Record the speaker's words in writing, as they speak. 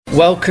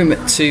Welcome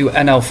to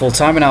NL Full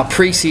Time in our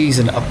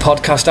pre-season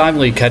podcast. I'm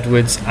Luke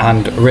Edwards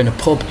and we're in a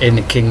pub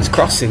in King's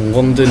Cross in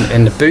London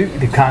in the Boot.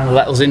 They've kind of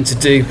let us in to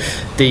do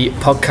the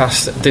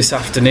podcast this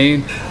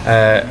afternoon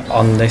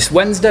on this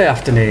Wednesday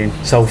afternoon,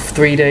 so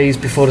 3 days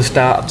before the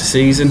start of the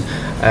season.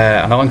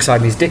 And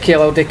alongside me is Dickie.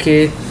 Hello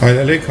Dickie. Hi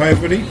there Luke, hi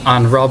everybody.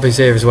 And Rob is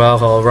here as well.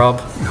 Hello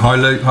Rob. Hi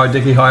Luke, hi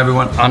Dickie, hi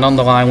everyone. And on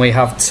the line we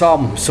have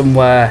Tom,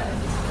 somewhere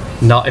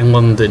not in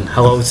London.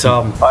 Hello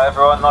Tom. Hi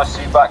everyone, nice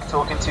to be back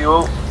talking to you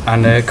all.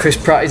 And Chris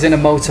Pratt is in a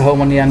motorhome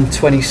on the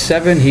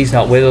M27. He's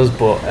not with us,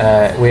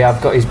 but we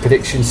have got his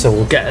predictions, so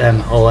we'll get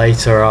them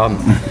later on.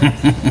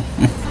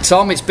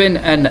 Tom, it's been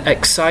an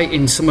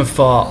exciting summer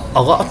for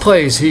a lot of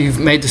players who've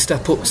made the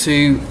step up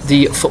to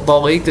the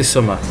Football League this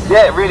summer.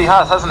 Yeah, it really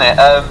has, hasn't it?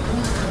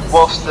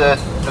 Whilst the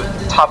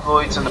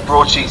tabloids and the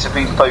broadsheets have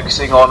been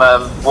focusing on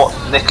what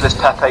Nicolas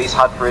Pepe's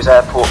had for his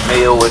airport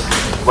meal and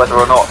whether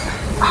or not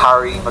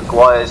Harry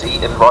Maguire's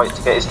eaten right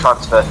to get his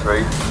transfer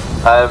through,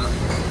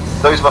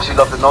 those of us who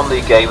love the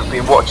non-league game have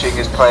been watching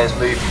as players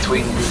move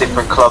between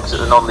different clubs at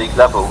the non-league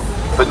level.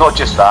 But not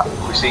just that,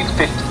 we've seen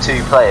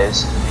 52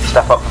 players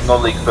step up from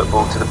non-league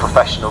football to the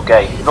professional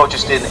game. Not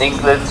just in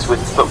England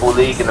with the Football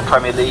League and the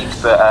Premier League,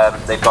 but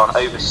they've gone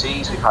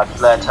overseas. We've had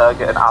Blair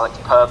Turgott and Alex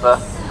Perber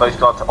both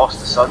gone to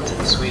Östersund in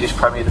the Swedish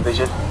Premier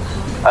Division.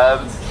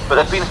 But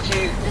there have been a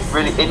few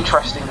really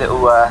interesting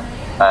little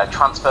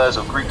transfers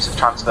or groups of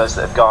transfers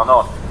that have gone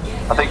on.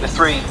 I think the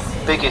three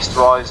biggest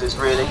risers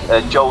really,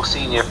 Joel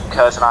Senior from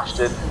Curzon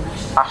Ashton,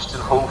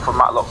 Ashton Hall from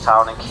Matlock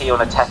Town and Keon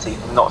Ateti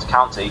from Notts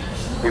County,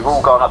 who've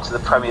all gone up to the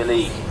Premier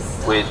League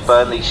with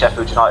Burnley,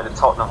 Sheffield United and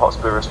Tottenham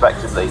Hotspur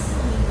respectively.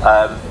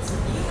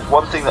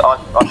 One thing that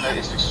I've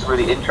noticed which is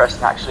really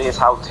interesting actually is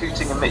how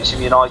Tooting and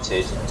Mitcham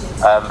United,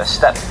 a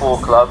Step 4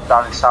 club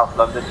down in South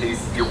London who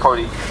you'll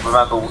probably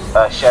remember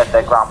shared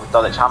their ground with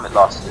Dulwich Hamlet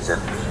last season,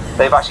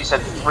 they've actually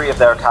sent 3 of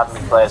their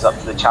academy players up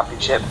to the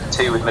Championship,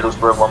 2 with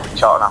Middlesbrough and 1 with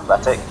Charlton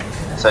Athletic.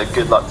 So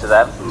good luck to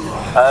them.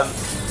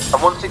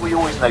 And one thing we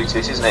always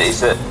notice, isn't it,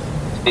 is that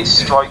it's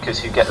strikers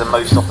who get the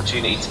most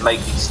opportunity to make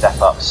these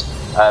step-ups.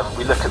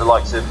 We look at the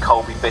likes of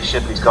Colby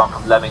Bishop, who's gone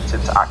from Leamington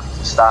to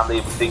Accrington Stanley,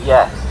 and we think,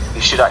 yeah, he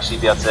should actually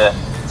be able to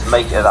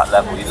make it at that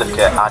level. You look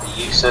at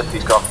Adi Yusuf,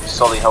 who's gone from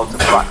Solihull to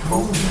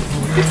Blackpool.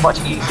 It's much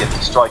easier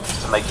for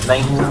strikers to make a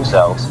name for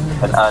themselves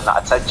and earn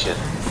that attention.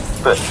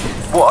 But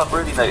what I've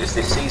really noticed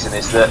this season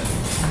is that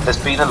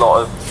there's been a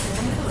lot of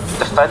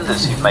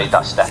defenders who've made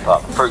that step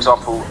up. For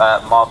example,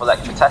 Marvel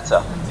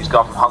Electrateta, who's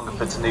gone from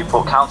Hungerford to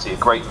Newport County, a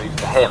great move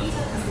for him.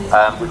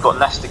 We've got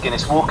Nestor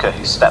Guinness-Walker,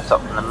 who's stepped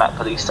up from the Met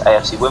Police to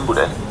AFC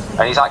Wimbledon,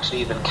 and he's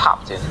actually even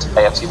captained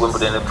AFC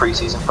Wimbledon in a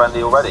pre-season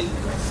friendly already.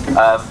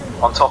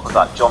 On top of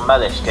that, John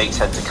Mellish,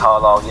 Gateshead to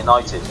Carlisle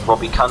United,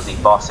 Robbie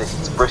Cundy, Bar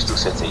City to Bristol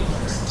City.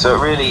 So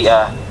it really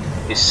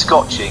is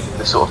scotching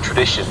the sort of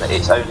tradition that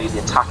it's only the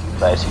attacking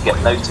players who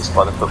get noticed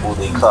by the Football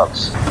League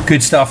clubs.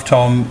 Good stuff,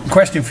 Tom.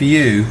 Question for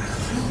you.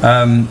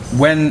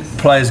 When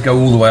players go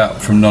all the way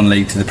up from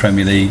non-league to the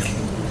Premier League,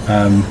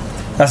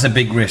 that's a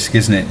big risk,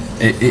 isn't it?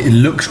 It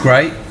looks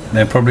great,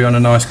 they're probably on a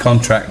nice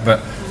contract,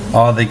 but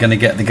are they going to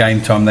get the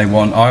game time they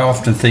want? I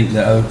often think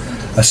that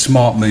a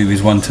smart move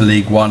is one to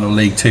League One or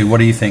League Two. What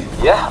do you think?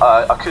 Yeah,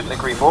 I couldn't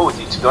agree more with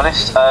you, to be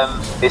honest.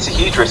 It's a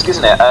huge risk,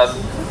 isn't it?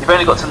 You've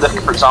only got to look,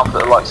 for example,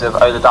 at the likes of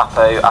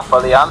Oladapo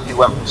Afolayan, who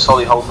went from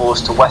Solihull Moors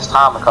to West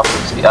Ham a couple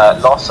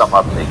of last summer,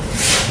 I believe.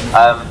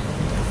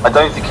 I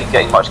don't think he's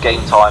getting much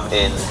game time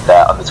in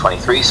their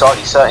under-23 side.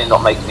 He's certainly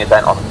not making a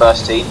dent on the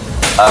first team.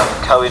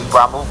 Cohen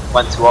Bramall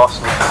went to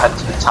Arsenal from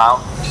Pentonville Town,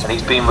 and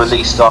he's been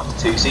released after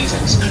 2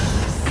 seasons.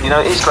 You know,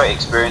 it is great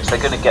experience. They're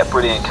going to get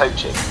brilliant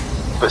coaching,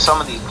 but some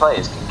of these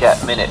players can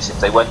get minutes if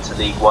they went to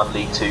League 1,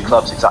 League 2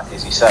 clubs, exactly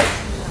as you say.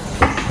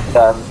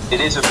 It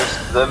is a risk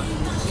for them.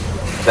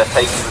 They're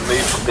taking the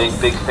move from being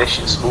big fish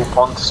in small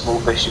pond to small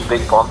fish in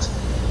big pond.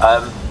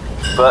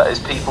 But as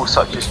people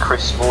such as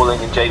Chris Smalling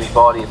and Jamie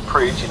Vardy have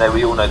proved, you know,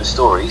 we all know the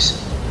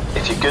stories,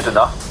 if you're good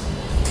enough,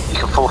 you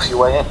can force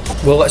your way in.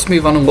 Well, let's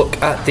move on and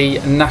look at the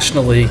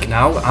National League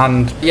now.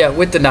 And yeah,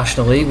 with the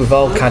National League, we've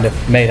all kind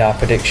of made our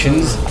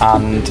predictions,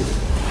 and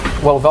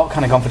well, we've all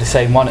kind of gone for the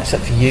same one,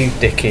 except for you,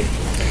 Dickie.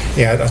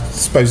 Yeah, I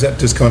suppose that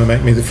does kind of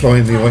make me the fly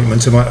in the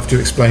ointment. I might have to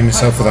explain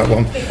myself for that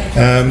one.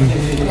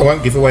 I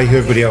won't give away who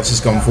everybody else has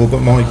gone for,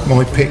 but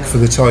my pick for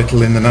the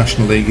title in the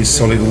National League is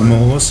Solihull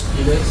Moors.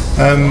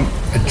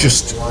 I've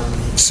just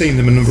seen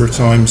them a number of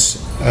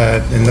times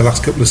in the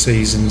last couple of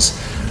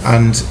seasons,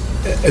 and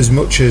as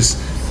much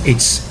as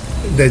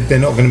they're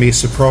not going to be a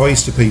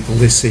surprise to people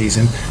this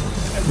season,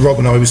 Rob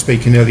and I were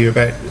speaking earlier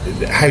about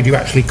how do you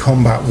actually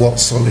combat what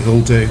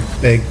Solihull do.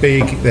 They're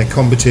big, they're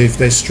combative,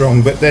 they're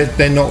strong, but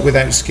they're not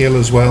without skill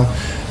as well.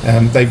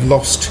 They've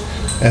lost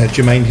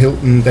Jermaine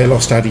Hilton, they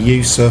lost Adi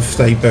Yusuf,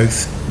 they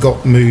both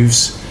got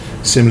moves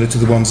similar to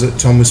the ones that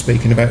Tom was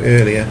speaking about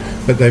earlier,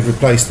 but they've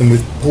replaced them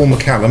with Paul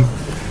McCallum,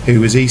 who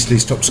was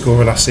Eastleigh's top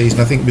scorer last season.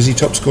 I think was he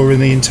top scorer in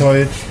the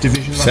entire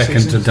division last season?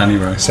 Second to Danny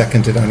Rowe.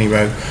 Second to Danny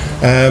Rowe.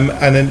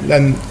 And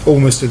then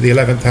almost at the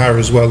 11th hour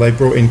as well, they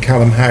brought in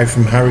Callum Howe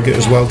from Harrogate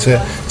as well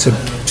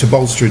to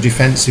bolster a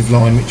defensive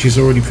line, which is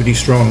already pretty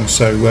strong.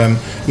 So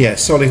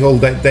Solihull,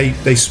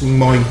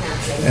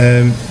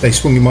 they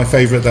swung in my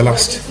favour at the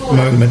last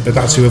moment, but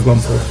that's who I've gone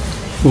for.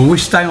 Well, we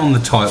stay on the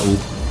title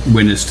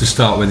winners to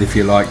start with, if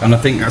you like, and I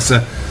think that's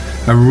a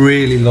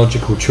really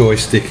logical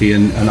choice, Dickie,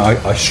 and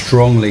I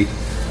strongly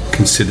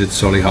considered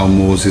Solihull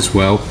Moors as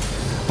well.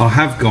 I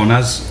have gone,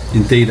 as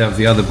indeed have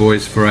the other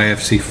boys, for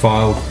AFC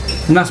Fylde,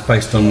 and that's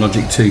based on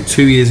logic too.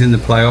 2 years in the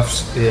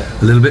playoffs,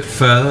 a little bit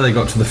further, they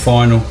got to the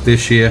final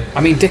this year.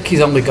 I mean,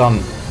 Dickie's only gone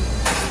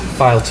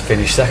Fylde to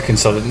finish second,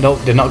 so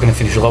they're not going to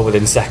finish lower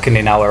than second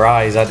in our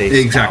eyes, are they?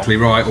 Exactly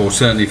right, or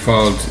certainly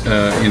Fylde,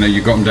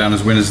 you got them down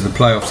as winners of the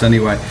playoffs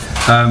anyway.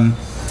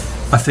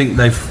 I think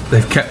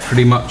they've kept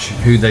pretty much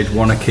who they'd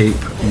want to keep.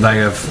 They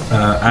have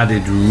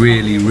added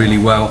really, really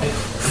well,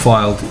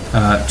 Fylde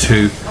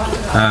too,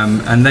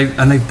 and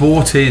they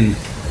brought in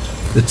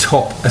the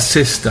top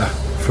assister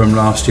from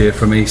last year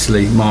from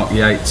Eastleigh, Mark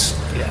Yates.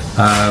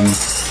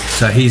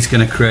 So he's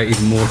going to create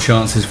even more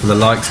chances for the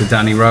likes of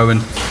Danny Rowe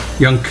and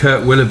young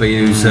Kurt Willoughby,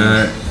 who's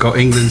got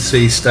England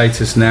C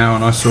status now,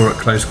 and I saw at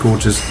close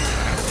quarters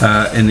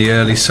in the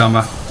early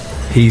summer.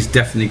 He's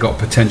definitely got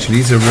potential.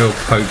 He's a real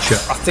poacher.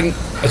 I think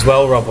as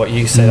well, Rob, what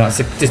you say, that's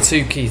the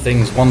two key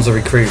things. One's the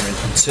recruitment,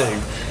 and two,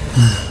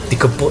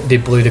 they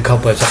blew the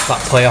cobwebs off that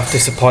playoff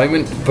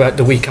disappointment, but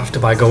the week after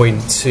by going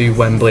to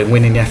Wembley and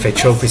winning the FA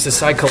Trophy. So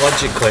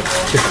psychologically,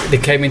 they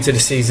came into the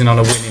season on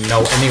a winning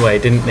note anyway,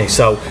 didn't they?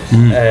 So,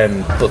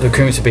 but the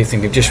recruitment's a big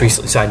thing. They've just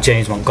recently signed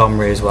James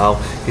Montgomery as well.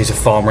 He's a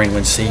former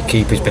England sea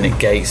keeper. He's been at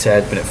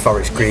Gateshead, been at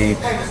Forest Green.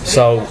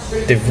 So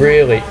they've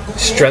really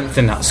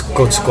strengthened that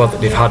good squad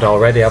that they've had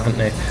already, haven't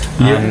they?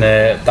 Yeah. And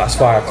that's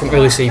why I couldn't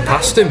really see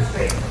past them.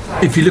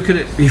 If you look at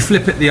it, you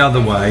flip it the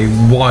other way,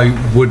 why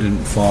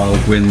wouldn't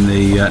Fylde win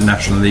the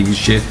National League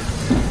this year?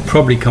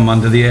 Probably come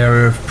under the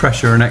area of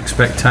pressure and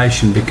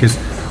expectation, because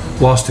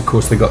whilst of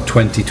course they got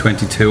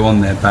 2022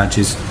 on their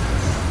badges,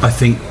 I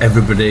think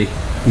everybody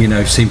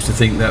seems to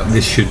think that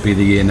this should be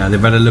the year now. They've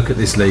had a look at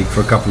this league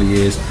for a couple of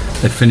years.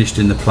 They've finished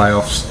in the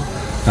playoffs.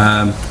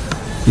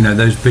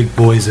 Those big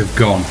boys have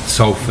gone.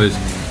 Salford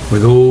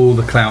with all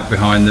the clout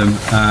behind them,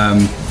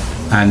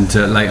 and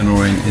Leyton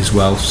Orient as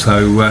well.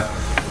 So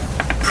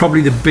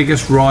probably the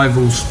biggest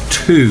rivals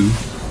to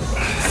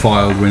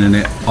Fylde winning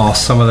it are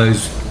some of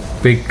those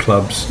big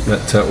clubs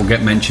that will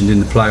get mentioned in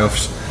the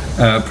playoffs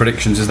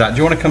predictions. Is that? Do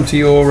you want to come to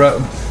your?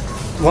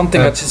 One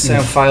thing I'd just say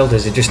on Fylde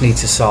is they just need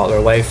to sort their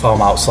away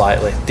form out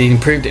slightly. They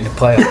improved it in the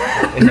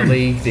playoffs. In the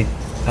league, they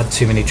had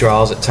too many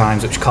draws at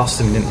times, which cost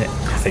them, didn't it?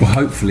 I think. Well,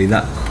 hopefully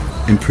that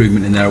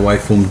improvement in their away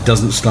form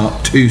doesn't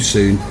start too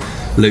soon,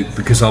 Luke,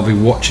 because I'll be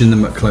watching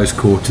them at close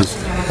quarters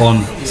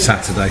on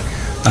Saturday.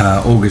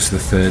 August the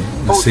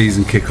 3rd, the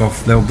season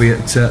kick-off. They'll be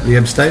at the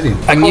Ebb Stadium.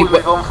 Before we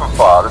move on from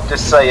Fylde, I'd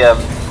just say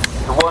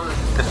the one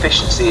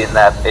deficiency in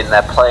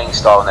their playing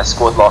style and their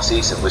squad last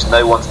season was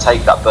no one to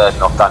take that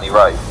burden off Danny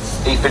Rowe.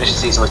 He finished the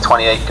season with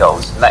 28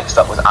 goals. Next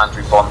up was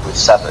Andrew Bond with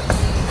 7.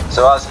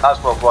 So as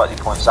Rob rightly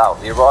points out,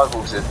 the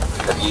arrivals of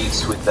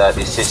Yeats with the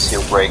assists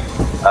he'll bring,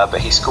 but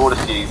he scored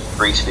a few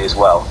recently as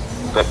well.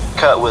 But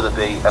Kurt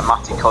Willoughby and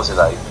Matty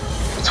Kozile,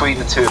 between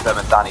the two of them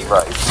and Danny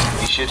Rowe,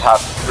 you should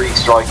have 3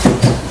 strikers,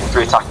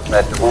 3 attacking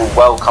men, all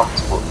well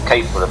comfortable,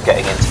 capable of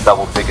getting into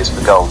double figures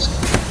for goals.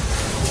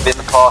 In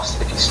the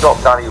past, if you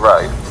stop Danny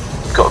Rowe,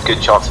 you've got a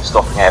good chance of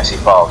stopping AFC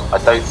Fylde.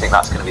 I don't think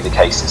that's going to be the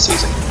case this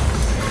season.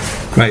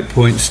 Great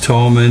points,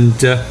 Tom. And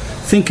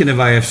thinking of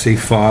AFC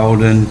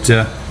Fylde and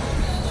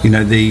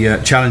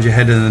the challenge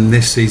ahead of them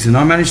this season,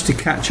 I managed to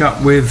catch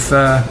up with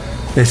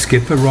their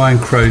skipper Ryan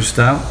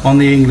Crowsdale on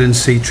the England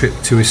sea trip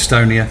to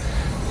Estonia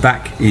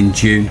back in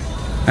June.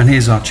 And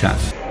here's our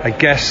chat. I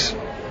guess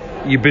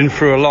you've been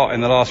through a lot in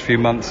the last few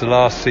months, the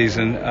last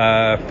season,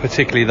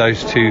 particularly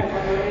those 2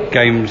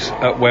 games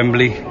at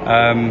Wembley,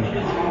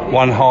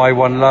 one high,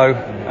 one low.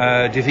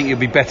 Do you think you'll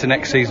be better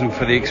next season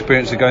for the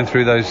experience of going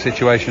through those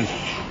situations?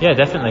 Yeah,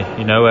 definitely.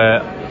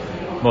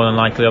 More than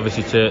likely,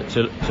 obviously,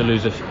 to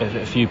lose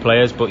a few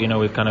players, but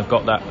we've kind of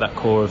got that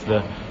core of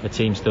the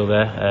team still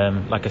there.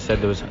 Like I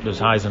said, there was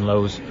highs and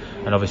lows,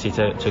 and obviously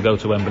to go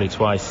to Wembley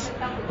twice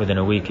within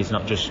a week is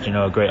not just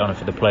a great honour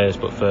for the players,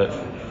 but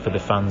for the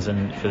fans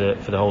and for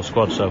the whole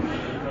squad. So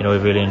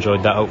we've really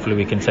enjoyed that. Hopefully,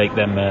 we can take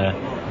them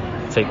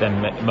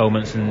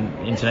moments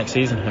into next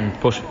season and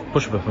push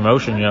for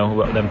promotion.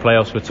 Them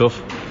playoffs were tough,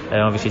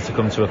 obviously to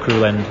come to a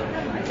cruel end,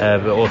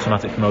 but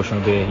automatic promotion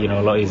will be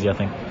a lot easier, I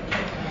think.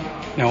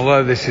 Now,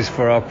 although this is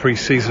for our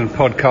pre-season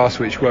podcast,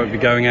 which won't be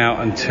going out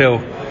until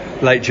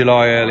late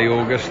July, early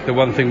August, the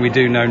one thing we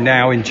do know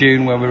now in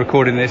June when we're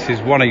recording this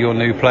is one of your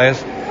new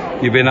players.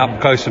 You've been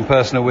up close and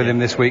personal with him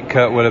this week,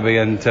 Kurt Willoughby,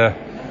 and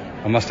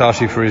I must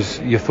ask you for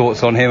your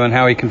thoughts on him and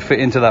how he can fit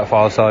into that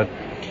Fylde side.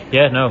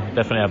 Yeah, no,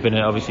 definitely. I've been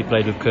obviously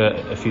played with Kurt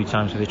a few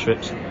times for the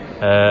trips.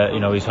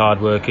 He's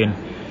hard working.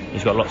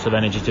 he's got lots of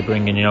energy to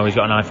bring in. You know, he's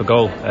got an eye for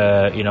goal.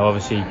 You know,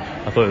 obviously,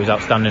 I thought he was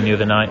outstanding the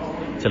other night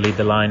to lead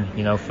the line.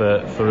 You know,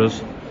 for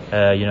us.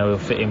 You know, he'll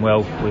fit in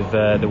well with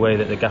the way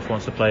that the Gaff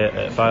wants to play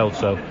at Fylde.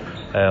 So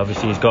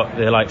obviously he's got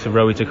the likes of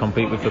Rowie to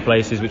compete with for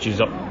places, which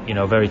is, you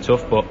know, very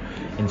tough. But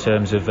in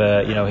terms of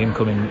you know, him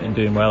coming and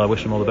doing well, I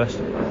wish him all the best.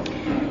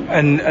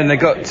 And they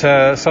got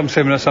some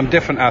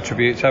different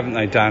attributes, haven't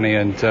they, Danny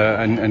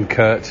and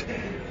Kurt?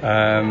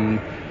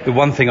 The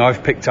one thing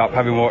I've picked up,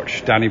 having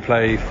watched Danny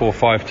play 4 or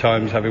 5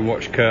 times, having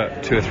watched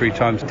Kurt 2 or 3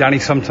 times, Danny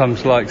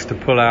sometimes likes to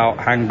pull out,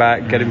 hang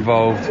back, get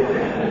involved,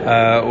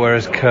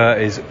 whereas Kurt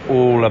is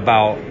all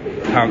about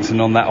pouncing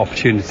on that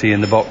opportunity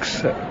in the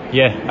box.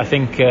 Yeah, I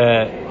think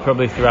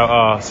probably throughout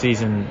our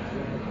season,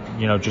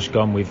 you know, just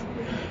gone with,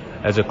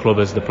 as a club,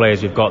 as the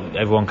players we've got,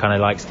 everyone kind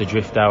of likes to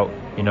drift out,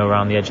 you know,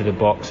 around the edge of the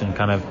box and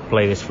kind of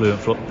play this fluent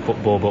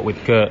football. But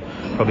with Kurt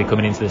probably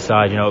coming into the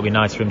side, you know, it'll be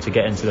nice for him to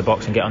get into the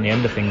box and get on the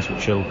end of things,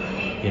 which will,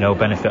 you know,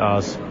 benefit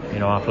ours, you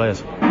know, our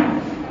players.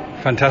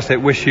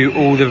 Fantastic. Wish you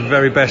all the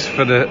very best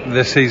for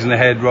the season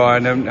ahead,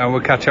 Ryan, and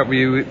we'll catch up with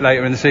you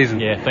later in the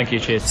season. Yeah, thank you.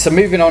 Cheers. So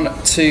moving on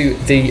to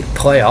the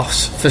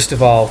playoffs. First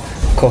of all,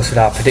 of course, with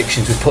our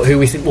predictions, we put who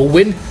we think will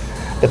win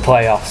the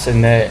playoffs,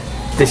 and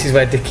this is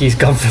where Dickie's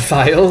gone for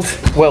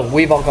Fylde. Well,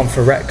 we've all gone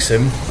for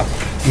Wrexham.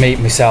 Me,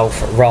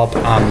 myself, Rob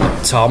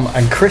and Tom,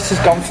 and Chris has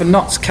gone for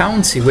Notts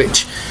County,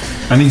 which...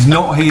 And he's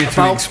not here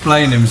to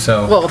explain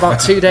himself. Well, about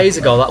 2 days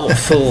ago, that looked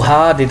full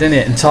Hardy, didn't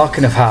it? And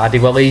talking of Hardy,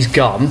 well, he's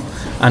gone,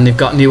 and they've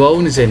got new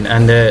owners in,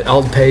 and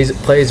all the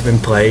players have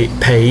been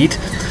paid.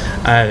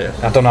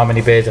 I don't know how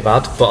many beers I've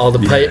had, but all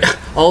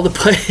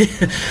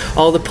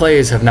the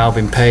players have now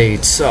been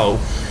paid. So,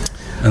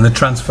 and the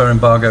transfer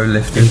embargo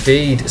lifted.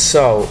 Indeed.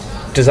 So,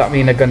 does that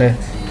mean they're going to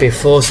be a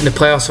force in the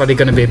playoffs, or are they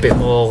going to be a bit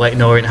more like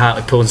Norrie and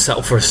Hartlepool and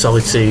settle for a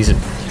solid season?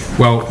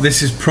 Well,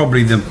 this is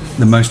probably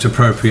the most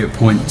appropriate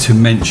point to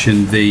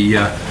mention the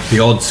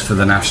odds for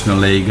the National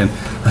League. And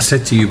I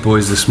said to you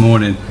boys this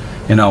morning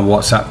in our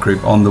WhatsApp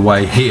group on the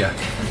way here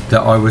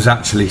that I was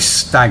actually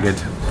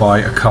staggered by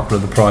a couple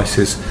of the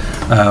prices.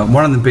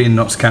 One of them being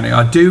Notts County.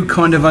 I do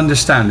kind of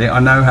understand it. I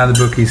know how the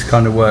bookies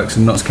kind of works,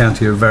 and Notts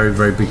County are a very,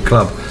 very big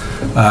club.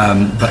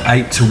 But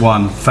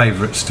 8-1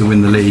 favourites to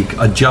win the league,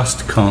 I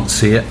just can't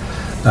see it.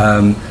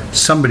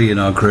 Somebody in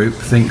our group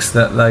thinks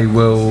that they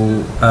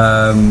will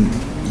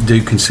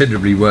do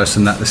considerably worse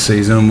than that this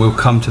season, and we'll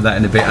come to that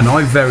in a bit. And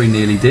I very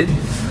nearly did.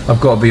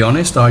 I've got to be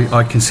honest.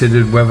 I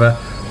considered whether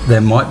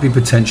there might be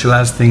potential,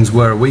 as things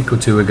were a week or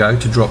 2 ago,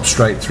 to drop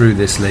straight through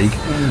this league.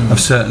 I've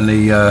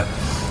certainly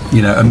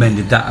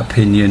amended that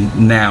opinion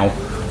now,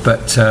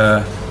 but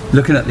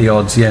looking at the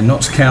odds,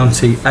 Notts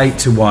County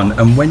 8-1,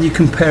 and when you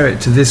compare it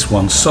to this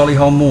one,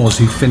 Solihull Moors,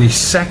 who finished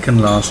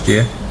second last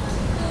year,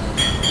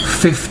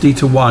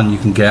 50-1 you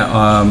can get.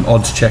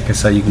 Odds checker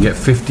say you can get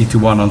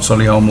 50-1 on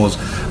Solihull Moors,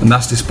 and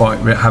that's despite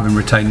having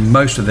retained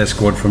most of their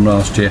squad from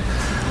last year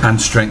and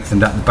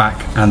strengthened at the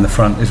back and the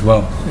front as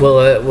well.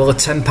 Will the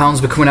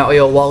 £10 be coming out of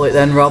your wallet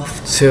then, Rob,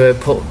 to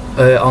put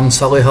on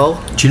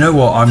Solihull? Do you know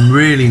what? I'm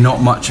really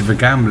not much of a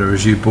gambler,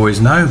 as you boys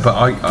know, but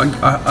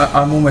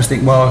I'm almost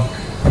thinking, well,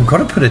 I've got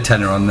to put a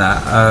tenner on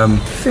that.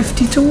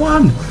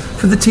 50-1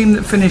 for the team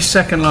that finished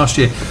second last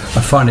year. I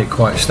find it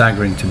quite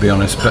staggering, to be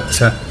honest. But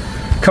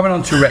coming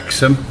on to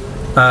Wrexham,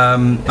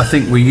 I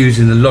think we're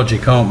using the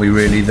logic, aren't we,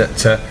 really,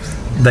 that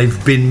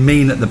they've been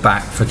mean at the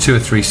back for 2 or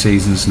 3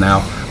 seasons now.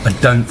 I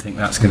don't think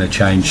that's going to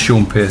change.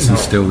 Sean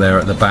Pearson's still there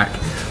at the back,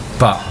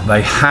 but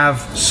they have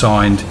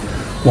signed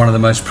one of the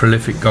most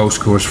prolific goal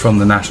scorers from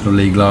the National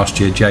League last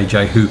year,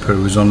 JJ Hooper,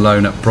 who was on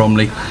loan at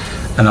Bromley,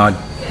 and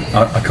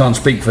I can't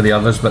speak for the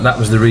others, but that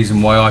was the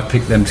reason why I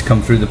picked them to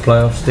come through the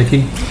playoffs.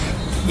 Dickie?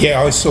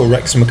 Yeah, I saw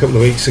Wrexham a couple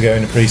of weeks ago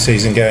in a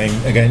pre-season game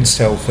against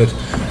Telford.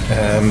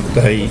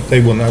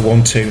 They won that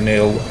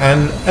 1-2-0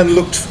 and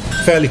looked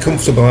fairly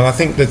comfortable. And I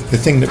think that the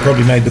thing that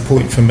probably made the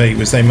point for me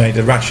was they made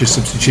a rash of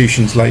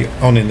substitutions late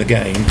on in the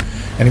game,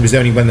 and it was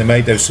only when they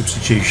made those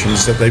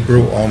substitutions that they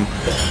brought on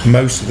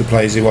most of the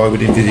players who I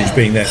would envisage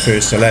being their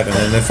first 11.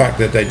 And the fact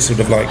that they'd sort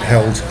of like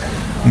held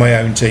my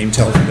own team,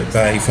 Telford, at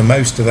bay for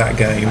most of that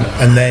game,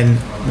 and then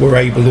were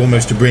able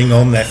almost to bring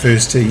on their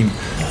first team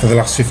for the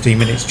last 15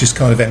 minutes, just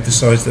kind of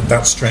emphasised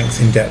that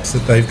strength in depth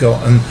that they've got,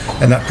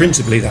 and that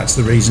principally that's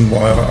the reason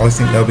why I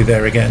think they'll be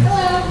there again.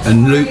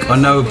 And Luke, I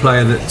know a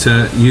player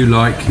that you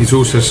like. He's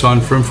also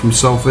signed from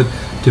Salford,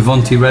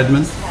 Devonte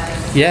Redmond.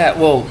 Yeah,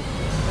 well,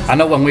 I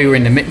know when we were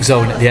in the mix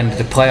zone at the end of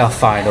the playoff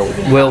final,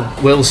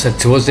 Will said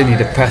to us, didn't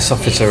he, the press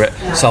officer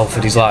at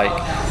Salford, he's like,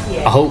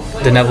 I hope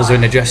the Nevilles are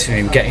in the dressing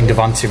room getting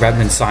Devonte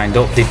Redmond signed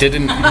up. They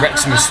didn't.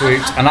 Wrexham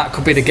swooped, and that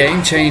could be the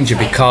game changer,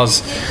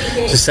 because,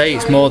 to say,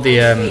 it's more the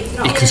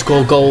he can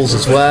score goals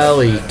as well.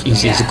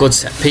 He's a good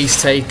set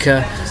piece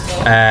taker,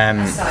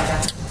 and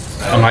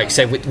like you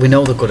say, we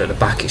know they're good at the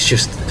back. It's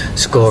just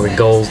scoring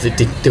goals. They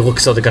look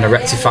as though they're going to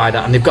rectify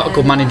that, and they've got a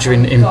good manager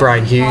in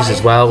Brian Hughes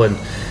as well, and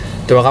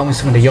they're allowing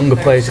some of the younger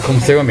players to come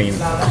through. I mean, a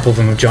couple of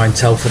them have joined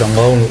Telford on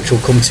loan, which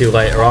we'll come to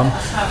later on.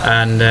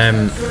 And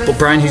but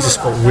Brian Hughes has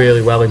spoke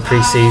really well in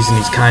pre-season.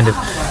 He's kind of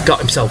got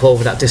himself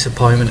over that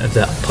disappointment of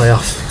that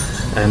playoff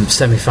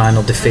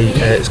semi-final defeat,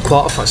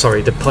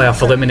 the playoff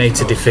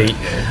eliminator defeat,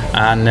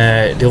 and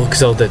they look as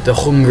though they're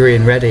hungry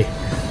and ready.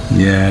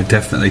 Yeah,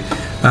 definitely.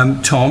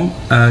 Tom,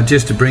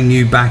 just to bring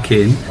you back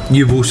in,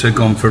 you've also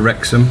gone for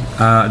Wrexham.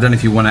 I don't know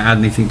if you want to add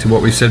anything to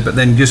what we've said, but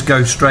then just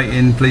go straight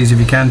in, please, if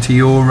you can, to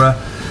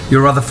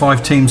your other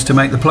 5 teams to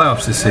make the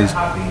playoffs this season.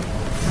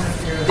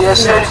 Yeah,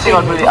 so the only thing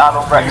I'd really add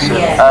on Wrexham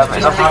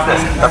is I think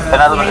that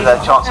an element of their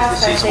chances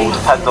this season will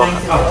depend on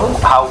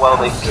how well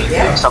they keep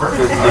some of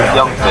the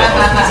young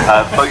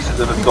fit. Both of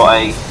them have got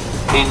a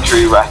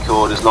injury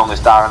record as long as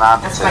Darren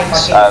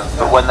Anderton's,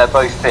 but when they're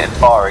both fit and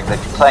firing,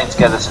 they've been playing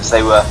together since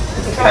they were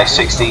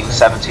 16,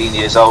 17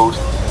 years old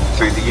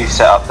through the youth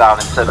setup down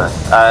in Plymouth.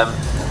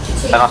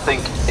 And I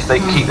think if they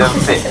keep them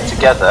fit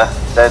together,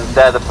 then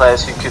they're the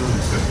players who can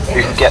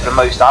get the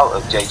most out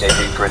of JJ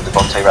Hooper and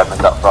Devontae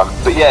Redmond up front.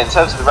 But yeah, in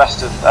terms of the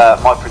rest of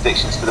my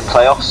predictions for the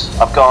playoffs,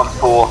 I've gone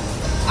for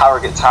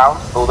Harrogate Town,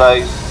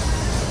 although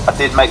I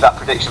did make that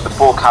prediction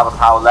before Callum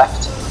Howe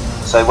left.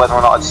 So whether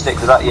or not I'd stick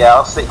with that, yeah,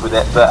 I'll stick with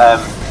it. But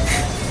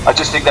I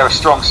just think they're a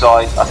strong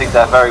side. I think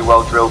they're a very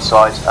well drilled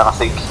side, and I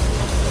think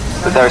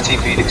that they're a team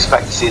who you'd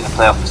expect to see in the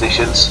playoff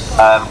positions.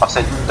 I've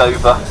said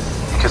Dover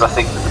because I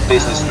think that the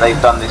business that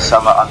they've done this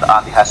summer under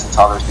Andy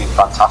Hessenthaler has been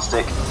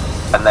fantastic,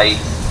 and they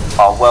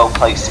are well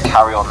placed to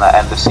carry on their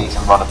end of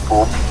season run of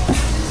form.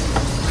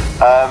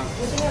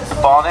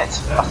 Barnet,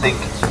 I think,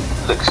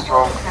 looks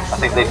strong. I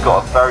think they've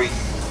got a very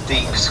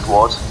deep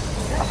squad.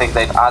 I think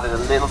they've added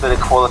a little bit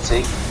of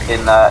quality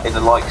in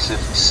the likes of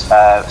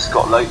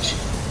Scott Loach.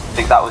 I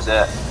think that was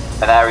an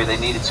area they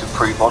needed to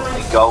improve on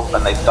in goal,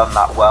 and they've done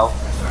that well.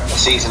 A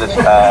season of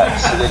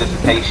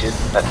solidification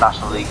at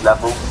National League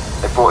level.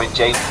 They brought in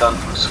James Dunn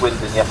from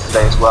Swindon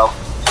yesterday as well.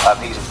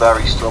 He's a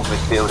very strong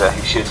midfielder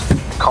who should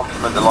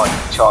complement the likes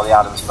of Charlie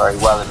Adams very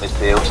well in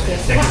midfield.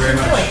 Thank you very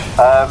much.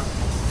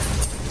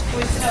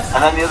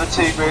 And then the other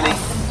two, really,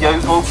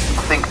 Yeovil,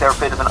 I think they're a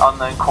bit of an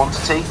unknown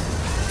quantity.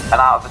 And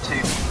out of the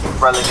 2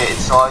 relegated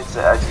sides,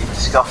 as you've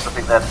discussed, I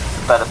think they're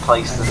better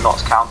placed than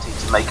Notts County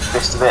to make a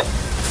fist of it.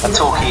 And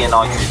Torquay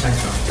United,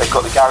 they've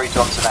got the Gary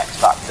Johnson X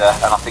Factor,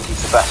 and I think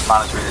he's the best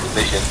manager in the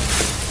division.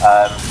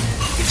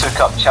 He took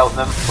up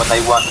Cheltenham when they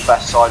weren't the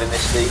best side in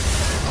this league,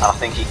 and I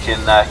think he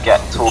can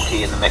get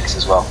Torquay in the mix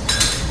as well.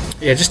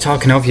 Yeah, just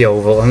talking of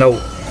Yeovil, I know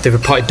they've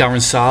appointed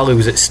Darren Sarl, who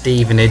was at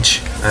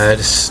Stevenage at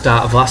the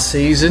start of last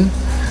season,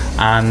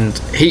 and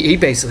he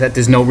basically said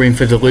there's no room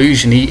for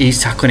delusion.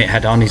 He's tackling it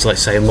head on. He's like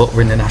saying, look,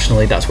 we're in the National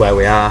League, that's where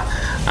we are,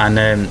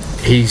 and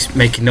he's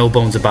making no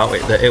bones about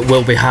it that it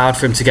will be hard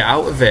for him to get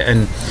out of it.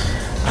 And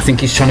I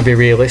think he's trying to be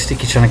realistic,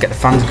 he's trying to get the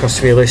fans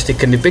across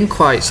realistic, and they've been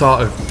quite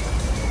sort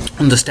of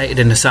understated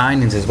in the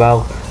signings as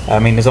well. I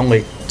mean, there's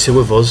only 2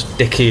 of us,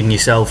 Dickie and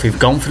yourself, who've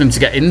gone for them to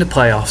get in the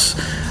playoffs.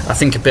 I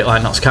think a bit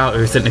like Notts County,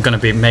 who think they're going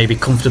to be maybe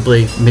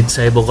comfortably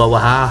mid-table, lower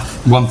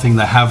half. One thing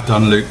they have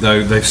done, Luke,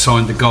 though, they've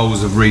signed the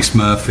goals of Reece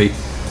Murphy,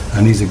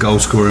 and he's a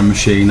goal-scoring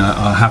machine.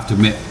 I have to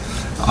admit,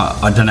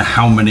 I don't know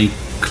how many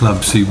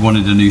clubs who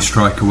wanted a new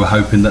striker were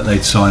hoping that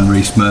they'd sign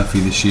Reece Murphy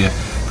this year,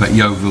 but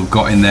Yeovil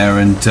got in there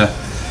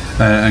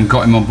and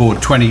got him on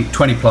board. 20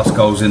 plus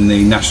goals in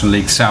the National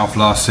League South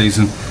last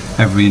season.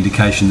 Every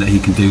indication that he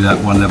can do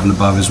that one level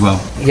above as well.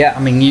 Yeah,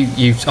 I mean,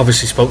 you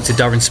obviously spoke to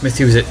Darren Smith,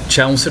 who was at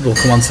Chelmsford. We'll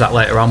come on to that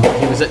later on, but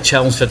he was at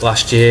Chelmsford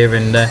last year,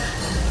 and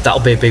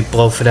that'll be a big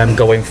blow for them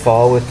going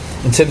forward.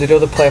 In terms of the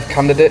other playoff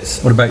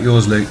candidates, what about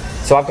yours, Luke?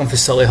 So I've gone for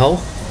Solihull,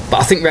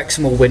 but I think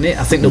Wrexham will win it.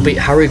 I think they'll beat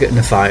Harrogate in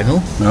the final.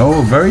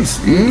 Oh, very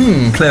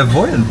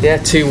clairvoyant. Yeah,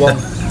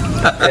 2-1.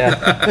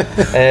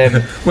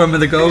 Yeah. When were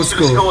the goals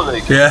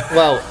scored? Yeah.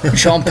 Well,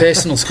 Sean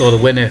Pearson will score the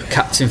winner.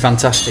 Captain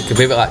fantastic, a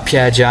bit like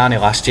Pierre Gianni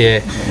last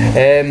year.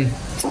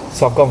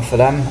 So I've gone for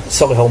them.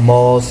 Solihull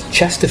Moors,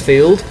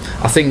 Chesterfield.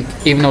 I think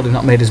even though they've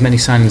not made as many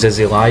signings as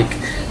they like,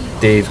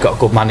 they've got a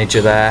good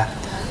manager there,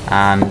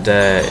 and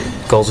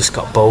goals of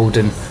Scott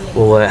Bowden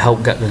will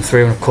help get them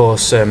through. And of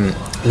course,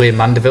 Liam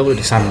Mandeville, who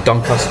they signed with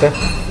Doncaster.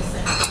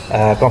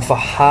 I've gone for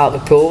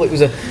Hartlepool. It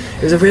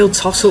was a real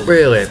toss-up,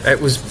 really.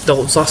 It was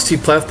those last 2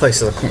 playoff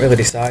places I couldn't really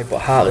decide, but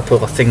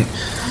Hartlepool, I think,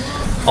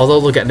 although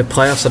they'll get in the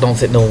playoffs, I don't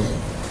think they'll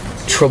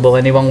trouble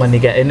anyone when they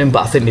get in them,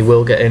 but I think they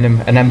will get in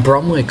them. And then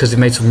Bromley, because they've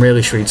made some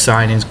really shrewd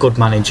signings, good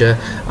manager,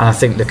 and I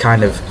think they're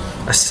kind of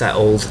a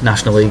settled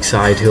National League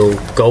side who'll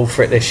go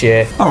for it this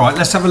year. Alright,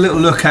 let's have a little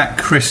look at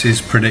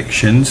Chris's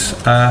predictions.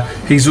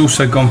 He's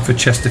also gone for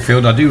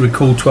Chesterfield. I do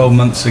recall 12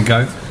 months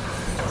ago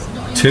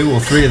 2 or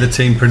 3 of the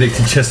team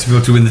predicted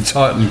Chesterfield to win the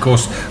title, and of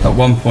course at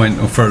one point,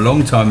 or for a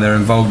long time, they're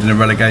involved in a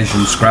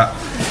relegation scrap.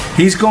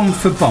 He's gone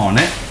for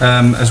Barnet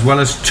as well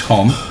as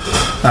Tom,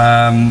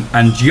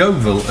 and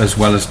Yeovil as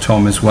well as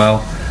Tom as well,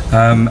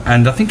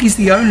 and I think he's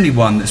the only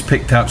one that's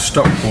picked out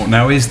Stockport.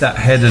 Now, is that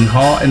head and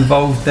heart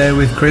involved there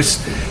with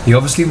Chris? He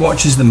obviously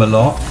watches them a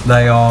lot.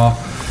 They are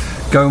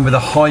going with a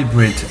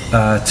hybrid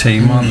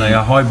team, aren't they?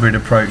 A hybrid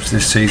approach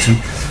this season.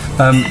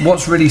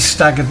 What's really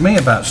staggered me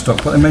about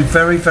Stockport, they made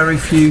very, very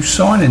few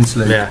signings,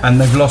 Luke, and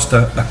they've lost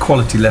a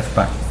quality left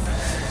back.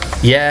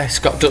 Yeah,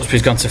 Scott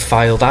Duxbury's gone to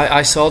Fylde.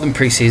 I saw them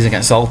pre-season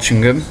against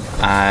Altrincham.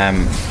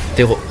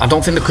 They look I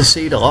don't think they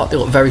concede a lot. They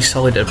look very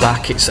solid at the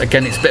back. It's a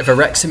bit of a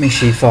Wrexham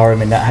issue for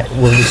them in that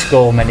will they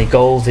score many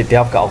goals? They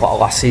have got a lot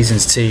of last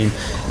season's team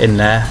in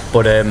there.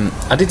 But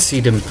I did see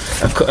them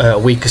a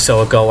week or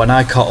so ago, and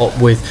I caught up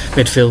with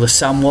midfielder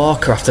Sam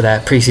Walker after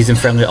their pre-season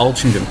friendly at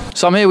Altrincham.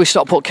 So I'm here with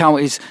Stockport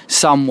County's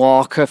Sam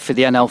Walker for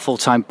the NL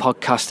Full-Time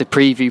podcast, the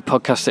preview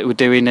podcast that we're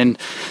doing. And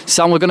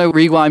Sam, we're going to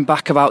rewind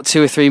back about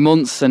 2 or 3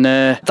 months, and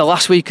the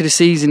last week of the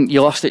season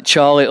you lost at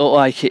Charlie. It looked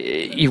like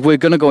you were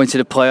going to go into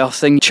the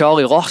playoffs thing.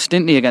 Charlie lost,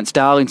 didn't he, against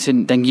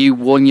Darlington? Then you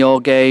won your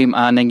game,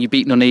 and then you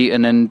beat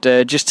Nuneaton. And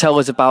just tell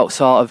us about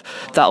sort of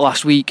that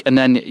last week and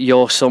then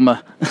your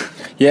summer.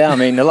 Yeah, I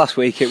mean, the last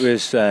week it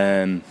was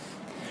from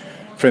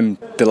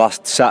the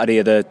last Saturday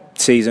of the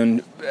season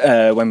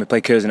when we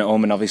played Curzon at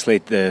home, and obviously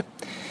the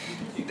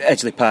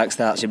Edgeley Park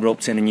starts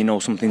erupting and you know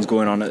something's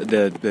going on at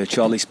the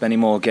Charlie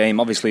Spennymoor game.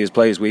 Obviously as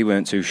players we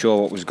weren't too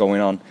sure what was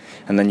going on,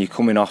 and then you're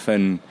coming off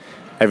and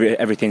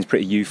everything's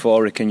pretty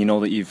euphoric, and you know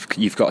that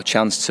you've got a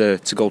chance to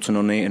go to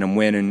Nuneaton and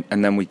win,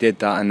 and then we did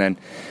that, and then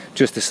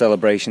just the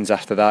celebrations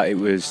after that, it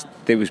was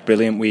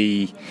brilliant.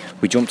 We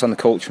jumped on the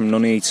coach from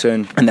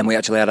Nuneaton, and then we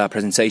actually had our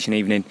presentation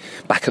evening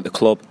back at the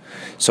club,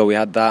 so we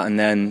had that, and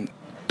then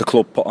the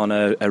club put on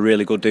a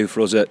really good do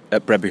for us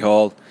at Bredbury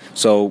Hall,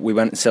 so we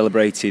went and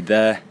celebrated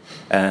there.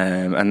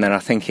 And then I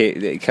think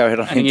it carried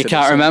on. And you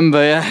can't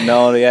remember, yeah?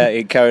 No, yeah,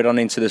 it carried on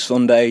into the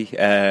Sunday.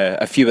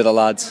 A few of the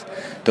lads,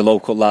 the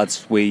local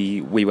lads,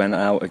 we went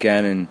out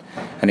again,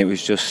 and it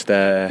was just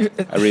a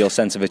real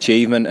sense of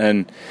achievement.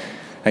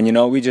 And you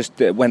know, we just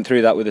went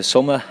through that with the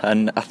summer,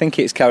 and I think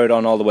it's carried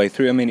on all the way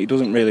through. I mean, it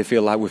doesn't really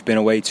feel like we've been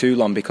away too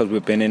long because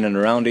we've been in and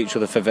around each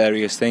other for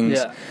various things.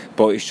 Yeah.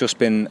 But it's just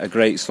been a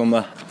great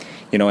summer,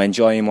 you know,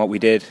 enjoying what we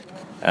did.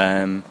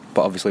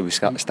 But obviously we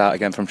start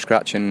again from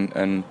scratch,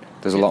 and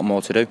there's a lot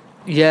more to do.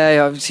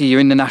 Yeah, obviously you're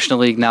in the National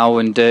League now,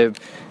 and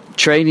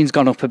training's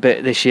gone up a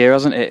bit this year,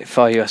 hasn't it,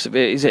 for you?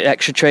 Is it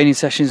extra training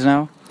sessions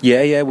now?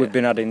 Yeah, we've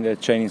been adding the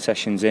training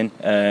sessions in.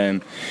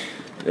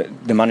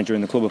 The manager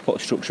and the club have put a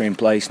structure in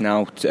place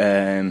now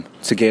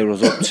to gear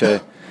us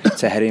up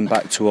to heading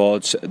back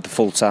towards the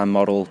full-time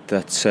model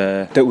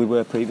that we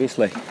were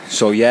previously.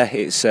 So yeah,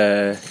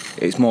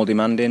 it's more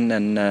demanding,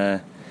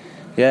 and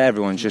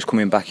everyone's just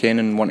coming back in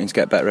and wanting to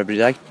get better every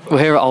day. We're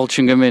here at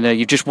Altrincham, and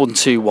you've just won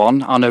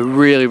 2-1 on a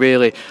really,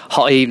 really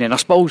hot evening. I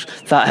suppose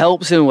that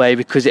helps in a way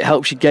because it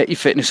helps you get your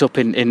fitness up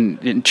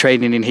in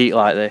training in heat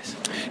like this.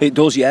 It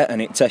does, yeah,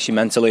 and it tests you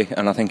mentally,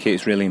 and I think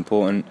it's really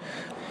important.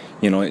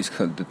 You know,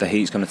 the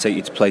heat's going to take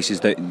you to places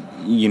that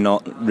you're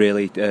not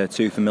really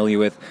too familiar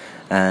with.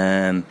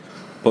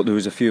 But there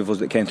was a few of us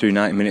that came through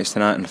 90 minutes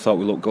tonight and thought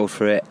we looked good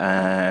for it.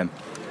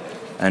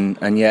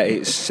 And yeah,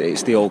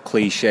 it's the old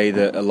cliche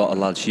that a lot of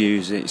lads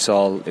use. It's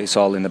all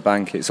in the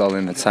bank, it's all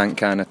in the tank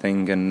kind of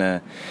thing,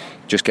 and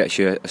just gets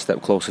you a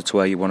step closer to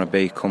where you want to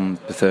be come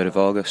the 3rd of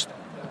August.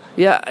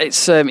 Yeah,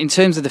 it's in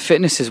terms of the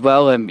fitness as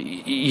well.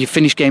 You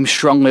finished games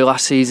strongly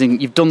last season.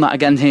 You've done that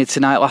again here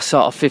tonight. Last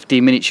sort of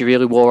 15 minutes, you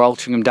really wore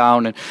Altrincham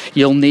down, and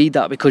you'll need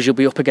that because you'll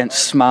be up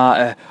against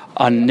smarter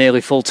and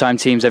nearly full-time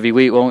teams every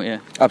week, won't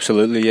you?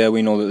 Absolutely, yeah.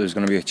 We know that there's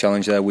going to be a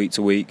challenge there week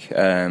to week.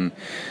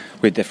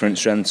 With different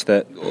strengths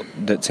that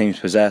teams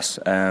possess,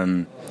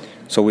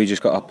 so we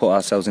just got to put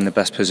ourselves in the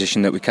best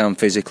position that we can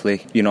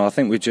physically. You know, I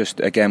think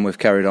we've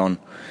carried on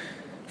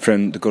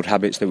from the good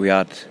habits that we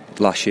had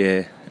last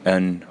year,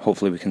 and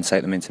hopefully we can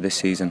take them into this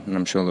season, and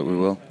I'm sure that we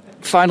will.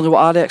 Finally, what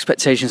are the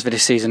expectations for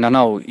this season? I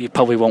know you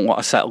probably won't want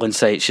to settle and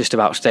say it's just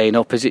about staying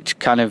up. Is it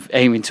kind of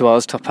aiming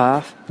towards top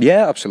half?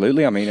 Yeah,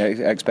 absolutely. I mean,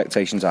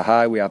 expectations are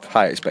high. We have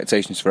high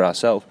expectations for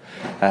ourselves.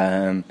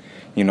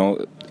 You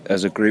know,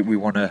 as a group, we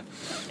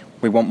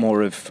want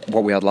more of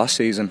what we had last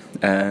season,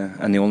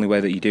 and the only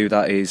way that you do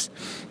that is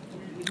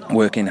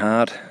working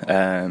hard,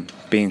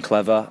 being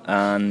clever,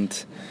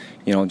 and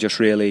you know, just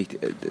really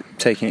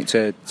taking it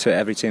to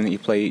every team that you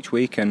play each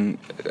week. And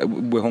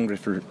we're hungry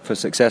for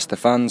success. The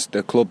fans,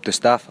 the club, the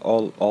staff,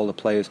 all the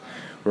players,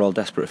 we're all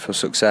desperate for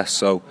success.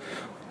 So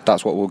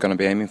that's what we're going to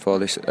be aiming for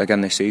this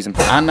season.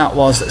 And that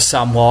was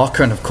Sam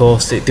Walker, and of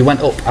course they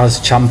went up as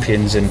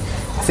champions, and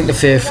I think the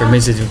fear for him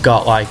is that they've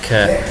got like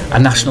a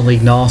National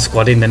League North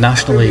squad in the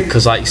National League,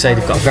 because like you say,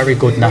 they've got a very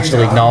good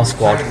National League North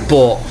squad,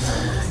 but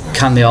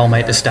can they all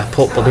make the step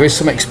up? But there is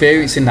some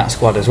experience in that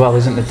squad as well,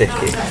 isn't there,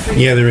 Dickie?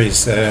 Yeah, there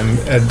is.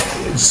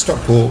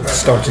 Stockport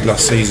started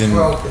last season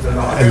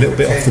a little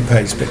bit off the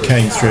pace, but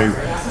came through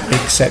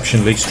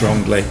exceptionally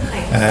strongly,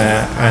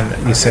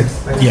 and you said,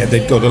 yeah,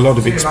 they've got a lot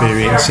of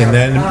experience in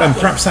there, and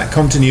perhaps that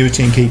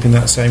continuity in keeping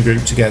that same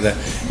group together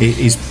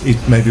is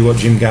maybe what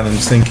Jim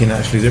Gannon's thinking,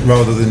 actually, that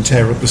rather than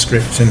tear up the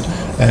script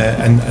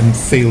and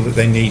feel that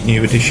they need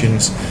new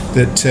additions,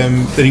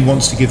 that he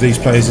wants to give these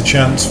players a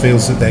chance,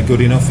 feels that they're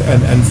good enough,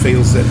 and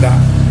feels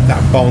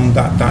that bond,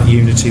 that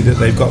unity that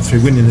they've got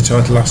through winning the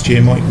title last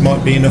year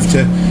might be enough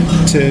to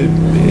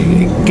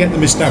get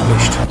them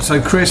established.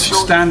 So Chris,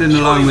 standing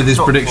alone with his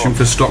prediction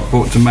for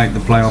Stockport to make the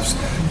playoffs,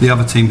 the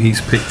other team he's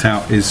picked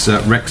out is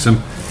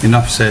Wrexham.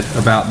 Enough said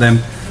about them.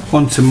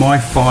 on to my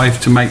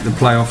 5 to make the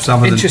playoffs.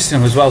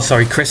 Interesting as well,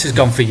 sorry, Chris has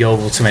gone for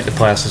Yeovil to make the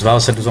playoffs as well. I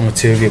said there's only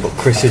 2 of you, but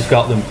Chris has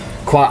got them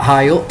quite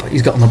high up.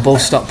 He's got them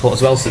above Stockport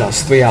as well, so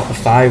that's 3 out of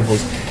 5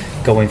 was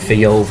going for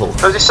Yeovil.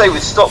 I was just say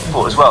with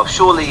Stockport as well,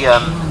 surely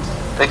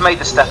they've made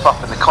the step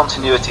up and the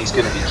continuity is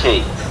going to be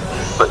key,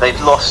 but they've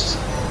lost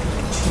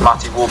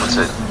Matty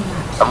Warburton,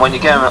 and when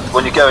you're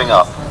going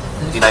up,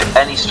 you know,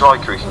 any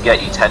striker who can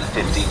get you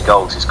 10-15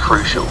 goals is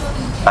crucial,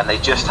 and they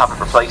just haven't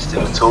replaced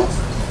him at all.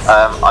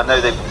 I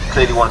know they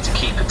clearly wanted to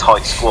keep a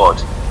tight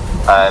squad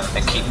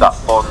and keep that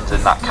bond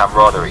and that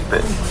camaraderie,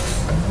 but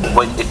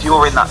if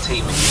you're in that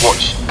team and you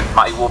watch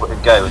Matty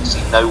Warburton go and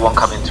see no one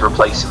come in to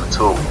replace him at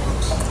all,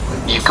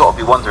 you've got to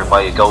be wondering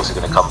where your goals are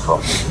going to come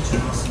from.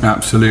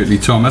 Absolutely,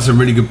 Tom. That's a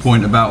really good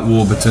point about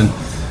Warburton.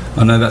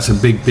 I know that's a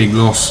big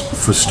loss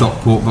for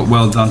Stockport, but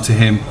well done to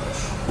him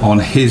on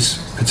his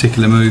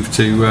particular move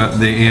to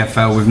the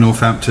EFL with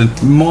Northampton.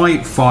 My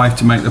 5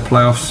 to make the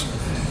playoffs.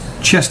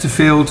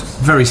 Chesterfield,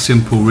 very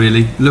simple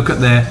really. Look at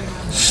their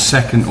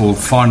second or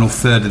final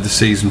third of the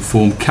season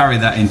form, carry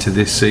that into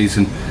this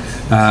season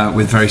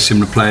with very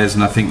similar players,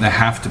 and I think they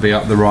have to be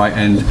up the right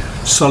end.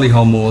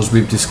 Solihull Moors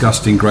we've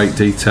discussed in great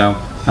detail,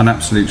 an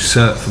absolute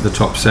cert for the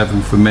top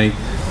 7 for me.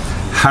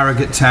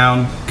 Harrogate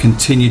Town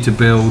continue to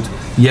build.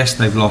 Yes,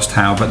 they've lost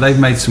Howe, but they've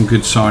made some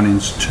good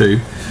signings too,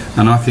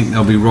 and I think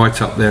they'll be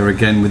right up there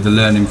again with the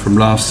learning from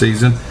last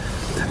season.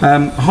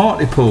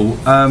 Hartlepool,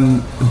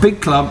 a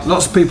big club,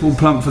 lots of people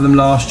plumped for them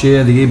last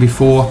year, the year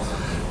before.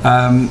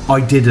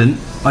 I didn't.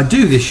 I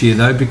do this year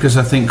though, because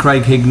I think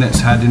Craig Hignet's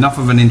had enough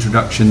of an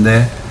introduction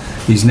there.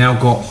 He's now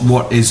got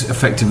what is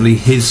effectively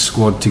his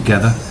squad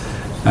together.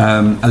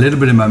 A little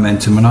bit of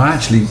momentum, and I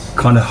actually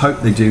kind of hope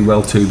they do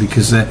well too,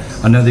 because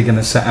I know they're going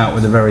to set out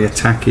with a very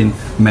attacking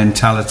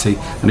mentality,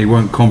 and he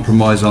won't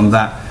compromise on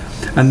that.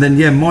 And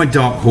then my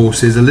dark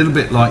horse is a little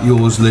bit like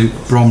yours, Luke,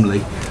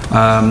 Bromley.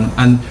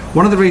 And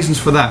one of the reasons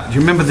for that, do you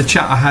remember the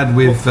chat I had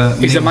with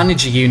he's a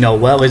manager you know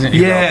well, isn't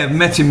he? Yeah, I've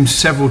met him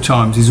several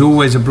times. He's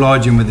always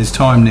obliging with his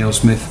time, Neil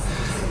Smith.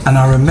 And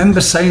I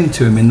remember saying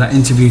to him in that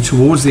interview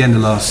towards the end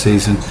of last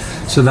season,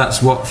 so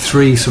that's what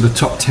 3 sort of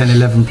top 10,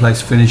 11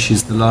 place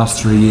finishes the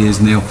last 3 years,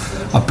 Neil.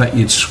 I bet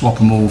you'd swap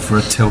them all for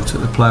a tilt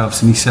at the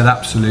playoffs. And he said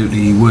absolutely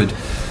he would.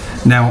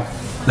 Now,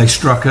 they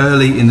struck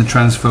early in the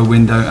transfer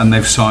window and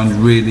they've signed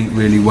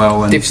really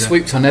well. And they've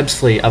swooped on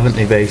Ebbsfleet, haven't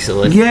they,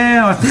 basically?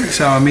 Yeah, I think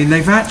so. I mean,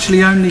 they've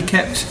actually only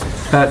kept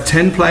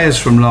 10 players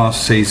from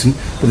last season,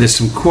 but there's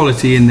some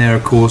quality in there,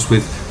 of course,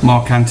 with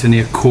Mark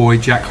Anthony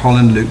Okoye, Jack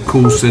Holland, Luke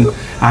Coulson,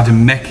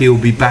 Adam Meckie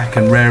will be back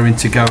and raring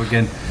to go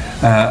again,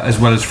 as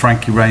well as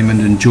Frankie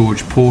Raymond and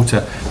George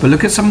Porter. But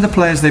look at some of the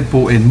players they've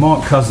brought in.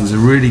 Mark Cousins, a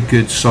really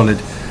good,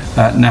 solid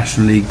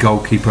National League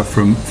goalkeeper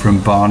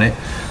from Barnet.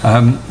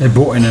 They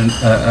brought in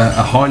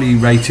a highly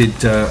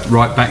rated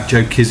right back,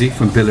 Joe Kizzy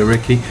from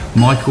Billericay.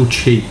 Michael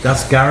Cheek,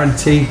 that's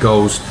guaranteed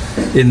goals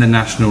in the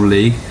National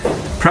League.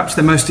 Perhaps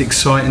their most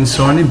exciting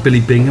signing, Billy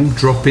Bingham,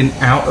 dropping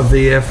out of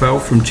the EFL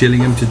from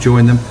Gillingham to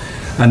join them.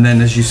 And then,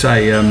 as you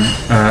say,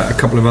 a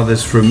couple of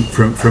others from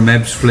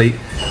Ebbsfleet.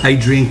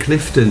 Adrian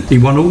Clifton, he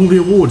won all the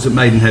awards at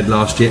Maidenhead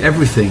last year,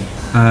 everything.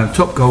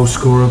 Top goal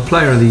scorer,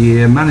 player of the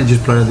year,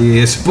 manager's player of the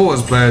year,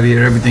 supporters player of the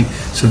year, everything.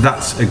 So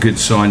that's a good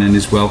signing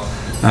as well.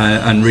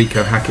 And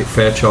Rico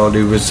Hackett-Fairchild,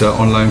 who was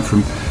on loan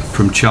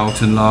from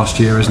Charlton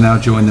last year, has now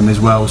joined them as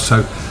well.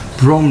 So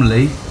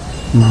Bromley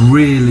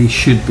really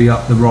should be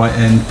up the right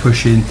end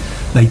pushing.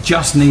 They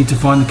just need to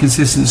find the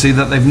consistency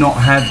that they've not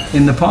had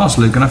in the past,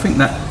 Luke, and I think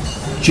that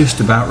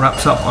just about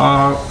wraps up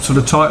our sort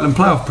of title and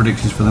playoff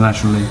predictions for the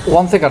National League.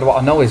 One thing I'd want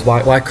to know is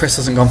why Chris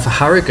hasn't gone for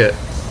Harrogate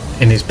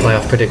in his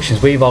playoff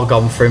predictions. We've all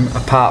gone for him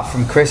apart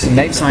from Chris, and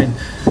they've signed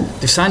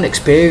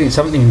experience,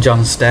 haven't they, in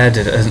John Stead,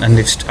 and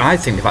I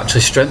think they've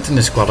actually strengthened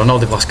the squad. I know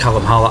they've lost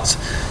Callum Hall,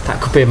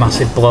 that could be a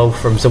massive blow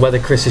for him, so whether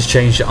Chris has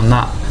changed it on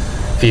that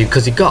view,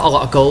 because he got a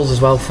lot of goals as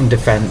well from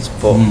defence,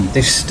 but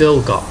they've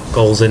still got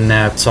goals in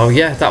there, so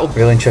yeah, that would be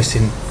really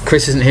interesting.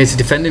 Chris isn't here to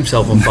defend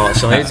himself,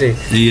 unfortunately, is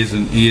he? He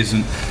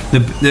isn't.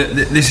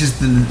 This is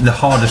the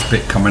hardest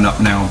bit coming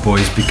up now,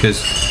 boys,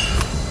 because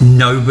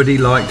nobody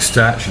likes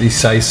to actually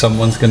say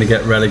someone's going to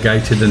get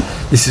relegated, and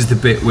this is the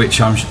bit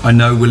which I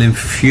know will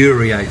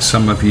infuriate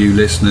some of you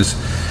listeners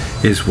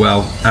as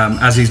well.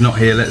 As he's not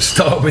here, let's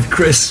start with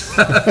Chris.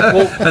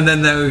 And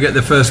then we'll get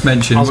the first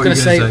mention. I was going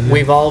to say,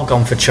 we've all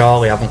gone for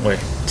Charlie, haven't we,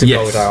 to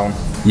go down?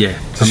 Yeah.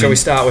 So shall we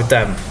start with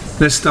them?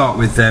 Let's start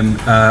with them,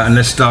 and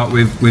let's start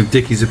with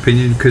Dickie's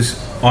opinion, because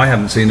I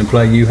haven't seen him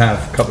play. You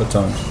have, a couple of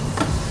times.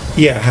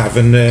 Yeah, I have,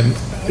 and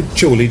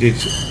Charlie did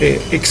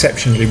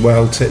exceptionally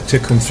well to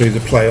come through the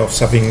playoffs,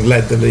 having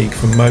led the league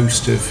for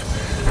most of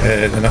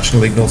the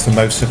National League North for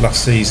most of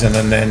last season,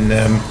 and then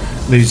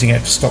losing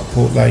out to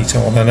Stockport later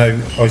on. I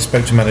know I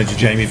spoke to manager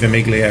Jamie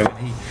Vermiglio,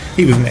 and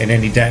he wasn't in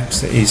any doubts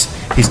that his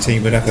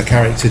team would have the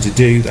character to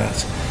do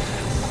that.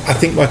 I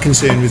think my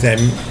concern with them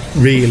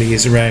really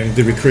is around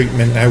the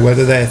recruitment now,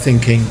 whether they're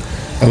thinking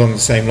along the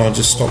same lines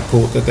as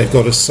Stockport, that they've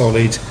got a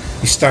solid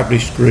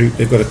established group,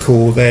 they've got a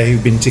core there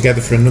who've been together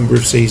for a number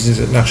of seasons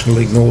at National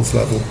League North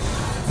level,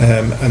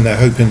 and they're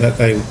hoping that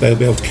they'll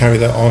be able to carry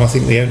that on. I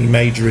think the only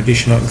major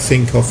addition I can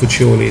think of for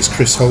Chorley is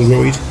Chris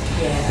Holroyd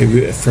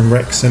from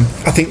Wrexham.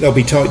 I think they'll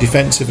be tight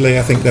defensively.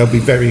 I think they'll be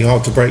very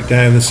hard to break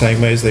down the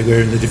same way as they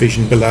were in the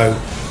division below,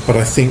 but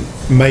I think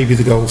maybe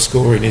the goal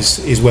scoring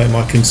is where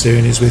my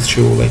concern is with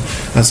Chorley.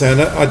 And so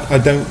I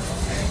don't,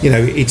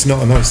 it's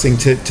not a nice thing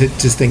to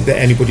think that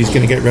anybody's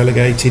going to get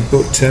relegated,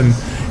 but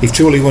if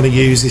Chorley want to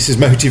use this as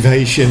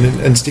motivation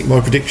and stick my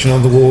prediction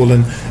on the wall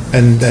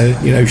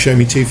and show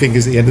me two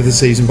fingers at the end of the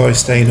season by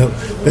staying up,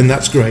 then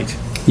that's great.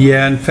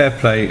 Yeah, and fair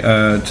play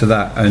to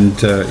that, and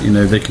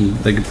they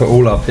can put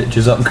all our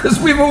pictures up because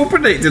we've all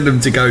predicted them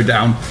to go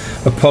down.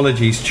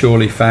 Apologies,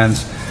 Chorley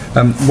fans.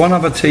 One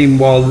other team,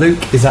 while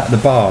Luke is at the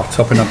bar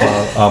topping up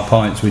our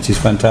pints, which is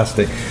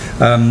fantastic.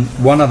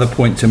 One other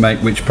point to make,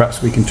 which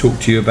perhaps we can talk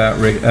to you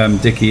about,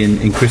 Dickie,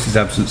 in Chris's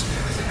absence.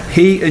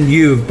 He and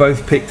you have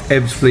both picked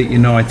Ebbsfleet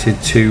United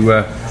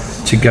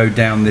to go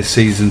down this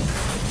season.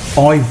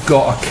 I've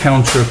got a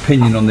counter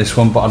opinion on this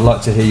one, but I'd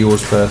like to hear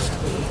yours first.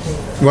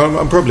 Well,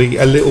 I'm probably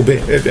a little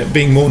bit,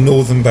 being more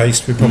northern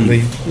based, we're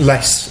probably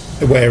less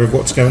aware of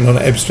what's going on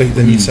at Ebbsfleet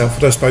than yourself,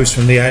 but I suppose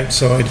from the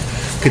outside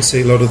could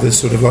see a lot of the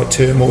sort of like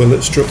turmoil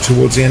that struck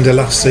towards the end of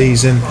last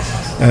season.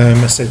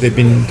 I said they've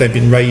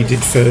been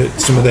raided for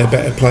some of their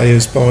better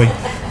players by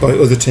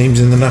other teams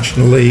in the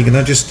National League, and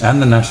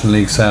the National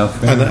League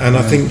South, and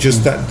I think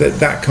just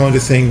that kind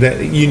of thing,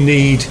 that you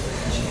need.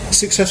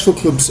 Successful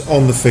clubs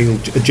on the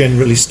field are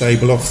generally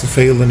stable off the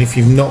field, and if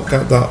you've not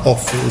got that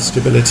off-field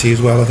stability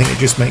as well, I think it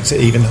just makes it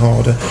even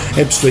harder.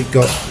 Ebbsfleet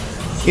got,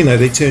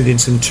 they turned in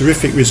some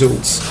terrific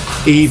results,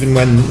 even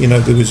when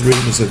there was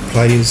rumours of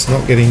players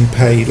not getting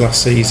paid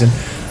last season.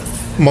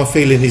 My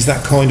feeling is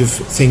that kind of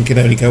thing can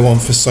only go on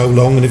for so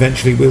long, and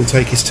eventually will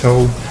take its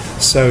toll.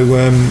 So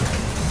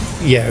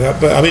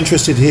but I'm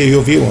interested to hear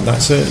your view on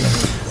that, certainly.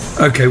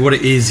 Okay, what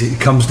it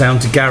comes down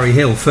to Gary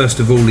Hill. First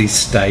of all, he's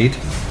stayed,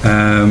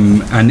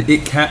 and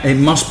it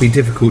must be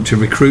difficult to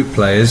recruit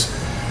players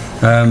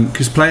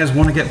because players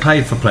want to get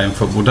paid for playing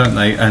football, don't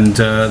they? And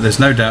there's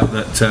no doubt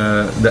that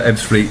the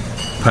Ebbsfleet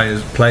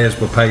players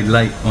were paid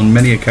late on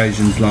many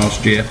occasions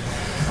last year,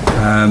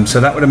 so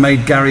that would have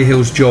made Gary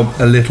Hill's job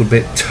a little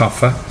bit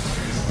tougher.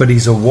 But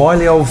he's a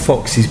wily old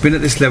fox. He's been at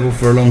this level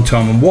for a long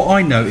time, and what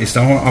I noticed,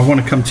 I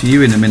want to come to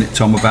you in a minute,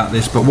 Tom, about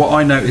this, but what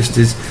I noticed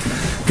is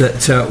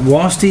that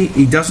whilst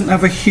he doesn't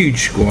have a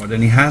huge squad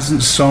and he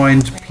hasn't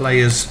signed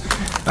players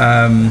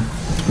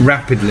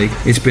rapidly,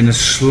 it's been a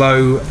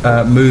slow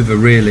mover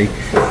really.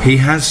 He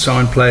has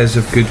signed players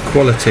of good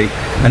quality,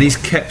 and he's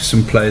kept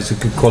some players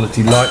of good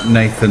quality like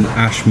Nathan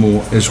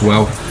Ashmore as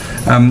well.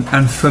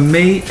 And for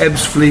me,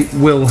 Ebbsfleet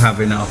will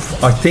have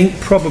enough. I think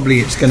probably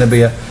it's going to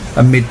be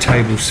a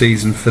mid-table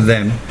season for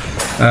them.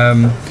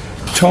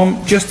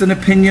 Tom, just an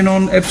opinion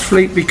on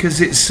Ebbsfleet,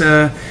 because it's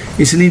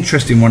an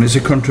interesting one. It's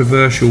a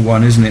controversial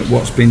one, isn't it?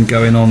 What's been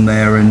going on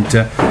there, and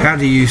how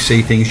do you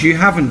see things? You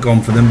haven't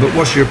gone for them, but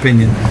what's your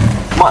opinion?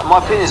 My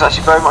opinion is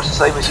actually very much the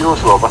same as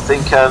yours, Rob. I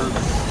think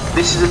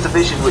this is a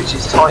division which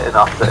is tight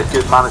enough that a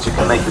good manager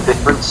can make the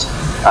difference,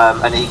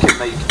 and he can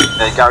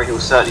make Gary Hill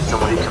certainly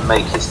someone who can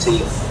make his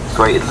team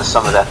greater than the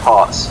sum of their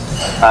parts.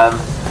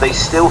 They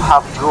still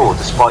have draw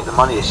despite the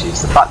money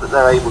issues. The fact that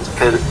they're able to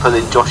pull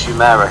in Josh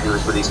Umera, who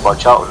was released by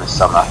Charlton this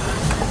summer,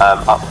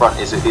 up front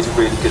is a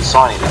really good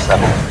signing this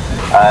level.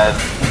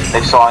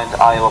 They've signed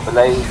Ayo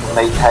Obele from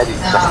Maidenhead.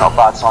 That's not a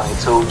bad signing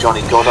at all.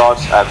 Johnny Goddard,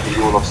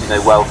 who you all obviously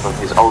know well from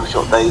his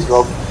Aldershot days,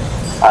 Rob.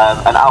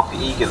 And Alfie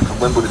Egan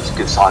from Wimbledon's a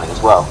good signing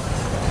as well.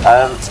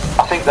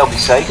 I think they'll be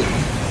safe.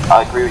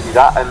 I agree with you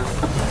that. And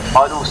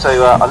I'd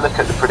also I look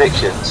at the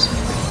predictions,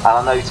 and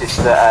I noticed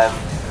that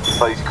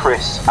both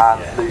Chris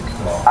and Luke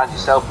and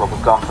yourself, Rob,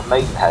 have gone for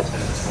Maidenhead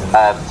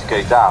to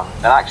go down.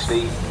 And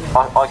actually,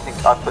 I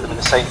think I'd put them in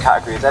the same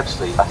category as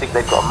Ebbsfleet. I think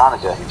they've got a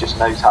manager who just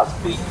knows how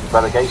to beat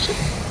relegation.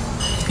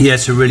 Yeah,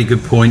 it's a really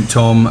good point,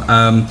 Tom.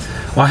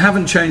 I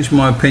haven't changed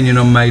my opinion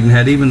on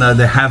Maidenhead, even though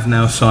they have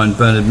now signed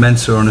Bernard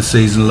Mensah on a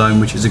season loan,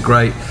 which is a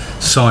great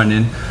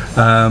signing.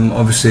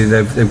 Obviously,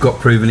 they've got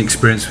proven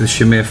experience with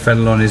Shamir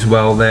Fenelon as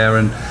well there,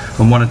 and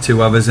one or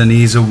two others, and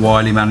he's a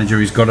wily manager.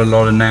 He's got a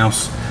lot of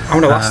nous. I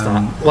want to ask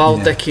that. While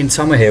Dickie and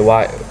Tom are here,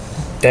 why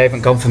they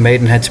haven't gone for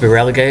Maidenhead to be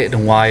relegated,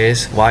 and why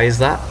is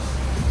that?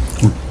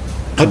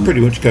 I'd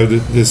pretty much go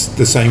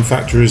the same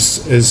factor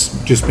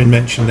as just been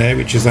mentioned there,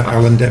 which is that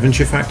Alan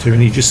Devonshire factor,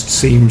 and he just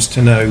seems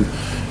to know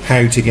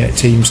how to get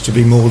teams to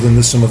be more than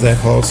the sum of their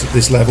parts at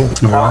this level.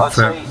 I'd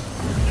say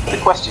the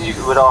question you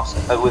would ask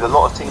with a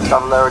lot of teams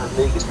down lower in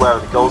the league is where are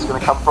the goals going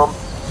to come from?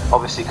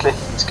 Obviously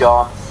Clifton's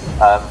gone,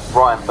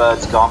 Brian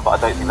Bird's gone, but I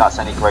don't think that's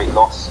any great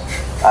loss.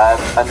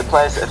 And the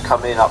players that have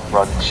come in up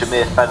front,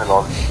 Shamir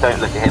Fenelon,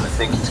 don't look at him and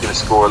think he's going to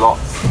score a lot.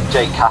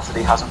 Jake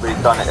Cassidy hasn't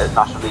really done it at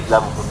National League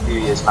level for a few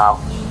years now.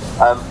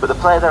 But the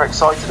player they're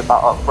excited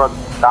about up front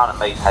down at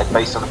Maidenhead,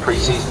 based on the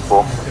pre-season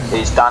form,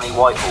 is Danny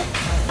Whitehall,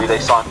 who they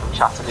signed from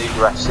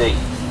Chattanooga FC.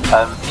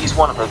 He's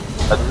one of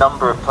a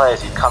number of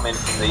players who've come in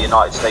from the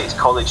United States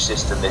college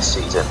system this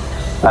season.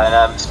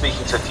 And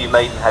speaking to a few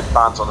Maidenhead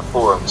fans on the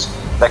forums,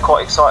 they're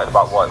quite excited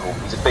about Whitehall.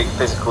 He's a big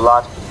physical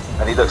lad,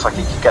 and he looks like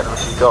he can get them a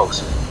few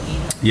goals.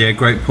 Yeah,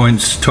 great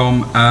points,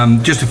 Tom.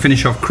 Just to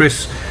finish off,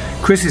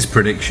 Chris's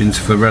predictions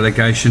for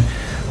relegation.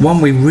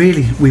 One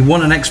we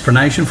want an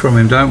explanation from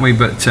him, don't we?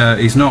 But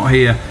he's not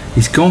here.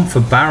 He's gone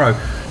for Barrow.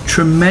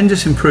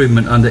 Tremendous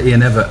improvement under Ian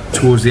Evatt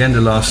towards the end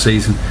of last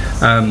season.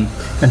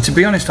 And to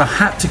be honest, I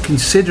had to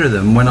consider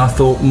them when I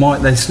thought,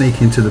 might they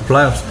sneak into the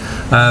playoffs?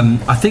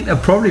 I think they'll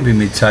probably be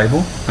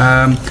mid-table.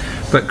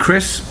 But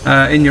Chris,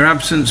 in your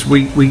absence,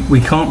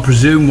 we can't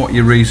presume what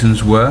your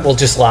reasons were. We'll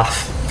just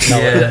laugh.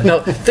 No,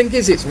 the thing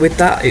is, it's with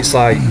that, it's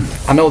like,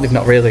 I know they've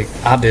not really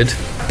added,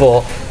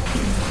 but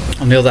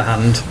on the other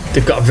hand,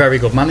 they've got a very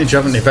good manager,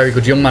 haven't they? A very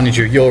good young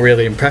manager. You're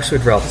really impressed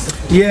with, Rob.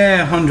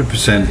 Yeah,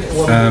 100%.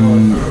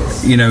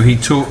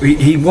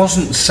 He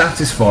wasn't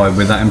satisfied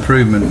with that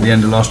improvement at the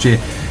end of last year.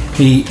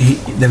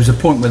 There was a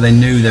point where they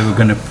knew they were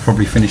going to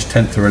probably finish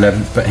 10th or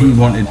 11th, but he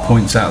wanted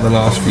points out of the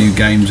last few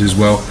games as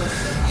well.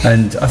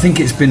 And I think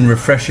it's been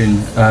refreshing.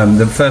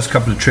 The first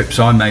couple of trips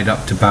I made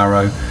up to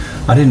Barrow,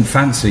 I didn't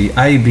fancy,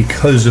 A,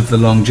 because of the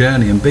long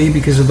journey, and B,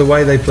 because of the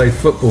way they played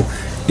football.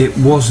 It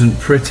wasn't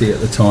pretty at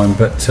the time,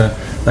 but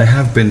they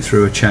have been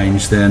through a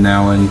change there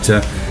now. And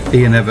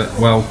Ian Evatt,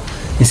 well,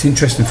 it's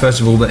interesting,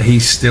 first of all, that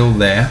he's still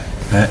there.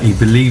 He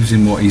believes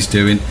in what he's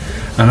doing,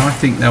 and I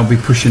think they'll be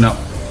pushing up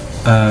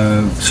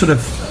sort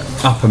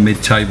of upper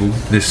mid-table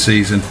this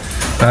season.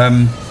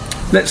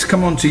 Let's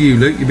come on to you,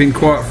 Luke. You've been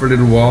quiet for a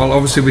little while.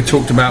 Obviously, we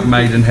talked about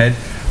Maidenhead.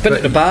 Been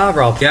at the bar,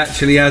 Rob. He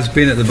actually has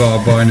been at the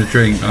bar buying a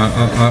drink.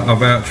 I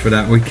vouch for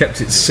that. We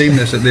kept it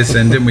seamless at this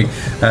end, didn't we,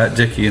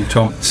 Dickie and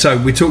Tom? So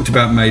we talked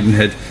about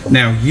Maidenhead.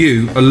 Now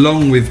you,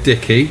 along with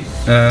Dickie,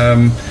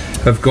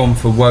 have gone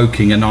for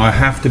Woking, and I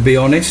have to be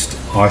honest,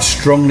 I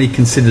strongly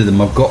consider them.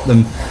 I've got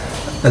them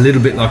a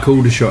little bit like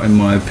Aldershot in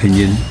my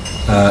opinion,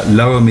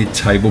 lower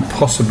mid-table,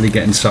 possibly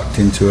getting sucked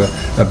into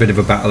a bit of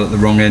a battle at the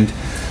wrong end,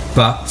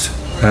 but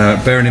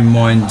bearing in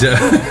mind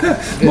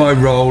my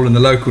role and the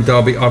local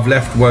derby, I've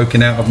left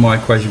Woking out of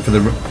my equation for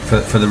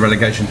the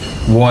relegation.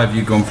 Why have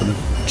you gone for them?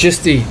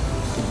 Just the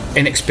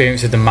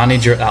inexperience of the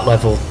manager at that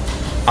level.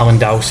 Alan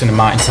Dowson and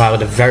Martin Tyler,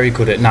 they're very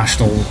good at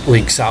National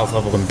League South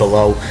level and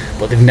below,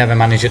 but they've never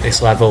managed at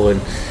this level. And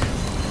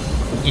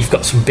you've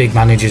got some big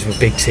managers with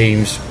big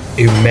teams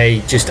who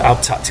may just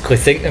out-tactically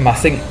think them, I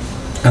think.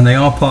 And they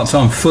are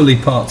part-time, fully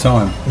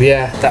part-time.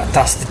 Yeah,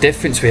 that's the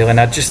difference really. And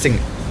I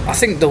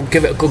think they'll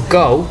give it a good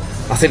go.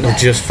 I think they'll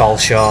just fall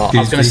short.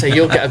 I was going to say,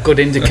 you'll get a good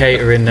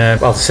indicator in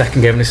the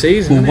second game of the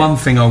season. Well, one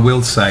thing I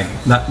will say,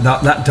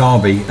 that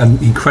derby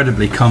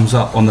incredibly comes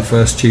up on the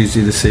first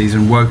Tuesday of the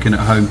season, Woking at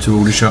home to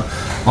Aldershot.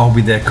 I'll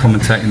be there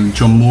commentating.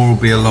 John Moore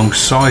will be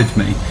alongside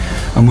me,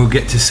 and we'll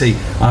get to see.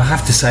 I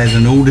have to say, as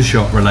an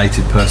Aldershot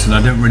related person,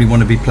 I don't really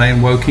want to be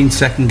playing Woking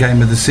second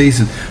game of the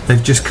season.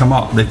 They've just come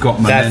up, they've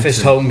got momentum. Their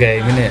first home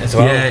game, isn't it, as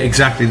well? Yeah,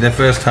 exactly, their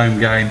first home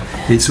game.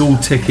 It's all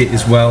ticket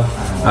as well.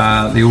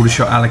 The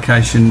Aldershot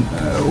allocation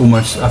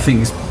almost, I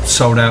think, is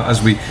sold out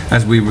as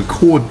we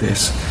record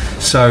this.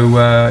 So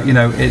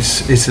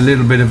it's a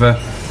little bit of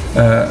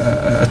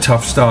a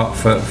tough start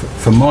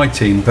for my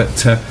team.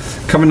 But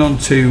coming on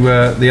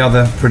to the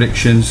other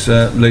predictions,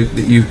 Luke,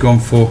 that you've gone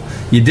for.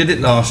 You did it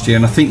last year,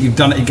 and I think you've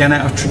done it again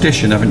out of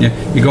tradition, haven't you?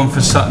 You've gone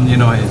for Sutton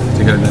United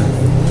to go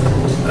there.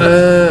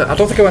 I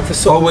don't think I went for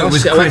Sutton. I went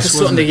for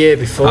Sutton the year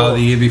before. Oh, the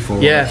year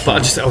before. Yeah, right. But I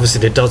just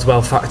obviously the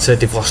Doswell factor.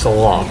 They've lost a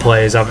lot of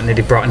players, haven't they?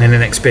 They've brought in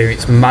an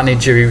experienced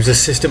manager. He was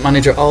assistant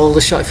manager at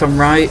Aldershot, if I'm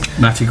right.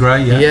 Matty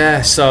Gray, yeah.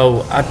 Yeah.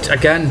 So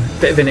again,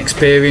 bit of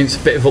inexperience,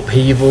 bit of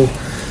upheaval.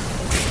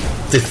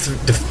 The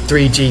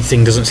 3G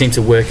thing doesn't seem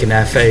to work in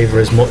their favour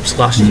as much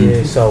last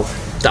year. So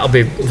that'll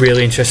be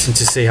really interesting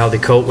to see how they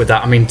cope with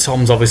that. I mean,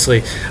 Tom's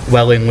obviously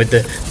well in with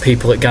the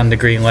people at Gander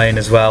Green Lane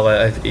as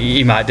well.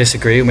 He might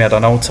disagree with me. I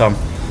don't know, Tom.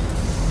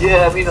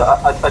 Yeah, I mean,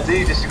 I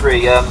do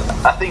disagree. I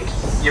think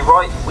you're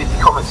right with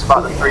your comments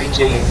about the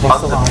 3G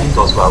under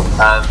Doswell,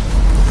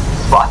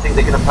 but I think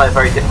they're going to play a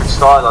very different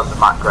style under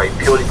Matt Gray,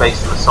 purely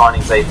based on the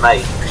signings they've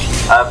made.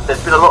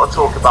 There's been a lot of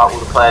talk about all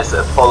the players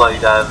that have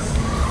followed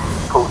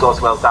Paul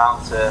Doswell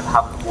down to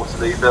Hampton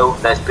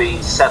Waterlooville. There's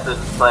been 7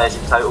 players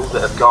in total that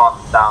have gone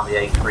down the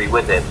A3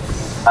 with him.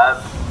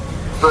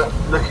 But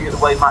looking at the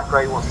way Matt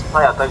Gray wants to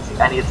play, I don't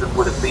think any of them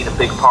would have been a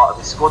big part of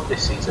his squad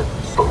this season.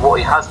 But what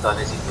he has done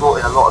is he's brought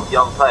in a lot of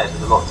young players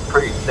with a lot to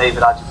prove.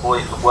 David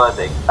Ajiboye from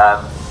Worthing,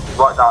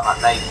 write down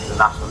that name for the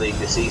National League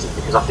this season,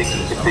 because I think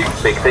he can do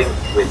big things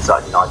with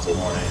Sutton United.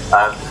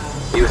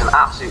 He was an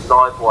absolute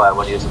live wire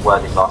when he was at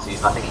Worthing last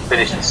season. I think he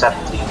finished with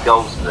 17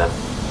 goals for them.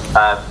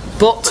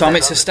 But Tom,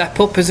 it's a step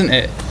up, isn't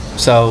it?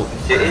 So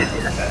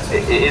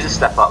it is a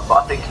step up,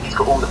 but I think he's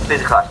got all the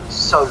physical attributes.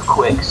 So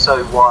quick,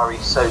 so wiry,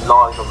 so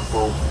live on the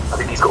ball. I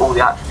think he's got all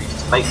the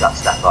attributes to make that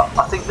step up.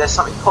 I think there's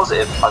something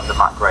positive under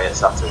Matt Gray at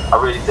Sutton.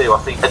 I really do. I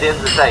think at the end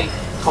of the day,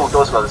 Paul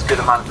Doswell, as good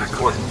a manager as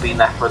he has been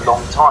there for a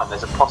long time,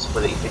 there's a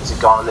possibility things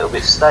have gone a little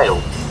bit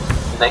stale.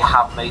 They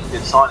have made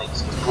good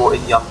signings. He's brought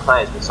in young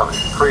players with something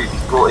to prove.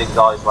 He's brought in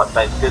guys like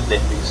Ben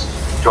Goodlin, who's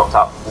dropped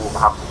out from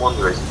Wolverhampton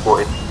Wanderers. He's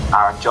brought in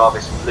Aaron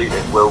Jarvis from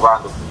Luton, Will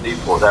Randall from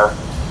Newport.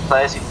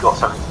 players who've got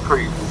something to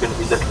prove, we're going to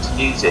be looking to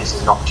use this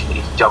as an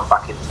opportunity to jump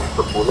back into the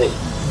Football League.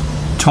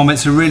 Tom,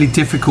 it's a really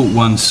difficult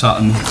one,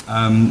 Sutton.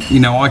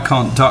 I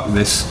can't duck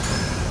this.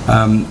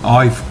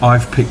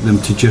 I've picked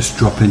them to just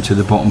drop into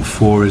the bottom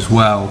 4 as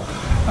well.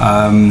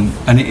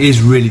 And it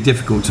is really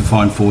difficult to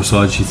find 4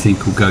 sides you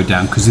think will go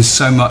down, because there's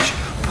so much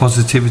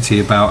positivity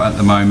about at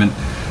the moment.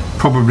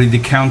 Probably the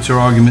counter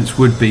arguments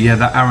would be,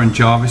 that Aaron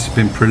Jarvis has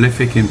been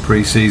prolific in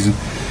pre-season,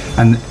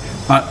 and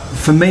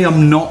for me,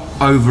 I'm not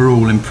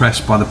overall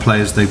impressed by the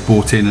players they've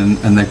brought in,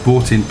 and they've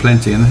brought in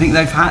plenty, and I think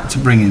they've had to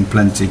bring in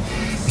plenty.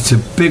 It's a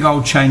big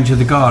old change of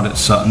the guard at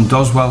Sutton.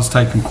 Doswell's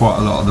taken quite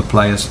a lot of the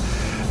players.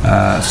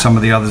 Some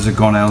of the others have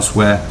gone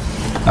elsewhere.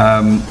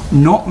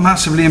 Not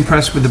massively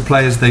impressed with the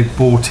players they've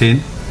brought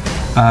in.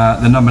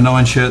 The number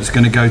 9 shirt's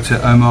going to go to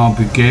Omar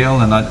Bugail,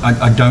 and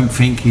I don't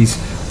think he's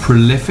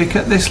prolific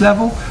at this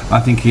level. I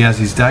think he has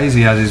his days,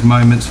 he has his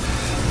moments,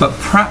 but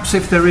perhaps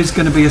if there is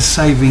going to be a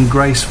saving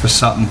grace for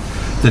Sutton,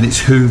 then it's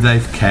who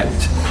they've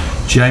kept.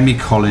 Jamie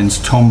Collins,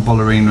 Tom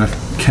Bollerina,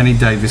 Kenny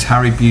Davis,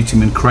 Harry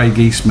Beautyman, Craig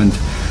Eastman,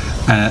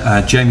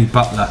 Jamie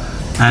Butler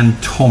and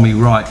Tommy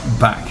Wright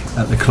back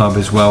at the club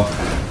as well,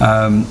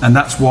 and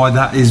that's why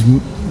that is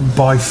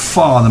by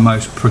far the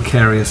most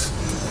precarious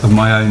of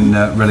my own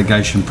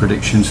relegation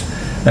predictions.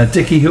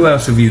 Dickie, who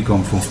else have you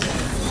gone for?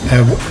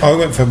 I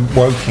went for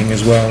Woking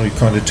as well. We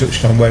kind of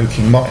touched on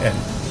Woking.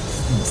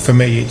 For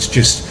me, it's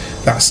just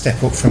that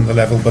step up from the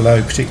level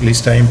below, particularly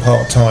staying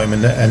part-time,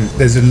 and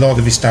there's a lot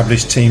of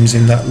established teams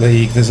in that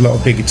league. There's a lot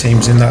of bigger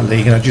teams in that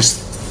league, and I just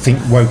think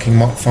Woking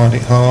might find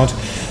it hard.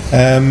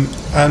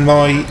 And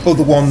my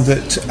other one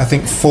that I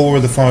think 4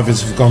 of the 5 of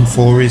us have gone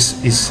for is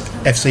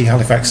FC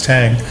Halifax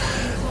Town.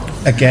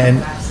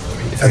 Again,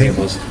 I think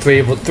it was three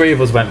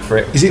of us went for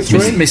it. Is it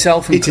 3?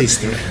 Myself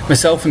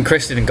and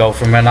Chris didn't go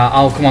for him, and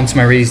I'll come on to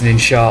my reasoning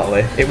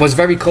shortly. It was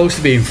very close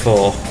to being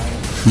 4.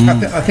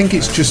 I think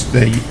it's just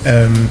the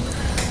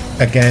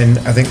again,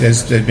 I think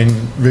there's been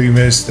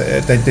rumours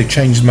that they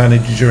changed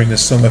manager during the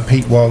summer.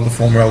 Pete Wild, the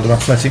former Oldham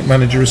Athletic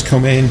manager, has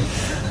come in.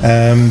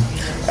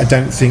 I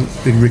don't think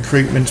the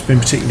recruitment's been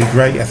particularly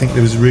great. I think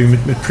there was a rumour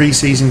that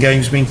pre-season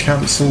games being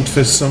cancelled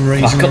for some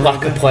reason.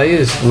 Lack of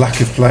players,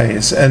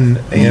 and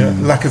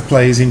lack of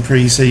players in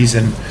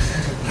pre-season.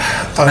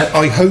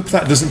 I hope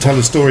that doesn't tell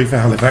a story for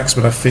Halifax,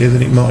 but I fear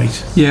that it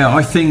might. Yeah,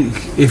 I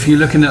think if you're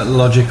looking at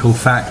logical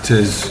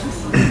factors,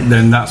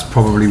 then that's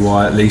probably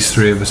why at least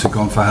 3 of us have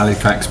gone for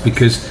Halifax,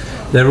 because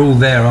they're all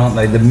there, aren't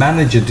they? The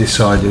manager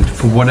decided,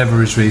 for whatever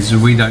his reason,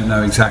 we don't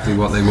know exactly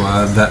what they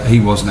were, that he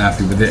wasn't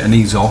happy with it, and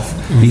he's off.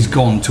 He's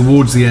gone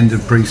towards the end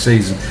of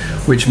pre-season,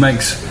 which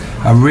makes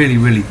a really,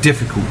 really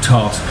difficult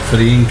task for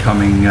the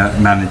incoming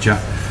manager.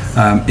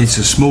 It's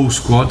a small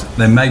squad.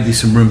 There may be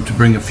some room to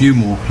bring a few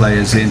more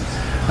players in.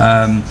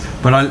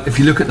 But if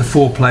you look at the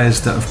 4 players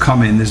that have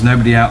come in, there's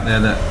nobody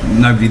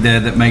there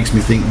that makes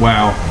me think,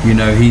 wow,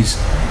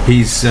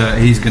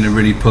 he's going to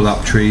really pull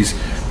up trees.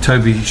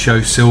 Toby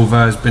Show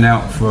Silva has been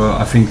out for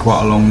I think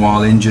quite a long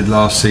while, injured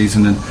last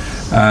season,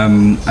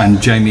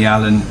 and Jamie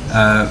Allen,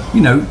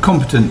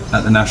 competent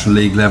at the National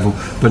League level,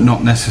 but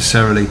not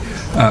necessarily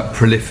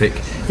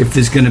prolific. If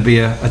there's going to be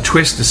a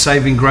twist, a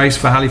saving grace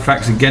for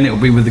Halifax, again it'll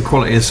be with the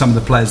quality of some of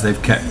the players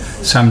they've kept.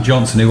 Sam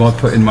Johnson, who I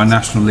put in my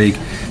National League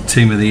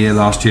Team of the Year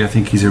last year, I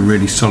think he's a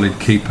really solid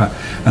keeper.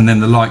 And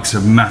then the likes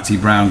of Matty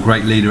Brown,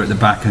 great leader at the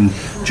back, and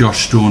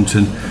Josh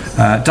Staunton.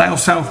 Dale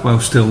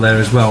Southwell's still there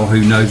as well,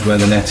 who knows where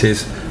the net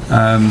is.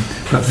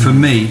 But for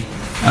me,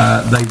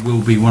 they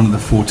will be one of the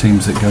 4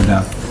 teams that go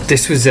down.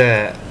 This was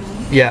I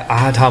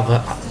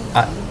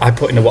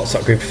put in a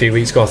WhatsApp group a few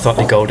weeks ago, I thought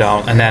they'd go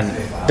down, and then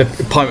the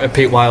point of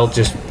Pete Wild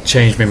just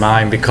changed my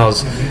mind,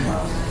 because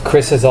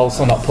Chris has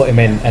also not put him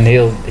in, and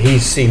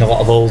he's seen a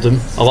lot of Oldham,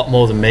 a lot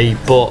more than me,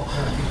 but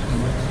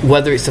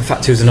whether it's the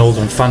fact he was an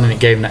Oldham fan and it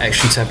gave him that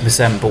extra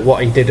 10%, but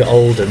what he did at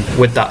Oldham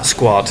with that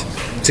squad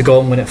to go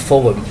and win at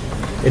Fulham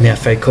in the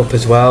FA Cup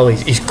as well,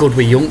 he's good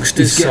with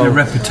youngsters. He's getting a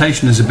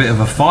reputation as a bit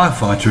of a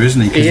firefighter,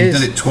 isn't he? Because he's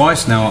done it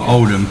twice now at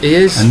Oldham. He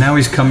is. And now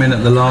he's come in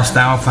at the last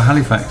hour for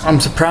Halifax. I'm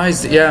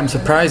surprised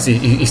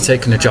he's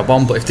taken the job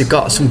on, but if they've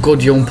got some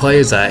good young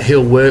players there,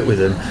 he'll work with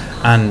them.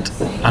 And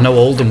I know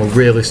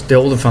the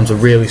Oldham fans were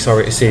really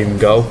sorry to see him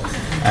go.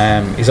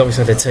 He's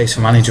obviously had a taste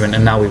for management,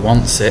 and now he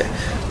wants it.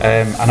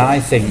 And I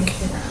think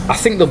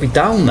they'll be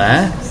down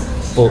there,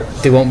 but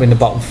they won't be in the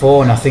bottom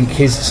 4, and I think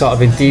his sort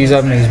of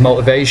enthusiasm and his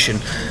motivation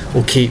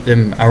will keep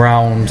them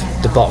around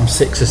the bottom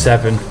 6 or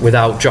 7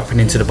 without dropping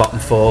into the bottom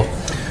 4.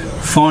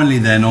 Finally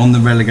then, on the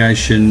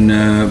relegation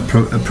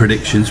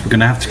predictions, we're going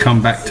to have to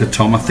come back to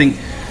Tom. I think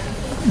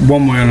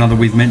one way or another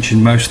we've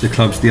mentioned most of the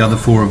clubs the other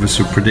 4 of us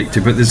have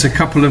predicted, but there's a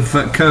couple of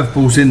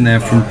curveballs in there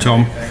from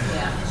Tom.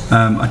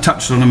 I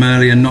touched on them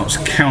earlier, Notts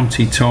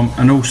County, Tom,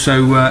 and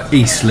also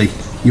Eastleigh.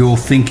 Your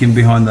thinking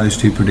behind those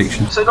 2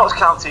 predictions? So Notts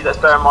County, let's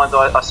bear in mind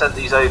that I sent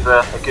these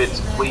over a good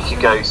week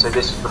ago, so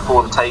this was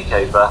before the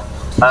takeover,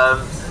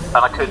 and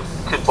I could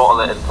bottle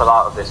it and pull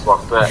out of this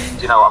one, but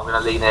I'm going to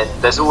lean in.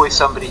 There's always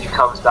somebody who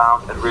comes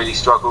down and really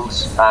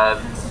struggles.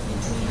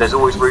 there's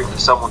always room for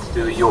someone to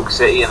do a York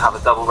City and have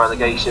a double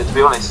relegation. To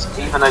be honest,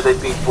 even though they've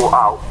been bought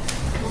out,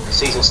 the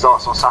season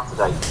starts on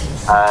Saturday.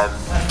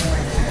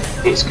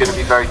 It's going to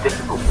be very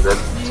difficult for them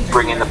to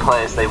bring in the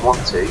players they want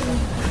to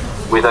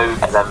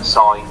without them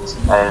signed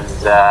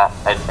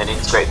and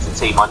integrated to the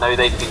team. I know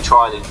they've been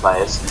trialling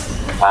players,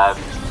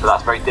 but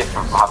that's very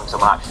different from having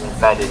someone actually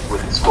embedded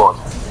with the squad.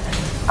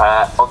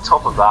 On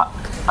top of that,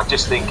 I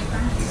just think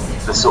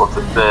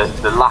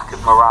the lack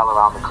of morale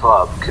around the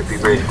club could be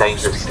really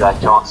dangerous to their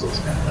chances.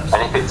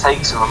 And if it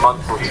takes them a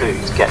month or two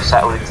to get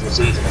settled into the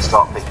season and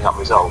start picking up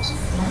results,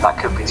 that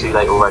could be too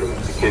late already,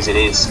 because it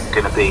is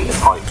going to be a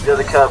fight. The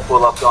other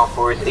curveball I've gone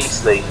for is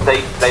Eastleigh.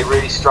 They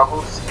really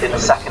struggled in the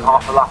second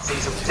half of last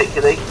season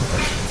particularly.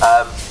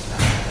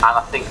 And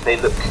I think they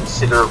look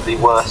considerably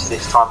worse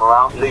this time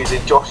around.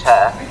 Losing Josh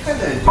Hare,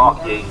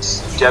 Mark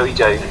Yeats, Joey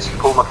Jones,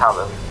 Paul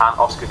McCallum and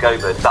Oscar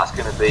Gobert, that's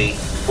going to be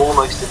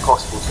almost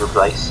impossible to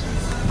replace,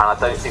 and I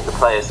don't think the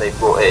players they've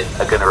brought in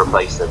are going to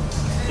replace them.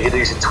 You're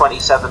losing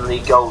 27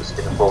 league goals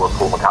in the form of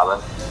Paul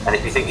McCallum, and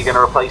if you think you're going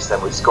to replace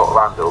them with Scott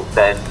Randall,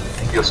 then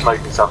you're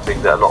smoking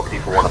something that a lot of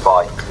people want to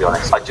buy, to be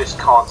honest. I just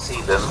can't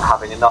see them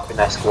having enough in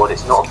their squad.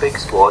 It's not a big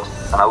squad,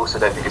 and I also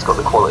don't think it's got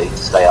the quality to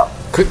stay up.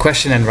 Quick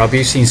question then, Rob.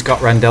 You've seen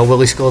Scott Randell.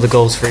 Will he score the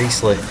goals for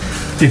Eastleigh?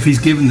 If he's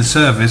given the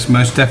service,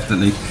 most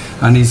definitely.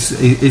 And he's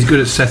good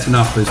at setting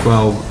up as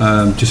well,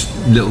 just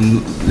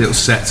little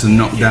sets and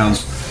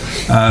knockdowns.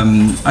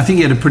 I think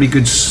he had a pretty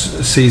good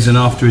season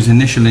after his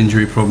initial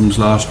injury problems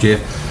last year.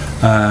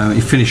 He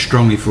finished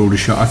strongly for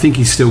Aldershot. I think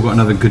he's still got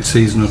another good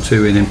season or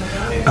two in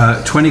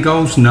him. 20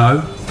 goals,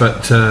 no,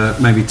 but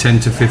maybe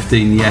 10 to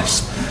 15,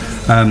 yes.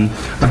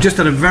 I've just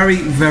had a very,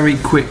 very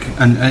quick,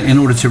 and in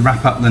order to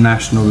wrap up the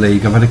National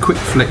League, I've had a quick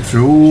flick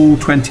through all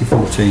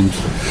 24 teams,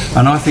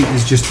 and I think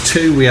there's just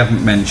two we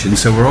haven't mentioned.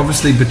 So we're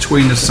obviously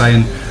between us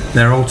saying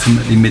they're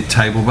ultimately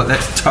mid-table, but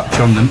let's touch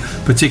on them,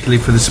 particularly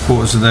for the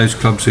supporters of those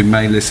clubs who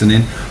may listen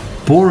in.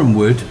 Boreham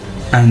Wood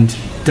and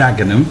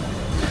Dagenham.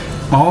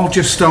 I'll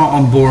just start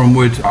on Boreham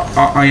Wood.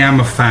 I am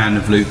a fan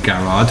of Luke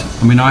Garrard.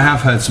 I mean, I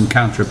have heard some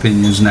counter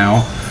opinions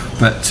now,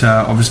 but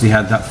obviously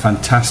had that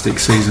fantastic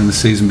season the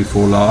season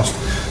before last,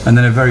 and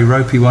then a very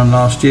ropey one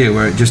last year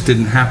where it just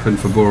didn't happen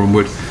for Boreham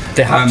Wood.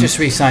 They have just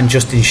re-signed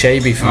Justin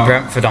Shaby from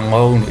Brentford on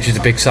loan, which is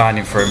a big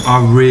signing for him.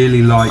 I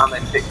really like... And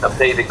they picked up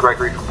David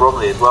Gregory from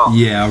Bromley as well.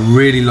 Yeah, I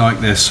really like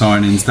their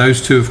signings.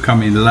 Those two have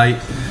come in late,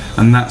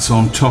 and that's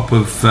on top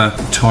of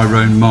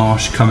Tyrone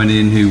Marsh coming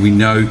in, who we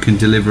know can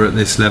deliver at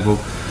this level.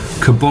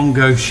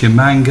 Kabongo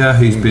Shimanga,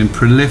 who's been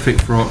prolific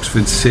for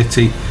Oxford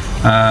City,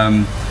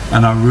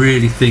 and I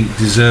really think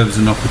deserves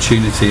an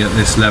opportunity at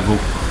this level.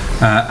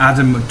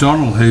 Adam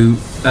McDonnell, who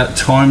at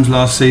times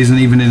last season,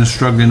 even in a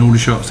struggling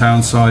Aldershot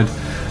Town side,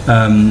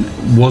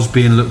 was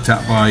being looked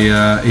at by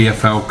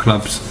EFL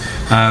clubs.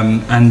 I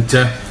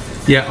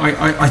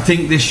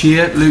think this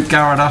year Luke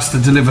Garrard has to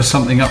deliver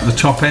something up the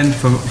top end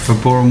for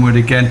Boreham Wood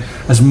again,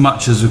 as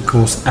much as, of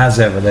course, as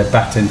ever, they're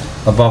batting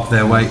above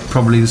their weight,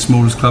 probably the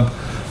smallest club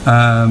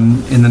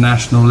in the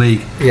National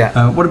League.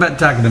 Yeah. What about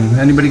Dagenham?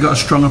 Anybody got a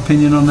strong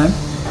opinion on them?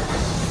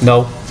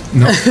 No.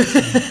 No,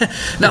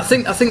 I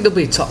think they'll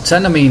be top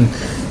 10. I mean,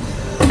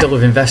 they'll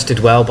have invested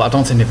well, but I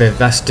don't think they've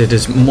invested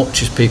as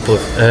much as people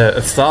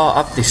have thought,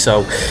 have they?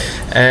 So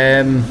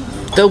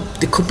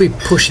they could be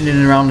pushing in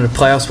and around in the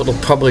playoffs, but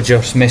they'll probably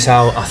just miss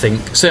out, I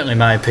think. Certainly in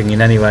my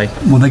opinion anyway.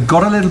 Well, they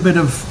got a little bit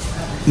of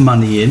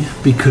money in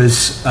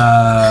because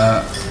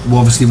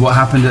obviously what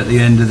happened at the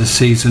end of the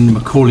season,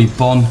 Macaulay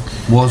Bonne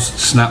was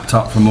snapped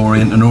up from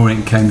Orient, and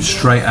Orient came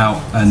straight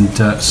out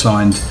and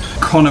signed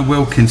Connor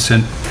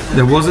Wilkinson.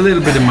 There was a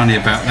little bit of money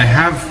about. They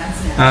have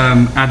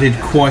added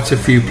quite a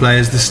few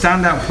players. The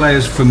standout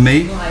players for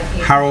me,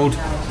 Harold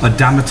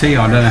Adamati,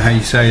 I don't know how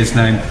you say his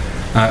name,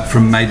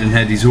 from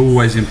Maidenhead. He's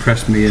always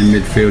impressed me in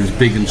midfield. He's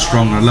big and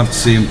strong. I'd love to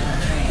see him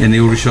in the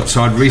Aldershot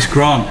side. Reece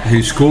Grant,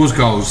 who scores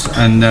goals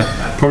and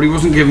probably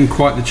wasn't given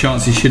quite the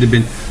chance he should have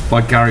been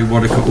by Gary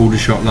Waddock at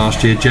Aldershot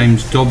last year.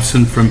 James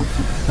Dobson from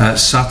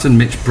Sutton,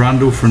 Mitch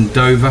Brandle from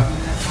Dover,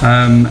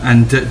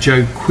 and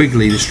Joe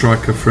Quigley, the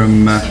striker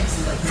from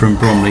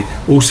Bromley.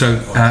 Also,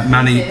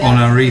 Manny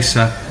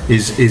Onarisa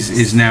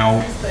is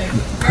now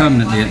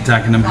permanently at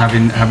Dagenham,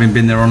 having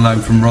been there on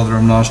loan from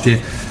Rotherham last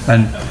year.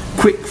 And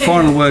quick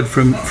final word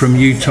from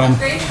you, Tom,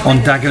 on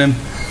Dagenham.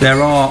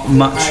 There are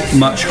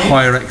much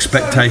higher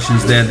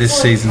expectations there this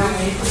season.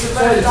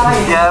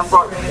 Yeah,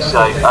 rightly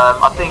so.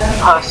 I think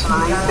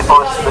personally, if I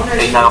was to look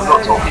at, I'm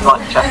not talking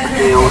like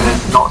Chesterfield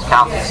and Notts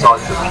County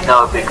sides that we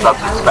know are big clubs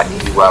and expect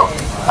to do well,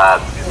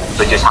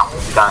 but just happen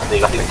to be down in the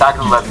league. I think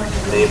Dagenham are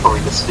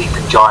probably the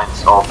sleeping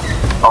giants of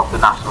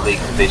the National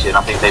League division.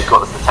 I think they've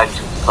got the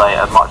potential to play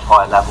at a much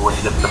higher level when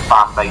you look at the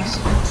fan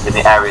base in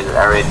the area that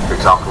they're in, for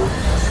example.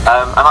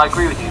 And I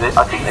agree with you that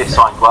I think they've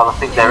signed well. I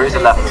think there is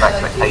a level of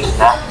expectation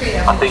there.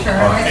 I think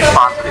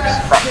fans would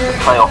expect the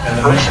playoff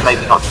push,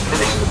 maybe not to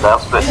finish the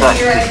playoffs, but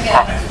certainly to be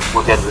competitive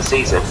towards the end of the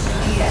season.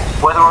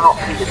 Whether or not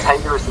Peter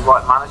Taylor is the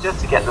right manager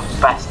to get the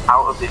best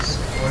out of this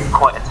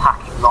quite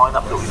attacking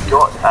lineup that we've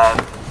got,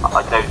 I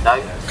don't know.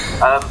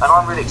 And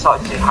I'm really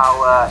excited to see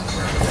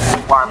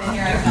Wham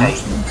UK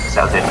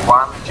settled in.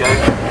 Wham, Joe,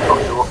 not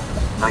sure.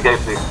 And I go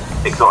for the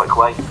exotic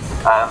way.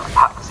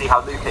 Have to see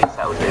how Luke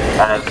settled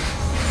in.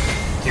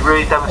 He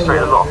really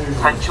demonstrated a lot of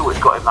potential, which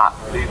got him that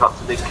move up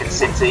to Lincoln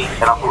City,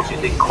 and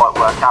unfortunately didn't quite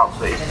work out.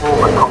 But his form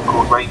at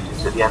Concord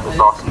Rangers at the end of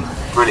last season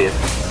was brilliant,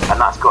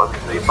 and that's got him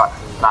to move back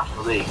to the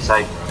National League. So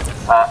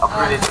I'm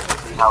really interested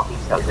to see how he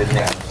settled in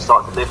and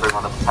start delivering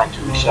on the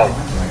potential he's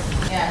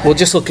shown. We'll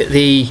just look at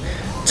the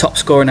top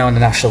scorer now in the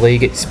National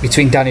League. It's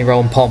between Danny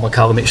Rowe and Paul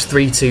McCallum. It's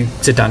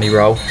 3-2 to Danny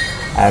Rowe.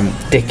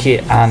 Dickie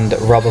and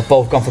Rob have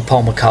both gone for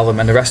Paul McCallum,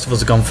 and the rest of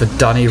us have gone for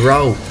Danny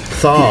Rowe.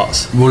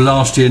 Thoughts? Well,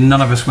 last year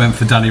none of us went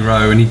for Danny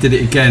Rowe, and he did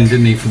it again,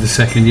 didn't he, for the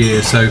second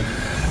year? So,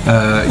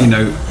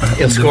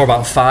 he'll score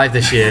about 5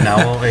 this year now,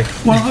 won't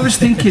he? Well, I was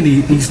thinking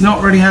he's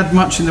not really had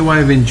much in the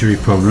way of injury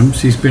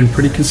problems. He's been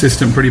pretty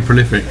consistent, pretty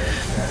prolific,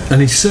 and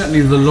he's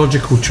certainly the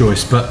logical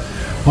choice. But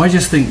I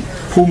just think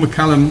Paul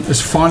McCallum has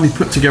finally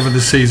put together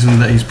the season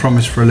that he's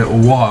promised for a little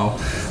while,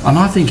 and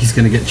I think he's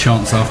going to get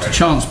chance after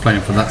chance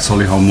playing for that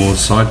Solihull Moors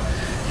side.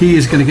 He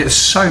is going to get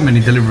so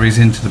many deliveries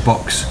into the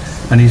box,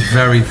 and he's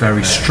very,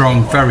 very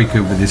strong, very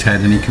good with his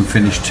head, and he can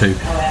finish too.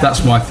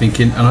 That's my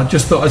thinking, and I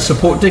just thought I'd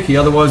support Dickie,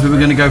 otherwise we were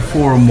going to go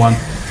 4-1.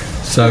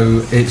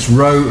 So it's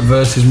Rowe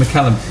versus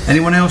McCallum.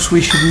 Anyone else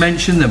we should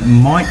mention that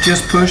might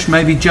just push?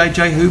 Maybe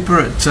JJ Hooper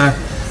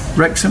at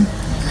Wrexham?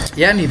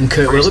 Yeah, and even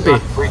Kurt Willoughby.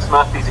 Rhys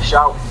Murphy's a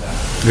shout.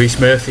 Rhys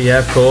Murphy, yeah,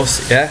 of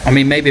course, yeah. I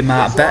mean, maybe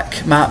Mark Beck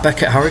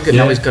at Harrogate.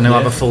 Now he's going to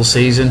have a full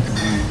season.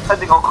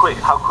 Depending on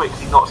how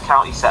quickly Notts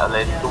County settle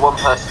in, the one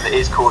person that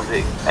is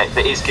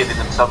giving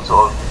them some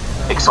sort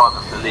of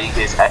excitement for the league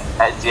is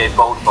NDA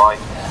Boldby.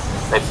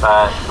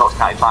 Notts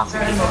County fans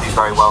think he can do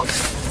very well.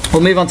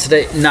 We'll move on to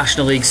the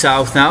National League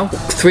South now.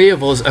 3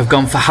 of us have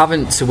gone for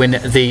Havant to win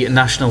the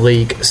National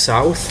League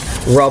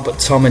South. Rob,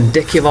 Tom and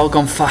Dickie have all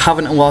gone for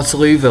Havant and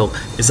Waterlooville.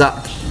 Is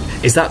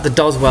that the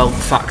Doswell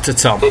factor,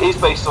 Tom? It is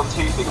based on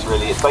 2 things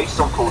really. It's based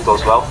on Paul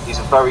Doswell. He's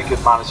a very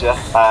good manager.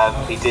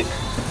 He did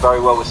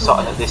very well with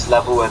Sutton at this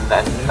level, and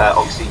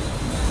obviously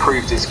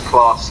proved his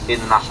class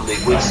in the National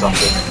League with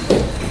Sutton.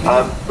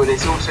 But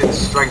it's also the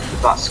strength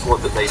of that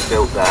squad that they've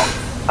built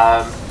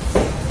there.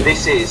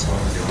 This is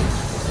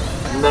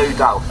no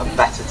doubt a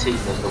better team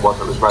than the one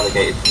that was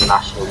relegated to the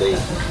National League.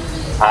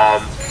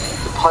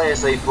 The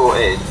players they brought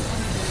in,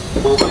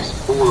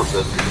 almost all of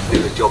them can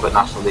do the job at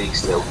National League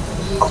still.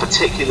 I'm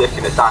particularly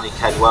looking at Danny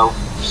Kedwell,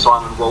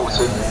 Simon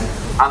Walton,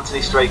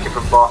 Anthony Straker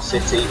from Bath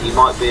City. He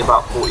might be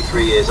about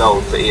 43 years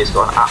old, but he has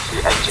got an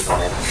absolute engine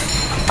on him.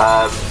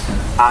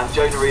 And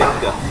Jonah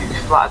Riunga,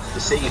 who flattered to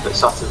deceive at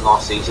Sutton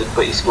last season,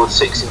 but he scored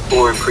 6 and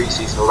 4 in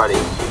pre-season already.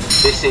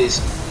 This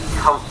is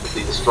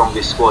comfortably the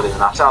strongest squad in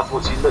that South.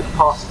 Once you look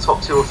past the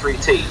top 2 or 3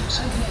 teams,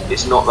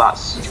 it's not that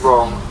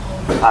strong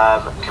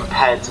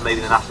compared to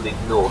maybe the National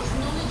League North.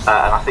 And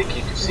I think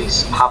you could see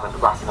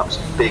Havant racking up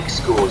some big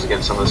scores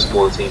against some of the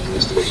smaller teams in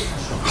this division.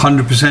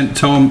 100%,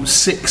 Tom.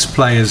 6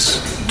 players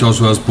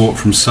Doswell's bought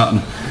from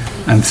Sutton,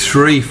 and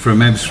 3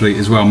 from Ebbsfleet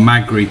as well.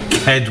 Magri,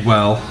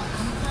 Kedwell,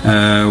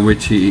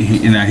 which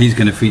he's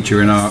going to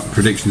feature in our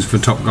predictions for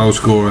top goal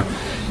scorer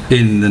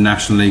in the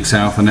National League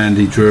South, and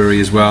Andy Drury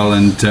as well.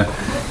 And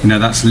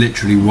that's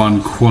literally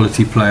one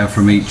quality player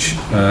from each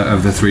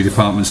of the 3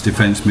 departments: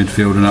 defence,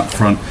 midfield, and up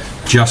front,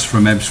 just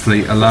from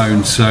Ebbsfleet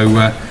alone.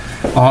 So.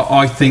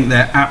 I think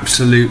they're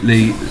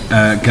absolutely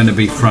going to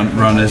be front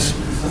runners,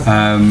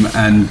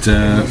 and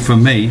for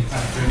me,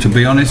 to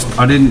be honest,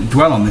 I didn't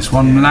dwell on this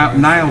one.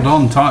 Nailed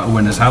on title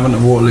winners, Havant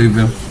and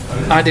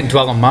Waterlooville. I didn't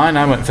dwell on mine.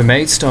 I went for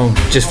Maidstone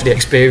just for the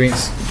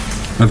experience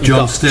of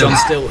John Still.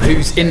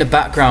 Who's in the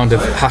background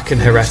of Hacken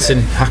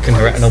Hereton. Hacken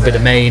Hereton will be the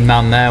main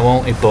man there,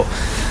 won't he? But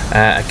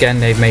again,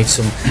 they've made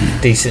some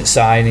decent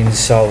signings,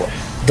 so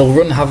they'll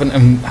run Havant,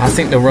 and I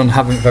think they'll run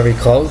Havant very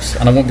close,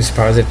 and I won't be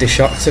surprised if they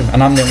shocked him.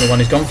 And I'm the only one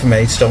who's gone for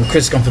Maidstone.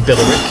 Chris has gone for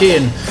Billericay,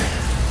 and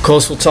of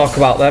course we'll talk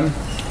about them.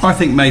 I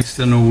think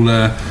Maidstone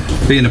will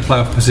be in a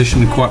playoff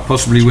position and quite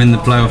possibly win the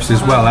playoffs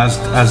as well, as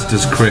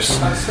does Chris.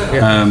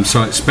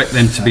 So I expect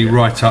them to be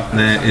right up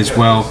there as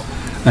well.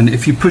 And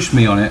if you push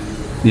me on it,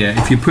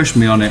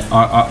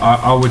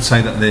 I would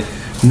say that the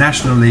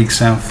National League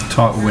South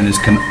title winners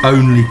can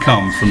only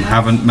come from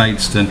Havant,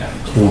 Maidstone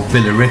or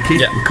Billericay.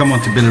 We'll come on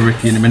to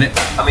Billericay in a minute.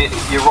 I mean,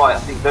 you're right. I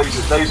think those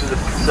are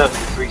certainly the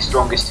 3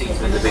 strongest teams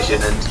in the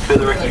division, and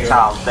Billericay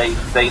Town,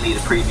 they need a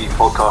preview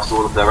podcast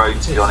all of their own,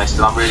 to be honest.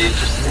 And I'm really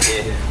interested to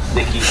hear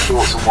Nicky's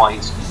thoughts on why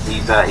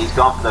he's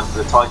gone for them for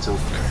the title.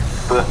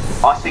 But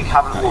I think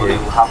Havant Waterloo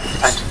will have the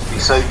potential to be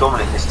so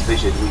dominant in this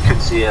division, we could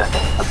see a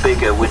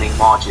bigger winning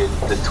margin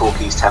than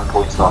Torquay's 10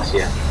 points last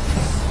year.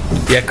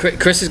 Yeah,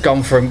 Chris has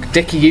gone for him.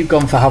 Dickie, you've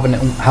gone for having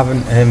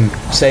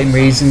same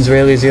reasons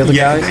really as the other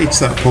guys. Yeah, it's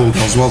that Paul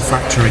Doswell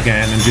factor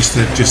again, and just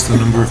the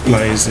number of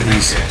players that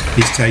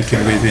he's taken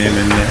with him,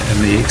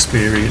 and the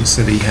experience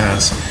that he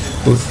has.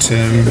 But I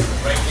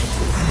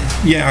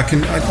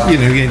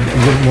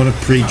wouldn't want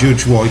to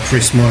prejudge why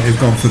Chris might have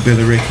gone for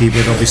Billericay,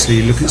 but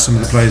obviously look at some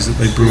of the players that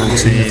they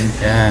brought in.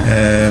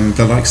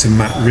 The likes of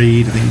Matt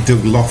Reed. I think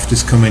Doug Loft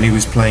has come in. He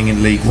was playing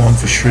in League One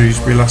for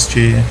Shrewsbury last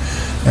year.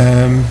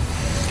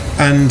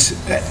 And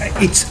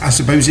I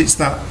suppose it's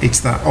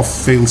that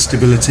off-field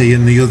stability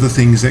and the other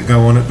things that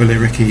go on at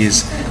Billericay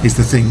is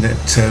the thing that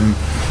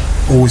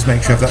always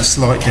makes you have that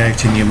slight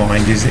doubt in your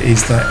mind.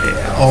 Is that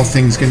are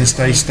things going to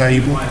stay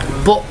stable?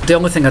 But the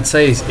only thing I'd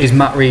say is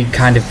Matt Reid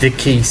kind of the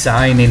key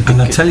signing.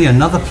 And I'll tell you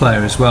another player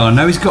as well. I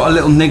know he's got a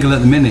little niggle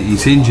at the minute,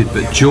 he's injured,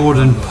 but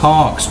Jordan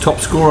Parks, top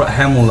scorer at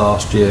Hemel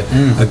last year,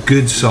 a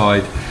good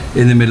side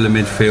in the middle of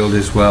midfield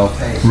as well.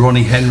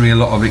 Ronnie Henry, a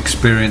lot of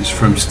experience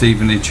from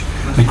Stevenage,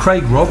 and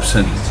Craig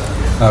Robson,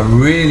 a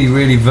really,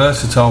 really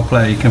versatile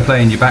player. You can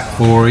play in your back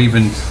four or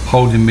even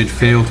hold in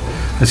midfield,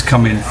 has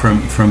come in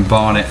from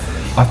Barnet.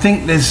 I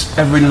think there's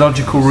every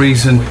logical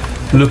reason,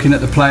 looking at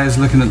the players,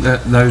 looking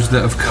at those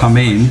that have come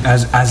in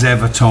as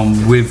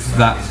Everton with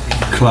that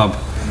club,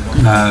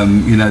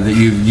 that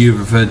you've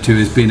referred to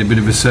as being a bit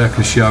of a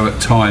circus show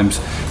at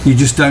times. You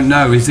just don't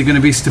know. Is there going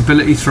to be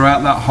stability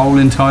throughout that whole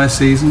entire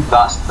season?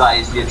 That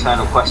is the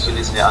eternal question,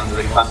 isn't it, under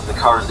the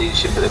current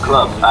leadership of the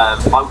club?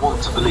 I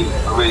want to believe,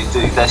 I really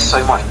do. There's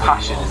so much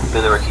passion in the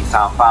Billericay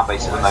Town fan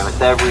base at the moment.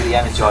 They're really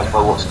energised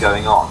by what's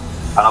going on.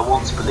 And I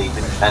want to believe,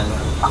 and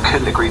I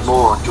couldn't agree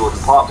more on Jordan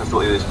Parks. I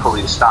thought he was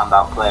probably the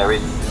standout player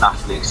in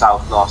National League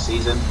South last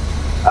season.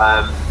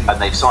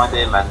 And they've signed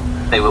him,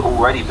 and they were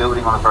already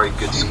building on a very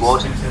good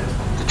squad.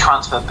 The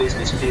transfer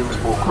business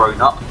feels more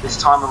grown up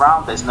this time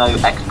around. There's no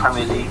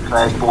ex-Premier League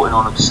players brought in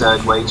on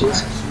absurd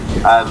wages.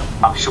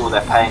 I'm sure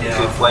they're paying a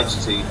good wage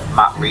to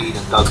Matt Reid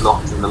and Doug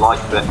Loftus and the like,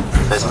 but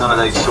there's none of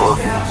those sort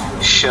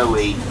of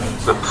showy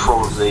but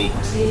probably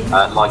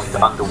likely to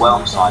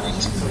underwhelm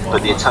signings.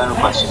 But the eternal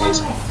question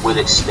is, will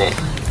it stick?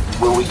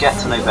 Will we get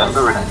to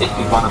November and if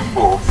we run a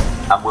fourth,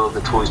 and will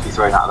the toys be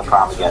thrown out of the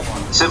pram again?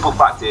 The simple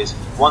fact is,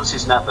 once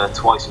is never,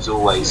 twice is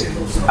always.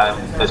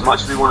 As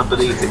much as we want to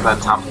believe that Glen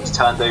Tamplin's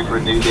turned over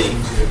a new league,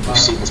 we've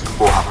seen this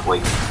before, haven't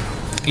we?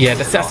 Yeah,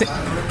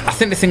 I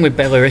think the thing with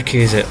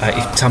Billericay is that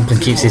Tamplin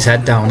keeps his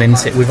head down,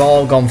 isn't it? We've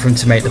all gone for him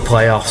to make the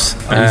playoffs.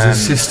 He's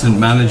assistant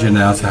manager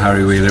now to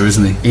Harry Wheeler,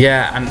 isn't he?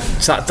 Yeah, and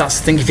that's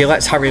the thing. If he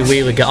lets Harry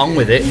Wheeler get on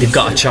with it, they've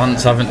got a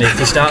chance, haven't they? If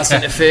he starts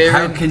interfering.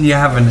 How can you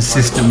have an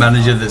assistant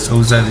manager that's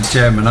also the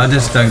chairman? I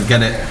just don't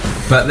get it.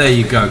 But there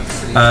you go.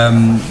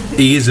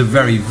 He is a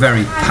very,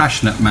 very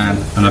passionate man,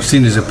 and I've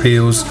seen his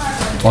appeals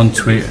on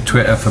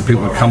Twitter for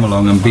people to come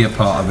along and be a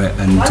part of it,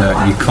 and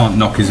you can't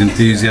knock his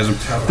enthusiasm.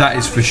 That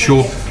is for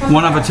sure.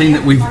 One other team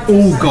that we've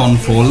all gone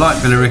for, like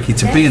Billericay,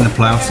 to be in the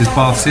playoffs is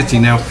Bath City.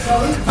 Now,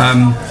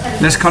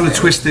 let's kind of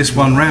twist this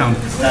one round.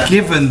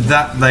 Given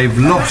that they've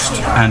lost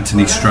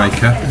Anthony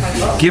Straker,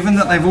 given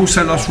that they've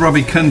also lost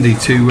Robbie Cundy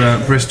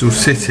to Bristol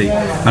City,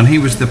 and he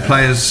was the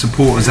players,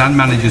 supporters and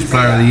managers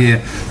player of the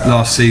year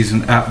last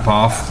season at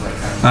Bath.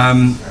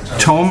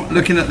 Tom,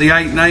 looking at the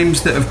 8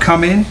 names that have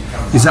come in,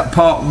 is that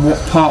part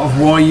of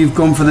why you've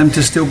gone for them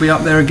to still be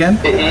up there again?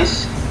 It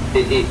is.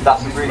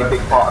 That's a really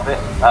big part of it.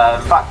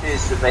 The fact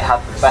is that they had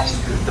the best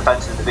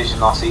defence in the division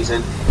last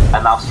season,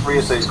 and now 3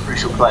 of those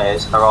crucial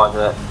players are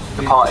either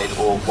departed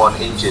or one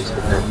injured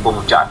in the form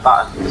of Jack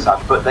Batten,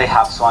 but they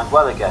have signed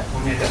well again.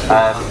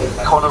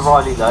 Conor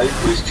Riley-Lowe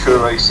was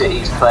Truro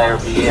City's Player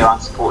of the Year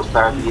and Supporters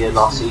Player of the Year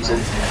last season.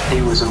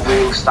 He was a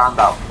real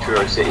standout for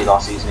Truro City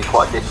last season in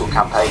quite a difficult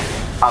campaign,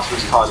 as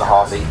was Tyler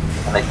Harvey,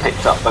 and they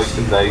picked up both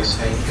of those.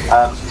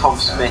 Tom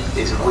Smith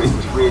was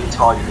really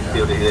tidy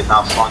midfielder who they've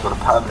now signed on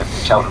a permanent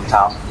for Cheltenham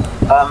Town.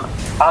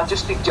 And I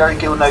just think Jerry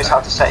Gill knows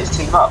how to set his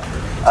team up.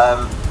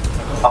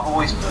 I've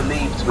always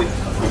believed with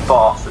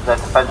Bath that their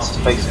defence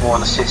is based more on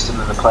the system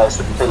than the players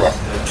that fill it.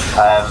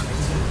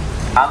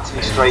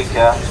 Anthony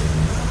Straker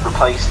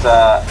replaced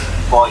by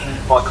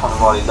Conor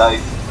Riley-Lowe.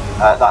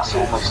 That's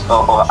almost,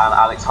 and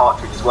Alex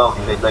Hartridge as well,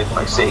 who made low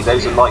from City.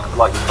 Those are like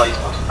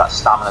replacements with that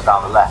stamina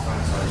down the left.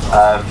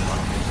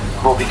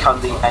 Robbie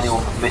Cundy,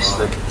 anyone would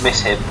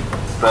miss him,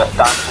 but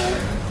Dan Paul,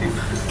 who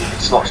can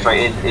slot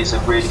straight in, is a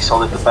really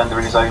solid defender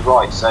in his own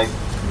right. So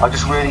I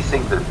just really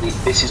think that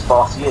this is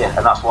Bath's year,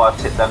 and that's why I've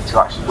tipped them to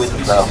actually win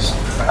the playoffs,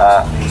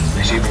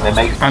 presuming they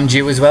make. And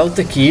you as well,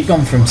 Dickie, you've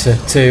gone for them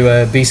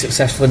to be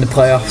successful in the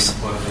playoffs.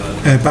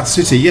 Bath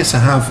City, yes, I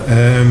have.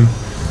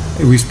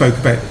 We spoke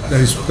about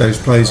those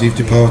players who've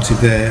departed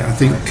there. I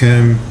think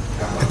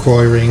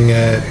acquiring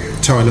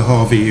Tyler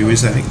Harvey, who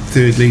was, I think,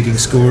 3rd leading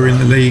scorer in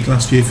the league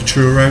last year for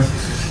Truro,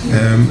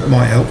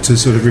 might help to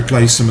sort of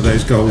replace some of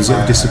those goals that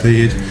have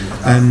disappeared.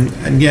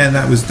 And yeah,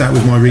 that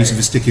was my reason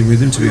for sticking with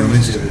them, to be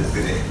honest.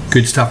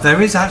 Good stuff.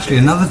 There is actually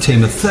another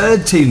team, a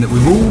 3rd team that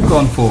we've all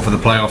gone for the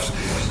playoffs,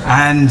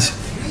 and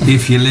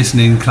if you're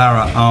listening,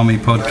 Claret Army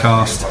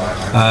podcast,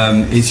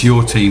 it's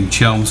your team,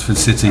 Chelmsford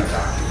City.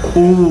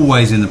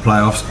 Always in the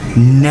playoffs,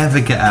 never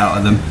get out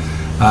of them.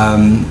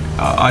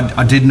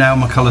 I did nail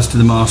my colours to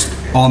the mast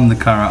on the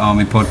Claret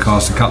Army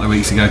podcast a couple of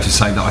weeks ago to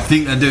say that I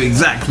think they'll do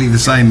exactly the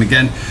same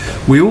again.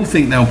 We all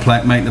think they'll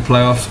make the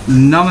playoffs.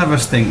 None of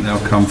us think they'll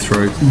come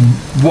through.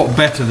 What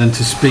better than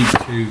to speak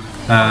to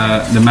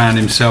the man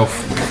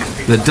himself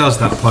that does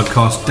that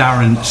podcast,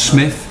 Darren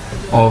Smith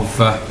of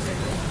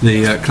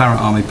the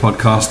Claret Army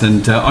podcast,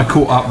 and I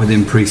caught up with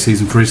him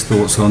pre-season for his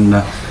thoughts on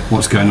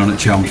what's going on at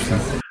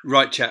Chelmsford.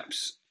 Right,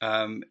 chaps,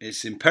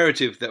 it's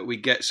imperative that we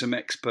get some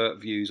expert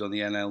views on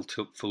the NL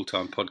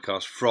Full-Time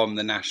podcast from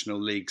the National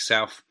League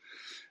South,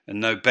 and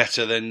no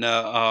better than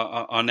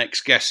our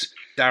next guest,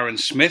 Darren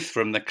Smith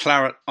from the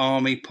Claret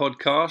Army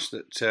podcast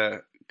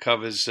that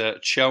covers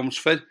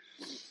Chelmsford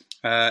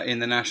in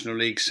the National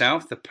League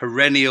South, the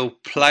perennial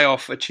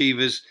playoff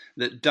achievers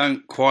that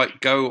don't quite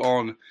go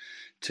on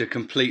to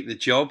complete the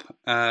job.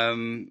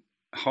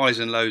 Highs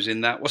and lows in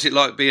that. What's it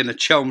like being a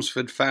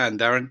Chelmsford fan,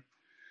 Darren?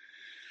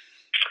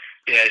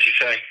 Yeah, as you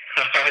say,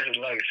 highs and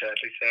lows,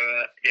 sadly. So,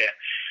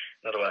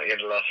 not about the end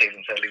of last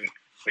season, sadly,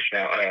 missing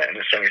out in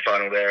the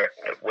semi-final there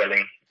at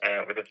Welling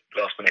with a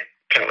last-minute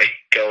penalty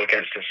goal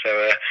against us.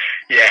 So,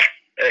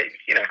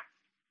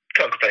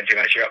 can't complain too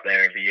much. You're up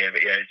there every year,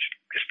 but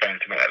just failing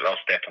to make that last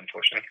step,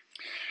 unfortunately.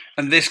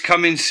 And this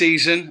coming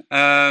season,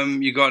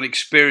 you got an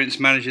experienced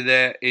manager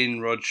there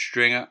in Rod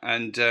Stringer,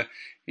 and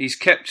he's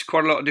kept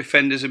quite a lot of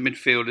defenders and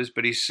midfielders,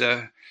 but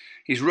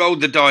he's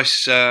rolled the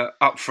dice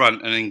up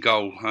front and in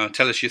goal.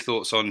 Tell us your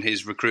thoughts on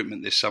his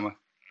recruitment this summer.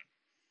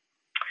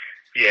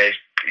 Yeah,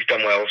 he's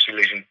done well. Obviously,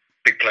 losing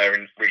big player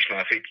in Reece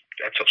Murphy,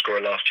 our top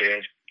scorer last year.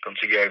 He's gone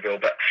to Yeovil,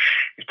 but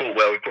he's bought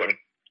well. We've brought in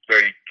a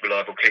very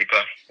reliable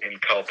keeper in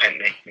Carl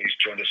Pentney, who's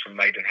joined us from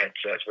Maidenhead,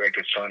 so that's a very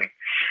good signing.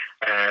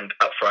 And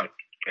up front,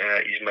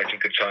 he's made some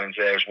good signs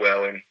there as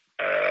well. And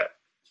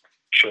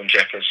Sean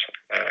Jeffers,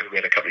 who we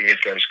had a couple of years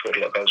ago, who scored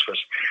a lot of goals for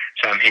us.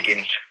 Sam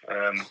Higgins,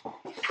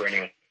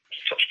 perennial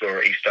top scorer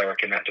at East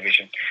Thurrock in that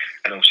division,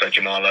 and also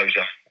Jamal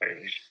Oza,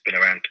 who's been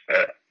around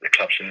the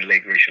clubs in the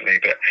league recently,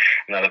 but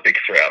another big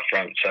threat up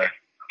front. So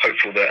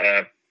hopeful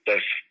that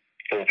those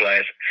four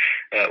players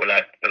will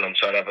add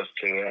alongside others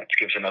to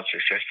give us another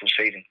successful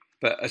season.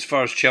 But as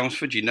far as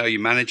Chelmsford, you know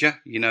your manager,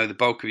 you know the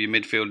bulk of your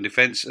midfield and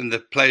defence, and the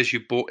players you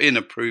brought in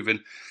are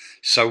proven.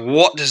 So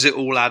what does it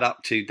all add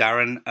up to,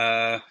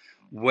 Darren?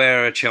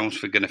 Where are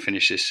Chelmsford going to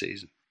finish this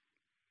season?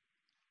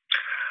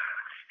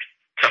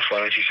 Tough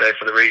one, as you say,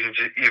 for the reasons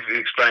you've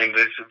explained.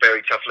 It's a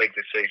very tough league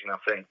this season, I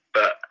think.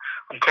 But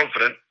I'm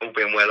confident, all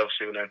being well,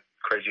 obviously with no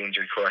crazy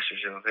injury crisis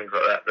and things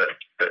like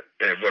that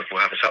Rod will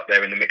have us up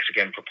there in the mix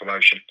again for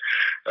promotion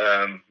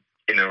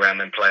in and around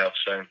them playoffs.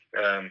 So,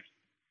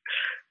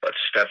 but to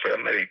stab for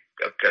it, maybe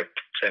I'll go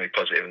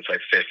semi-positive and say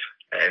fifth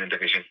in the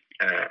division,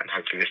 and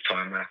hopefully this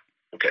time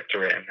we'll get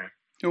through it.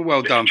 And,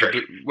 well done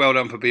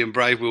for being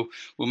brave.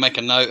 We'll make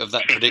a note of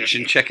that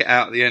prediction. Check it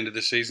out at the end of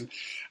the season.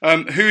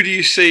 Who do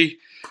you see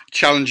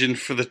challenging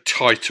for the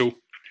title?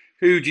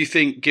 Who do you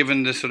think,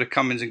 given the sort of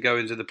comings and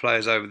goings of the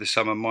players over the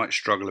summer, might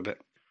struggle a bit?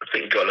 I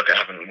think you've got to look at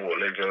Havant and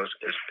Waterlooville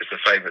as the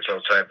favourites, I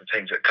would say, of the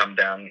teams that come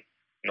down,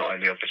 not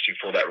only obviously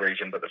for that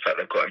reason, but the fact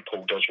they've got in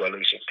Paul Doswell,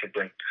 who's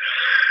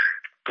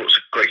brought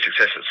some great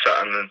success at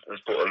Sutton and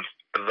has brought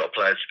a lot of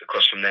players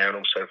across from there, and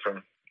also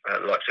from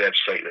like the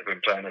Ebbsfleet that have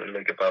been playing at the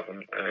league above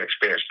and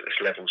experienced at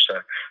this level. So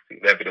I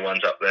think they'll be the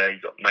ones up there.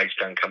 You've got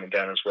Maidstone coming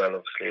down as well,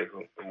 obviously,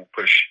 who will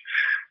push.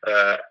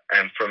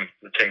 And from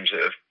the teams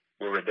that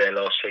were there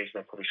last season,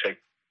 I'd probably say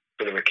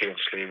Billericay,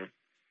 obviously,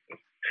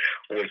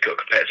 always got a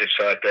competitive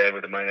side there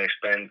with the money they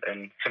spend,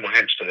 and Hemel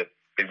Hempstead would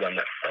be one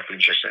that I'd be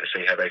interested to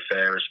see how they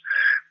fare, as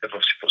they've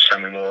obviously put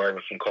Sammy Moore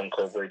over from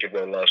Concord, where he did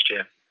well last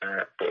year.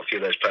 Brought a few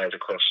of those players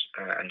across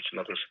and some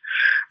others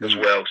as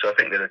well. So I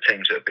think they're the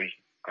teams that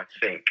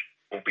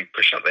will be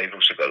pushing up there. You've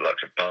also got the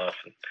likes of Bath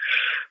and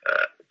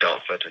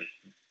Dartford and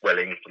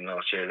Welling from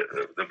last year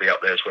that they'll be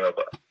up there as well.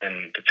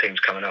 And the teams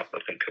coming up, I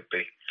think,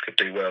 could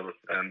do well.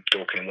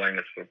 Dorking and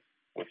Weymouth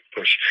will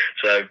push.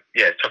 So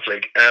yeah, tough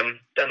league. Down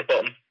the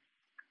bottom,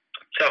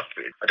 tough.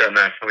 I don't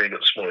know. I mean, you've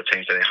got the smaller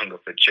teams there,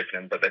 Hungerford,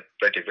 Chippenham, but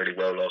they did really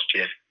well last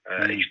year.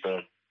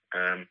 Eastbourne.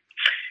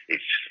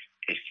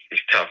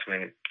 It's tough. I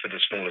mean, for the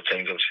smaller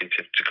teams, obviously,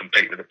 to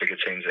compete with the bigger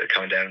teams that are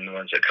coming down and the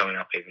ones that are coming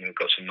up, even who've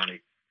got some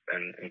money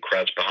and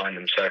crowds behind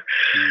them. So,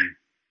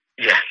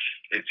 yeah,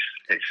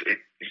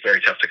 it's very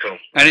tough to call.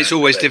 And it's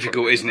always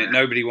difficult, isn't it?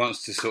 Nobody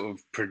wants to sort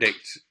of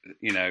predict,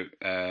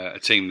 a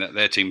team that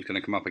their team's going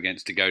to come up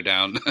against to go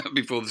down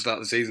before the start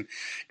of the season,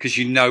 because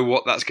you know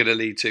what that's going to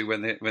lead to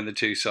when the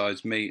two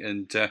sides meet,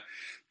 and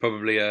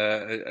probably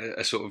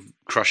a sort of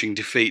crushing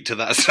defeat to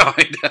that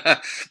side.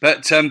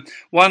 But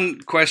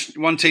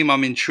one team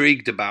I'm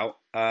intrigued about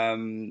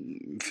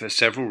for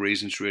several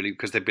reasons, really,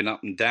 because they've been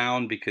up and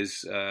down,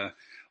 because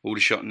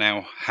Aldershot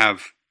now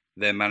have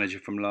their manager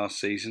from last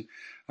season.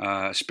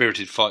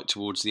 Spirited fight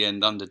towards the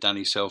end under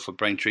Danny Self for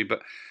Braintree,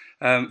 but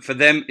for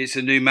them it's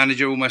a new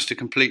manager, almost a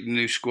completely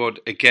new squad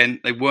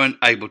again. They weren't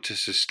able to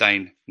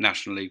sustain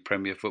National League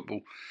Premier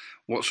football.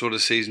 What sort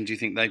of season do you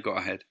think they've got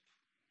ahead?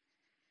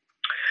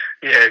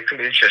 Yeah, it's going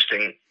to be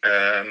interesting.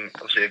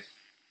 Obviously,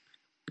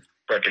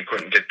 Bradley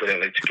Quinton did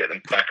brilliantly to get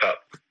them back up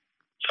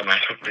somehow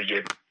the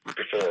year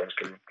before,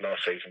 obviously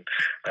last season,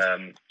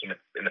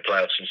 in the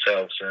playoffs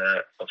themselves.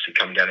 Obviously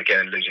coming down again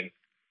and losing.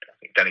 I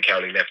think Danny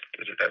Cowley left,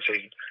 was it that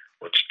season?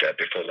 Or just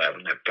before that,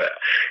 wasn't it? But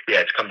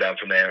yeah, to come down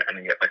from there and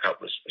then get back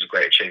up was a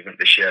great achievement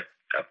this year.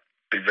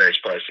 be very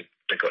surprised if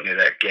they got near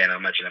that again. I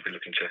imagine they'll be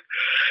looking to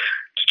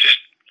just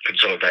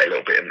consolidate a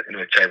little bit in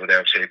the table there.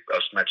 Obviously, I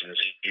imagine there's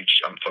a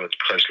huge, I haven't followed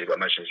closely, but I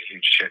imagine there's a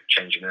huge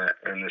change in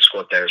the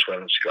squad there as well.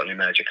 And obviously got a new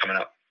manager coming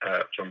up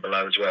from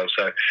below as well.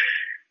 So,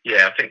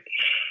 yeah, I think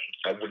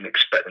I wouldn't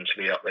expect them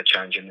to be up there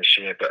challenging this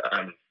year. But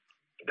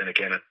then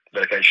again,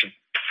 relegation,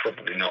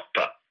 probably not.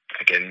 But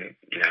again,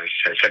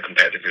 it's so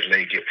competitive with the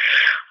league.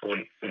 I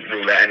wouldn't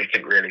rule out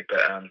anything really.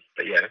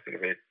 But yeah, I think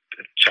it'll be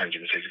a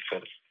challenging season for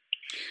them.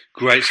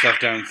 Great stuff,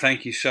 Darren.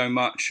 Thank you so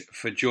much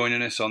for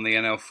joining us on the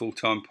NL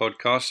Full-Time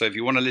Podcast. So if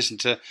you want to listen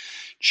to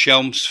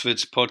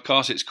Chelmsford's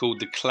podcast, it's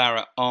called the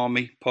Claret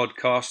Army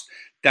Podcast.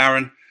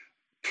 Darren,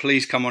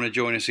 please come on and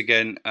join us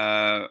again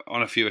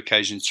on a few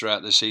occasions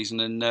throughout the season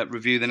and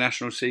review the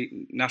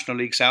National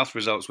League South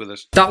results with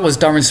us. That was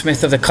Darren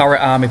Smith of the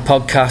Claret Army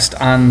Podcast,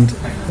 and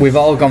we've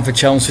all gone for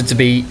Chelmsford to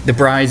be the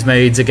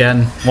bridesmaids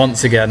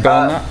once again.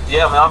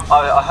 Yeah,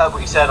 I heard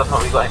what you said. I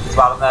thought we got anything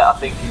to add on there. I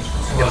think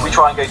if we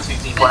try and go too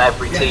deep on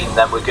every team,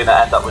 then we're going to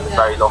end up with a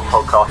very long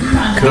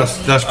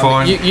podcast. That's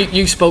fine.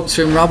 You spoke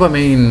to him, Rob. I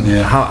mean,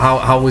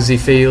 how was he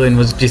feeling?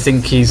 Do you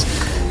think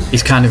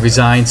he's kind of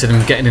resigned to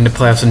them getting in the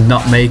playoffs and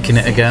not making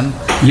it again?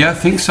 Yeah, I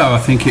think so. I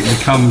think it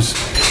becomes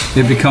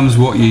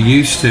what you're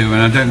used to,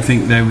 and I don't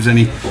think there was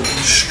any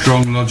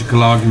strong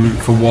logical argument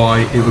for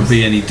why it would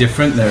be any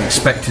different. They're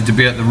expected to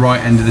be at the right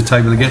end of the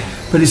table again,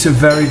 but it's a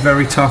very,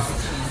 very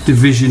tough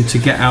division to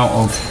get out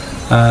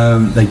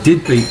of. They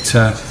did beat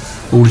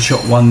Aldershot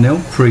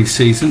 1-0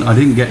 pre-season. I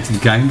didn't get to the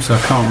game, so I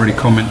can't really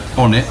comment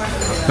on it,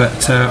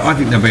 but I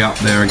think they'll be up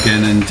there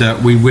again,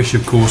 and we wish,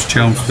 of course,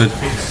 Chelmsford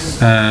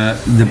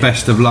the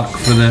best of luck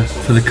for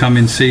the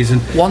coming season.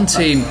 One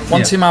team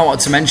I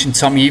wanted to mention,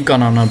 Tom, you've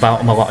gone on about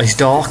them a lot, is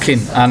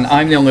Dorking, and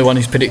I'm the only one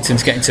who's predicting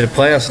to get into the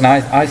playoffs, and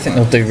I think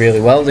they'll do really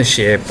well this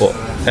year, but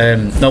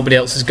nobody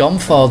else has gone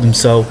for them.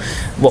 So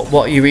what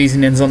are your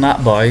reasonings on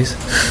that, boys?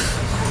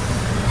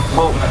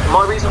 Well,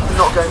 my reason for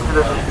not going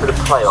for the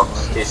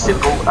playoffs is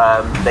simple.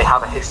 They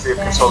have a history of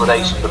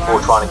consolidation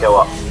before trying to go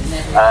up.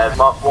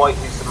 Mark White,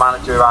 who's the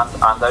manager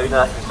and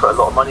owner, he's put a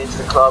lot of money into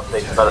the club.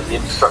 They've developed the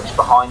infrastructure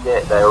behind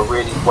it. They're a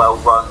really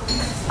well-run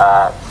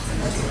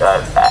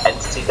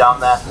entity down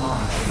there,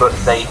 but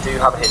they do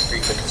have a history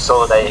for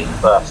consolidating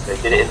first. They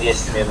did it in the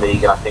Isthmian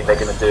League, and I think they're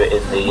going to do it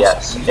in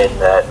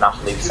the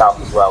National League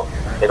South as well.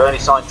 They've only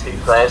signed 2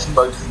 players,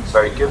 both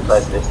very good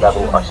players at this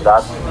level, I should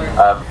add.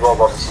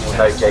 Rob obviously will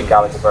know Jay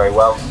Gallagher very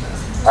well,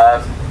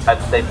 and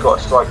they've got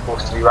a strike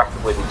force to be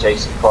reckoned with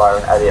Jason Pryor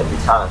and Elliot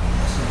Buchanan.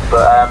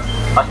 But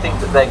I think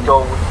that their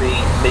goal would be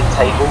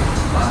mid-table,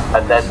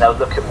 and then they'll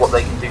look at what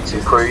they can do to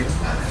improve,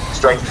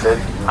 strengthen,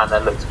 and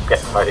then look to get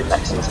promoted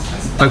next season.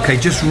 Okay,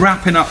 just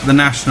wrapping up the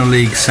National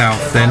League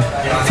South then.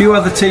 A few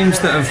other teams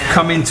that have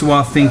come into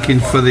our thinking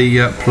for the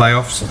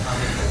playoffs.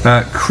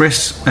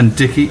 Chris and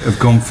Dickie have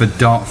gone for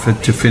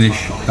Dartford to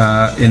finish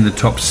in the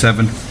top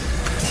 7.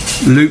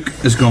 Luke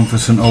has gone for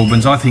St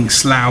Albans. I think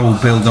Slough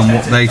will build on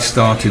what they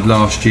started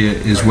last year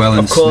as well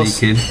and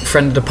sneak in.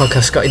 Friend of the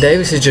podcast, Scotty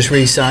Davis, has just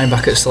re-signed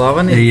back at Slough,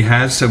 hasn't he? He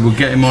has, so we'll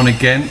get him on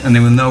again and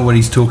then we'll know what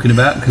he's talking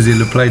about, because he'll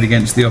have played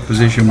against the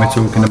opposition we're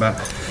talking about.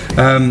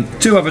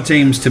 2 other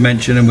teams to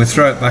mention, and we'll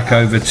throw it back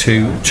over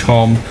to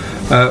Tom.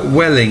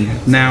 Welling.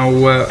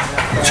 Now,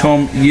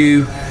 Tom,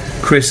 you,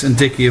 Chris and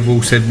Dickie have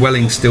all said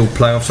Welling still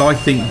playoffs. I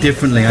think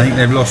differently. I think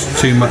they've lost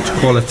too much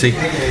quality.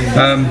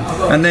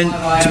 And then,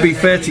 to be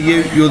fair to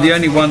you, you're the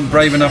only one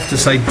brave enough to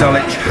say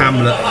Dulwich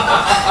Hamlet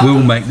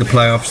will make the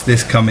playoffs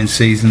this coming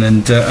season.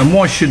 And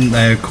why shouldn't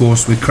they, of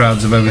course, with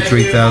crowds of over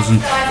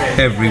 3,000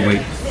 every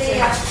week?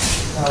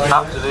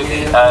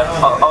 Absolutely.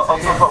 I'll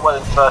talk about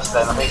Welling first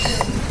then. I think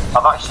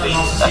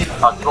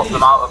I dropped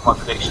them out of my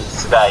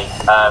predictions today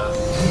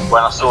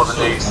when I saw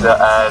the news that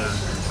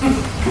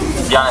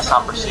Yanis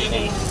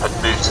Ambrosini had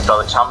moved to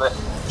Dulwich Hamlet,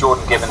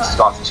 Jordan Gibbons has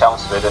gone to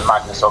Chelmsford, and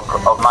Magnus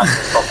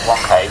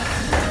Okwonke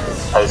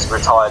has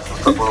retired from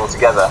football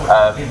altogether.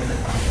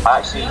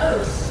 I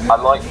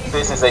like the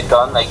business they've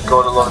done. They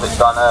got a lot of it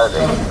done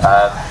early,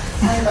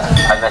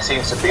 and there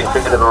seems to have been a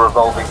bit of a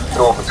revolving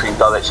door between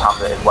Dulwich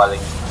Hamlet and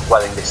Welling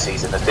this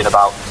season. There's been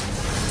about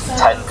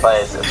 10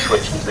 players that have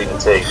switched between the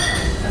two,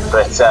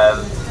 but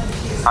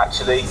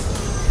actually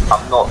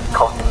I'm not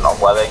confident on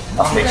Welling.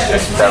 I think that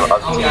there are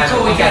other teams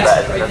who will be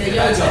better than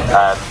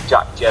them.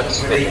 Jack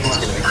Jebb-Smith is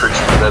going to be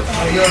crucial for them.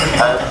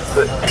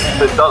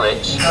 But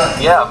Dulwich,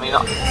 yeah, I mean,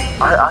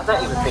 I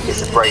don't even think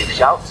it's a brave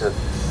shout to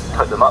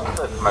put them up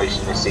for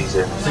promotion this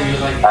season.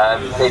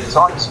 They've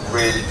signed some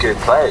really good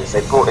players.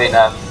 They brought in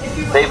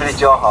David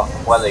Ijaha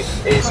from Welling,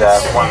 is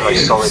one of the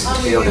most solid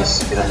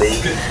midfielders in the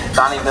league.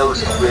 Danny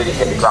Mills has really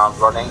hit the ground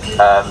running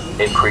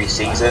in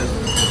pre-season.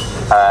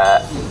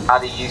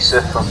 Ali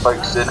Youssef from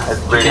Folkestone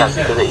really has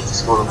the ability to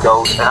score them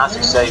goals, and as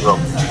you say, Rob,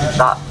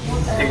 that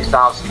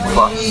 2,000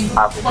 plus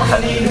average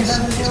attendance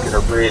is going to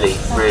really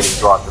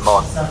drive them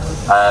on.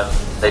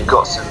 They've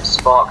got some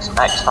sparks, some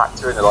X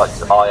factor in the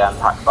likes of Ian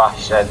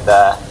Pakbash and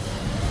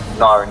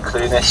Naren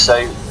Clunis,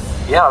 so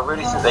yeah, I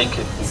really think they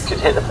could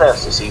hit the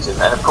playoffs this season,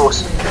 and of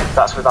course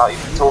that's without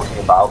even talking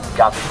about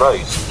Gavin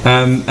Rose.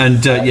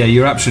 Yeah,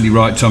 you're absolutely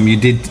right, Tom. You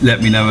did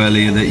let me know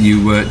earlier that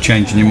you were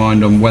changing your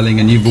mind on Welling,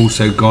 and you've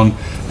also gone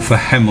for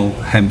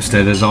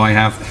Hempstead, as I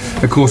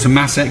have. Of course, a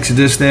mass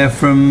exodus there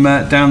from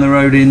down the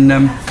road in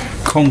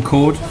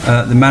Concord.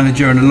 The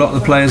manager and a lot of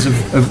the players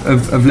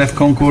have left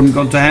Concord and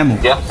gone to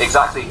Hemel. Yeah,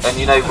 exactly.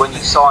 And when you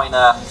sign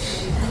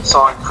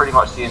pretty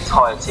much the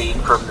entire team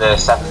from the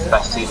 7th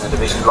best team in the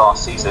division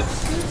last season,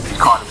 you'd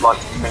kind of like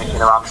to be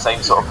finishing around the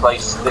same sort of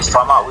place this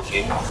time out, would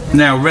you?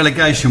 Now,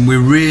 relegation, we're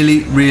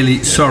really,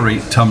 really sorry,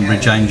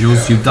 Tunbridge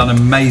Angels. You've done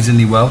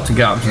amazingly well to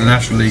get up to the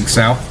National League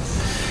South.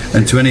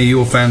 And to any of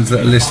your fans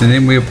that are listening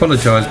in, we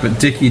apologise, but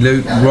Dickie,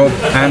 Luke, Rob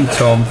and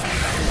Tom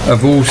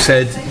have all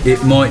said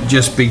it might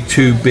just be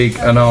too big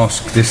an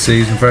ask this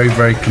season. Very,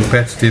 very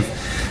competitive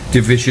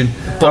division.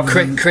 But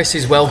Chris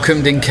is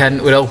welcomed in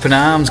Kent with open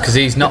arms, because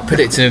he's not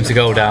predicting him to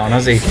go down,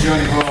 has he?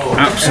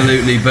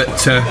 Absolutely, but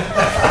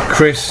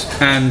Chris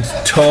and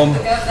Tom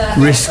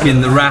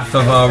risking the wrath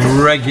of our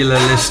regular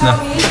listener,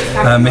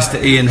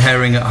 Mr. Ian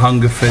Herring at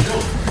Hungerford.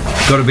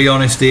 Got to be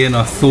honest, Ian,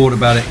 I thought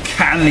about it.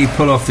 Can he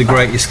pull off the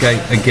Great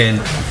Escape again?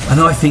 And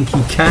I think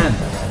he can.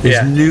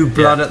 There's new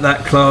blood at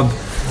that club.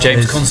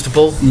 James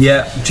Constable.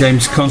 Yeah,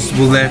 James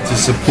Constable there to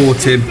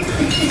support him.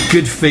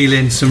 Good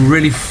feeling, some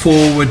really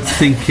forward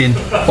thinking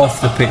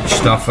off the pitch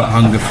stuff at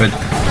Hungerford,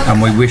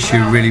 and we wish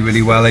you really,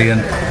 really well, Ian.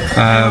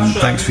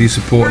 Thanks for your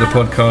support of the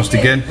podcast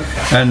again,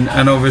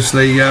 and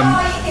obviously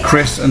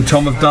Chris and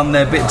Tom have done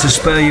their bit to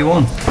spur you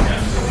on.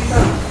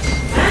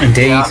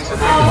 Indeed. Yeah,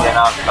 absolutely.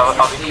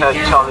 I've incurred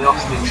Charlie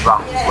Austin's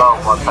wrath as well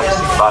by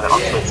posting about it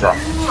on Twitter.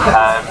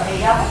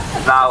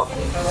 Now,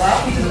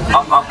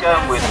 I'm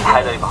going with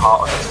head over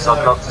heart on this, because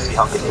I'd love to see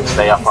Hungerford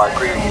stay up. I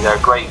agree with you, they're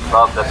a great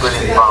club, they're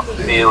brilliantly run off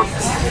the field.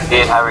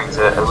 Ian Herring's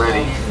a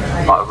really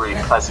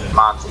pleasant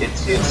man to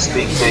interview and to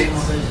speak to,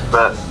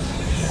 but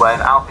when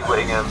Alfie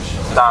Whittingham,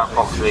 Darren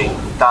Foxley,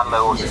 Dan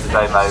Lowe,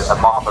 Domo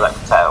and Marvel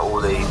Ekpiteta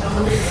all leave,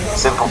 the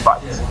simple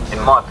fact,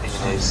 in my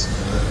opinion, is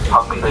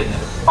Hungerford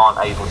aren't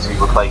able to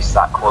replace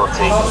that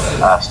quality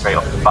straight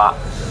off the bat.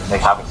 They're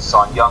having to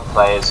sign young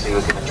players who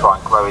are going to try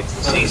and grow into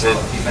the season.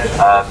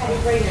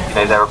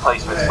 Their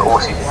replacements for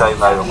Orsi,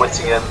 Domo and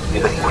Whittingham,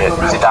 you're looking at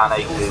Zidane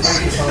Akers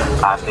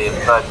and Liam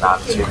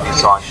Ferdinand, who have been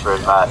signed from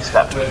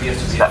step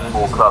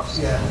 4 clubs.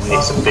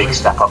 It's a big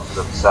step up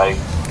for them, so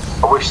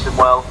I wish them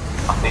well.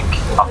 I think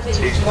after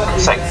 2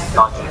 consecutive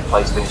 19th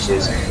place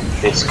finishes,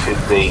 this could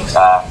be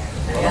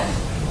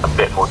a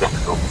bit more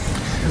difficult.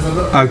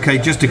 Okay,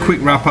 just a quick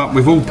wrap up.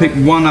 We've all picked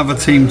one other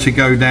team to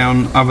go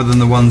down other than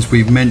the ones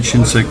we've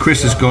mentioned. So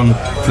Chris has gone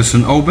for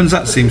St Albans.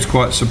 That seems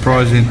quite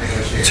surprising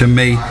to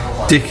me.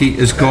 Dickie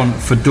has gone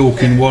for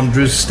Dorking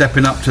Wanderers,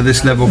 stepping up to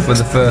this level for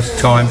the first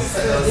time.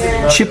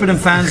 Chippenham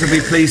fans will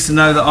be pleased to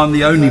know that I'm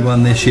the only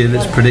one this year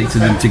that's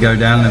predicted them to go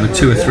down. There were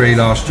 2 or 3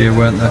 last year,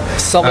 weren't there?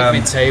 Solid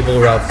mid-table,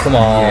 Rob, come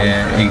on.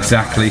 Yeah,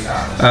 exactly.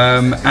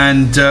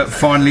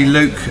 Finally,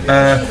 Luke,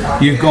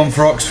 you've gone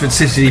for Oxford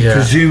City,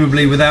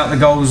 presumably without the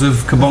goals of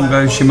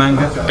Kabongo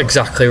Shimanga.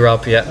 Exactly,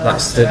 Rob, yeah,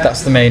 that's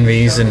the main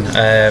reason.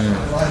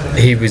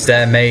 He was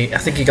there, mate. I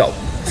think he got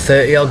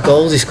 30 odd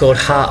goals. He scored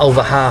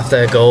over half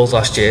their goals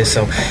last year,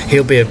 so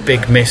he'll be a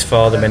big miss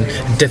for them and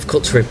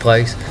difficult to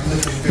replace.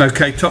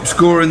 Okay, top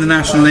scorer in the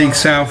National League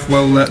South.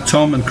 Well,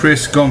 Tom and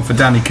Chris gone for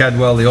Danny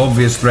Cadwell, the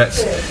obvious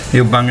threats.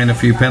 He'll bang in a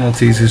few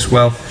penalties as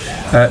well.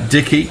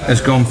 Dickie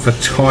has gone for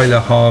Tyler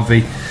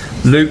Harvey.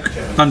 Luke,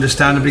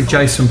 understandably,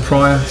 Jason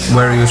Pryor,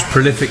 where he was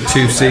prolific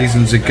 2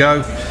 seasons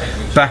ago,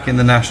 back in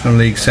the National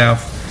League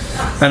South.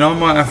 And I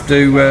might have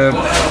to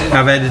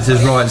have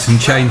editor's rights and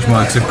change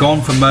mine, because I've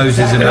gone for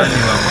Moses Emmanuel.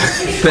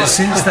 But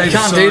since they've You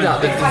can't do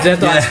that, the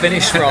deadline's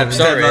finished, Rob,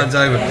 sorry. The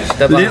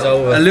Deadline's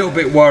over. A little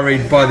bit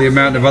worried by the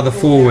amount of other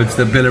forwards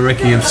that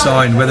Billericay have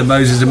signed, whether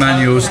Moses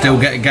Emmanuel will still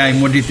get a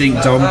game. What do you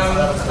think, Tom?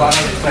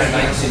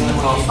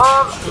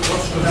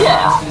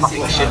 Yeah, I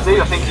think he should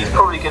do. I think he's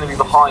probably going to be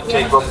behind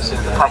Jake Robinson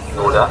in the pecking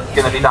order.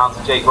 Going to be down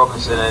to Jake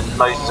Robinson and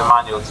Moses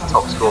Emmanuel to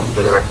top score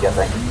for Billericay, I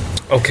think.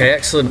 Okay,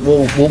 excellent.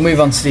 We'll move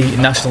on to the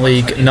National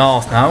League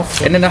North now.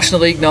 In the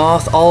National League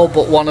North, all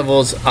but one of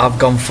us have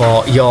gone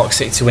for York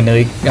City to win the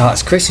league.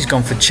 That's Chris, who's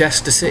gone for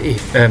Chester City.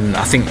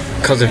 I think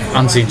because of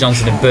Anthony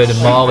Johnson and Bernard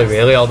Morley,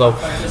 really. Although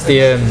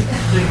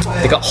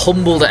they got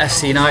humbled at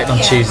FC United on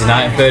Tuesday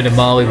night, and Bernard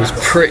Morley was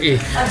pretty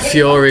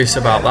furious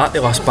about that. They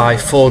lost by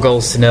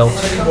 4-0.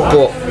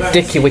 But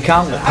Dickie, we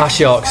can't look past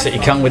York City,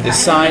 can with the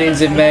signings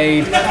they've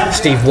made.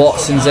 Steve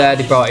Watson's there.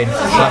 They brought in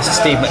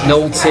Steve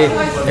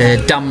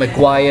McNulty, Dan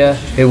Maguire,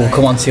 who we'll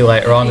come on to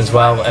later on as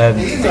well.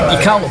 You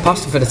can't look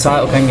past them for the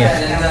title, can you?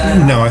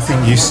 No, I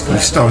think you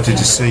started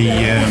to see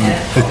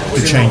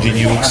the change in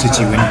York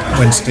City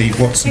when Steve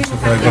Watson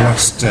took over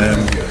last,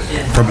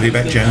 probably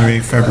about January,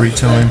 February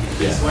time.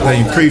 They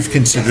improved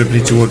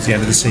considerably towards the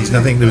end of the season.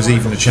 I think there was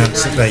even a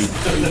chance that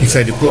if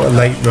they'd have put a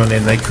late run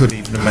in, they could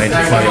even have made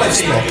a playoff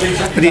spot.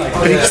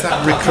 But it's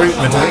that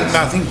recruitment.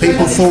 I think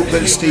people thought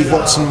that Steve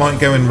Watson might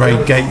go and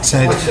raid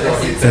Gateshead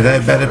for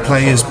their better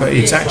players, but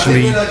it's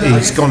actually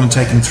he's gone and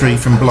taken 3 three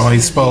from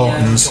Blythe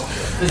Spartans,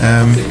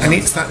 and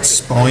it's that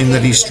spine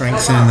that he's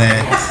strengthening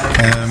there.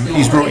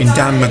 He's brought in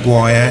Dan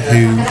Maguire,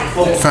 who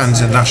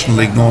fans at National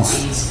League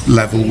North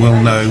level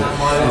will know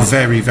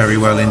very, very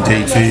well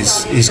indeed for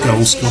his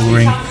goal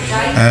scoring.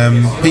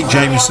 Pete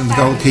Jameson, the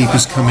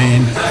goalkeeper's come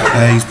in.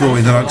 He's brought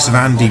in the likes of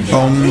Andy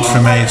Bond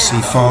from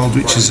AFC Fylde,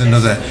 which is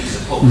another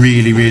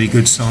really, really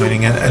good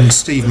signing, and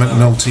Steve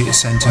McNulty at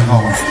centre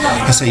half.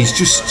 I say he's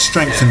just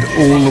strengthened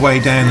all the way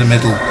down the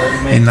middle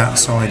in that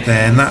side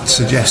there, and that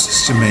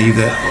suggests to me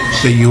that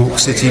York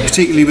City,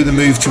 particularly with the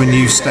move to a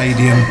new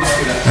stadium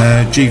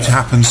due to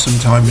happen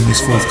sometime in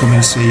this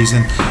forthcoming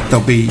season,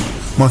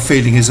 my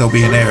feeling is there'll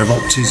be an air of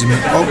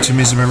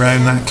optimism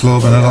around that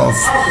club, and a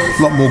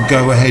lot more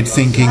go-ahead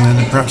thinking than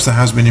perhaps there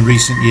has been in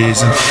recent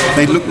years, and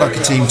they look like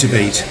a team to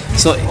beat.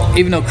 So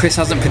even though Chris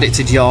hasn't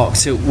predicted York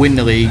to win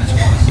the league,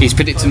 he's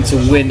predicted them to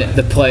win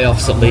the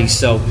playoffs at least,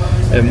 so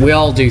we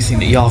all do think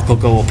that York will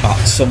go up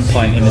at some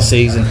point in the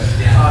season.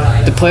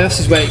 The playoffs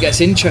is where it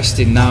gets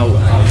interesting now.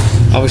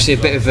 Obviously a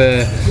bit of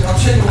a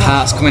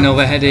heart's coming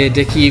overhead here,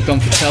 Dickie. You've gone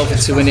for Telford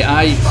to win it.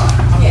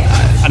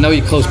 I know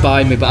you're close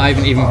by me, but I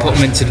haven't even put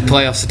them into the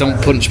playoffs, so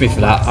don't punch me for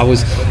that. I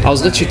was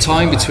literally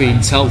toying between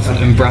Telford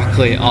and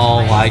Brackley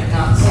all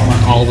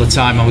the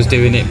time I was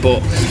doing it,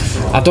 but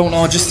I don't know.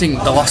 I just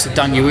think the loss of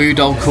Daniel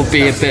Udo could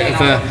be a bit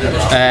of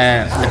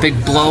a big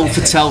blow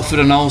for Telford,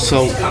 and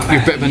also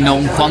you're a bit of a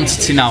known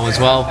quantity now as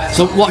well.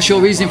 So what's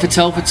your reasoning for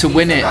Telford to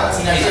win it?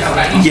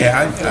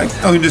 Yeah,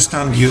 I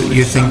understand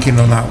your thinking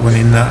on that one.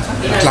 In that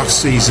last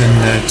season,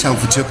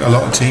 Telford took a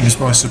lot of teams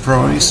by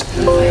surprise,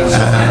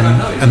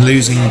 and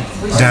losing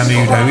Dan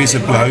Udo is a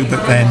blow,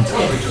 but then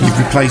you've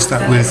replaced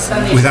that with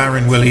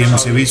Aaron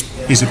Williams, who is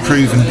a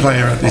proven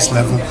player at this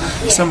level.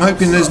 So I'm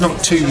hoping there's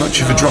not too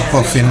much of a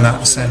drop-off in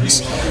that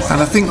sense.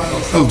 And I think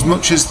as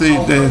much as the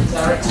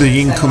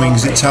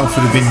incomings at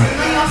Telford have been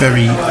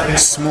very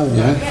small,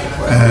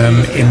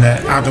 in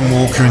that Adam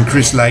Walker and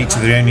Chris Late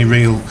are the only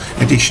real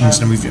additions,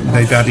 and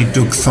they've added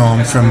Doug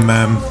Thorne from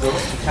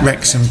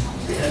Wrexham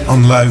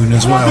on loan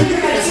as well.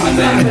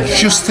 I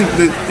just think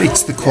that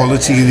it's the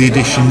quality of the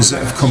additions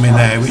that have come in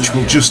there which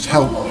will just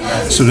help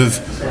sort of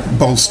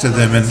bolster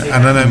them, and I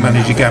know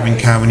manager Gavin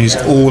Cowan is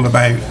all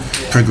about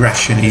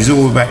progression, he's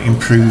all about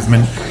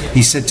improvement.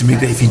 He said to me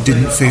that if he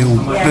didn't feel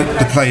that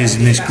the players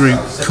in this group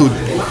could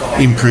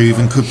improve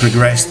and could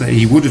progress, that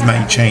he would have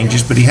made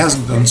changes, but he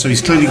hasn't done, so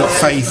he's clearly got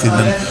faith in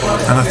them,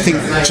 and I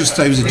think just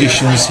those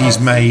additions he's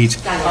made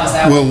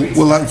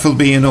will hopefully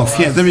be enough.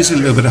 Yeah, there is a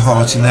little bit of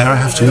heart in there, I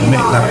have to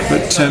admit that,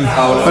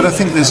 but I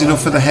think there's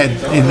enough of the head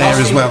in there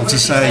as well to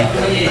say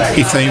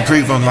if they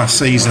improve on last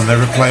season,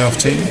 they're a playoff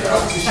team.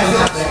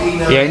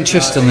 Yeah,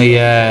 interestingly,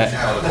 I've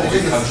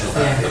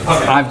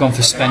gone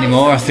for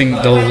Spennymoor. I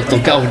think they'll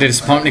get over the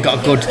disappointment. They've got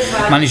a good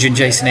manager in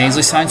Jason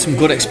Ainsley, signed some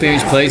good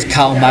experienced players,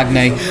 Carl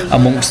Magnay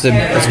amongst them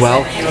as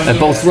well.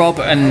 Both Rob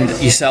and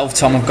yourself,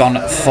 Tom, have gone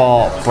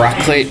for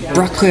Brackley.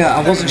 Brackley,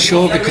 I wasn't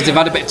sure because they've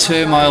had a bit of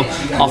turmoil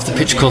off the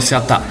pitch. Of course, they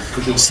had that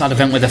sad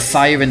event with a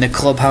fire in the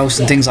clubhouse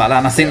and things like that,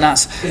 and I think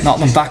that's knocked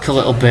them back a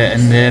little bit,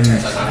 and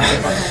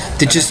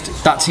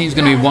that team's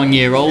going to be 1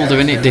 year older,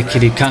 isn't it, Dickie?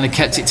 They've kind of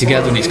kept it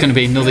together, and it's going to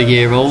be another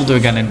year older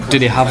again, and do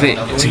they have it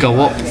to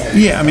go up?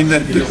 Yeah, I mean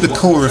the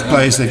core of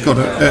players they've got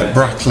at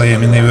Brackley, I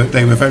mean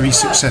they were very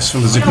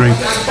successful as a group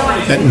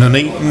at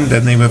Nuneaton,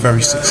 then they were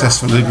very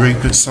successful as a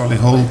group at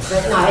Solihull,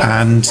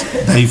 and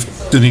they've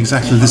done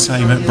exactly the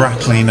same at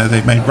Brackley. You know,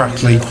 they've made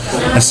Brackley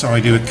a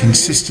side who are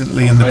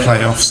consistently in the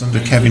playoffs under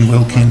Kevin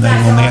Wilkin. They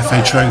won the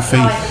FA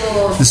Trophy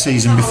the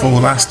season before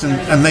last,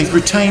 and they've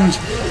retained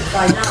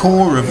the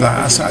core of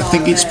that. So I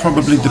think it's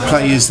probably the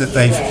players that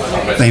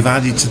they've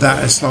added to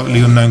that as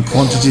slightly unknown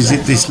quantities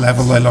at this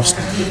level. They lost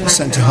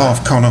centre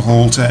half Connor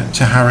Hall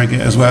to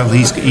Harrogate as well.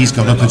 He's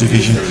gone up a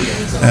division,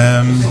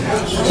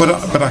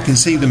 but I can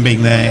see them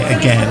being there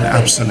again,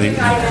 absolutely.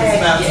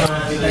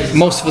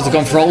 Most of us have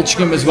gone for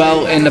Altrincham as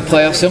well in the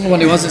playoffs. The only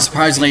one who wasn't,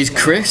 surprisingly, is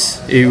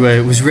Chris, who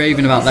was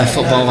raving about their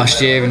football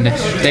last year, and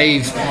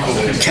they've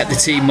kept the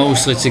team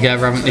mostly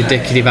together, haven't they,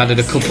 Dickie? They've added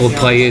a couple of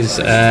players,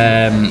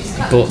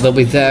 but they'll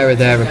be there or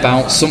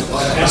thereabouts. Some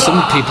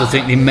people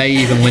think they may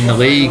even win the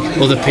league,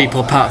 other people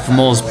apart from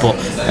us, but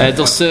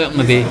they'll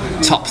certainly be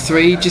top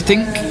three, do you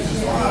think?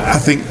 I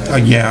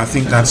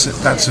think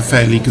that's a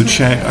fairly good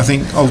shout. I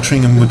think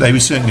Altrincham, they were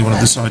certainly one of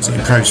the sides that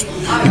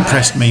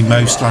impressed me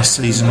most last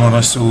season when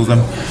I saw them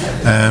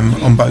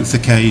on both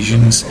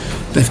occasions.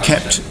 They've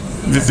kept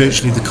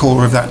virtually the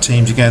core of that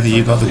team together.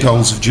 You've got the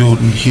goals of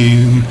Jordan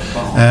Hume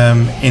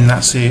in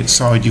that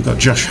side. You've got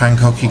Josh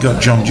Hancock, you've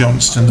got John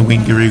Johnston, the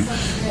winger, who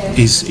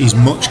is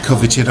much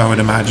coveted, I would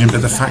imagine,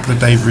 but the fact that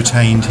they've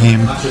retained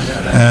him,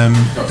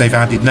 they've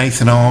added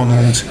Nathan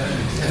Arnold,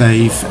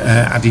 they've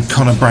added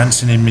Connor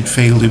Branson in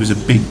midfield, who was a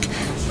big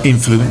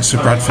influence for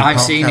Bradford Park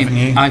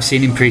Avenue. I've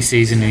seen him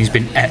pre-season, and he's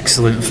been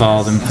excellent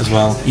for them as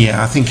well.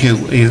 Yeah, I think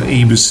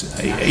he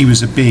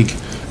was a big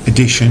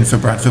addition for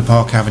Bradford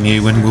Park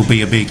Avenue and will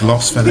be a big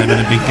loss for them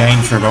and a big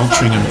gain for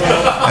Altrincham.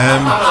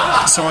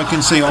 So I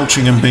can see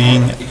Altrincham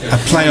being a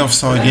playoff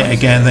side yet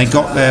again. They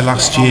got there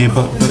last year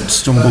but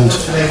stumbled.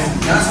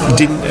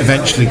 Didn't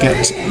eventually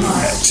get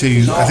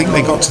to, I think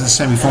they got to the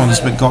semi-finals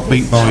but got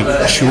beat by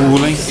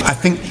Chorley. I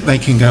think they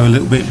can go a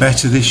little bit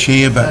better this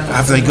year, but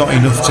have they got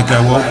enough to go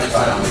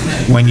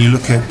up when you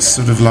look at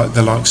sort of like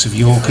the likes of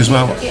York as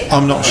well?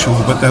 I'm not sure,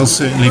 but they'll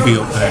certainly be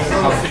up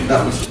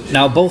there.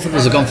 Now both of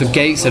us have gone for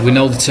Gateshead. We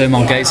know the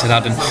turmoil Gateshead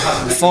had,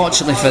 and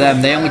fortunately for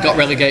them they only got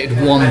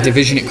relegated one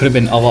division. It could have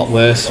been a lot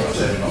worse.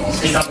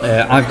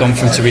 I've gone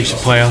from to reach the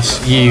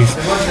playoffs, you've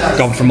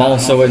gone from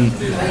also, and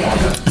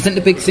I think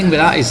the big thing with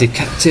that is they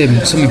kept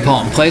some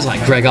important players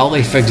like Greg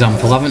Ollie, for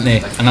example, haven't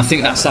they? And I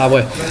think that's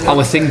our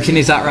thinking.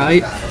 Is that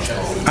right?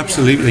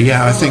 Absolutely,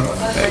 yeah. I think,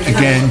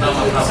 again,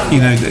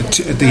 you know,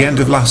 at the end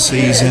of last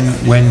season,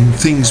 when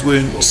things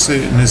weren't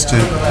certain as to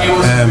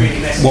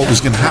what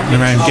was going to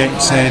happen around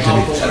Gateshead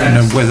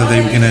and whether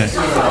they were going to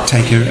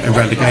take a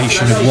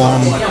relegation of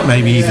one,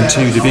 maybe even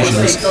two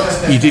divisions,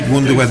 you did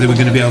wonder whether they were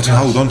going to be able to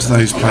hold on to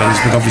those players.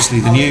 But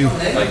obviously the new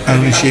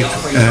ownership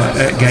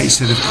at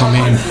Gateshead have come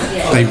in.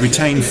 They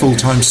retained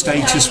full-time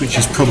status, which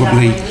is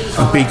probably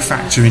a big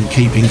factor in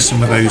keeping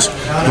some of those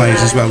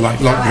players as well, like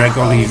Greg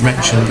Ollie you've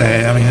mentioned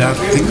there. I mean, I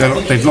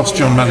think they've lost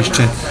John Malish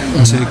to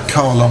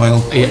Carlisle,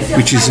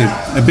 which is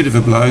a bit of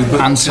a blow.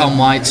 But and Tom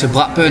White to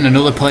Blackburn,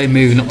 another player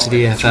moving up to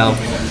the EFL.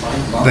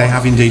 They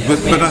have indeed, but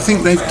I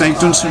think they've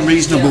done some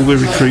reasonable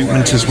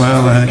recruitment as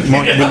well.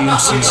 Mike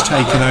Williamson's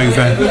taken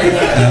over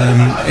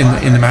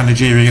in the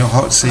managerial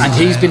hot seat, and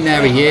he's been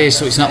there a year,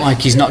 so it's not like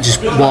he's not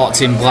just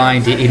walked in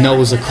blind. He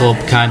knows the club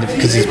kind of,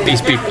 because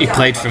he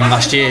played for him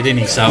last year, didn't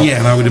he? So yeah,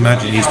 and I would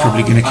imagine he's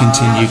probably going to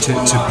continue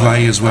to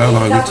play as well.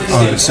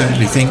 I would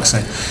certainly think so.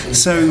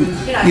 So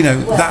you know,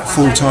 that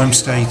full-time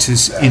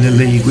status in a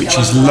league which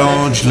is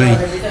largely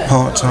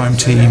part-time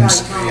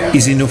teams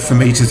is enough for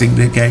me to think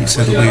that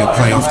Gateshead will be a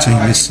playoff team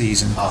this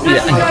season.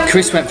 Yeah, and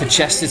Chris went for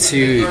Chester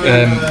to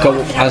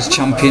go up as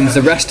champions.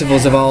 The rest of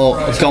us have all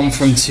gone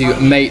from to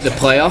make the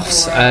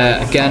playoffs.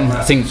 Again,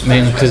 I think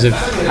mainly because of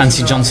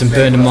Anthony Johnson,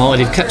 Bernard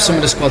Morley. They've kept some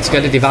of the squad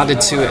together, they've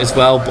added to it as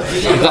well, but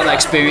they've got that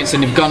experience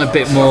and they've gone a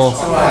bit more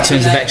in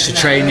terms of extra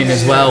training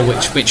as well,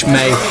 which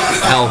may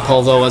help.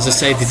 Although, as I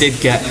say, they did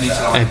get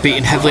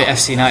beaten heavily at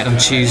FC United on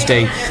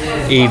Tuesday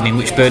evening,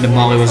 which Bernard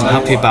Morley wasn't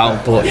happy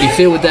about. But you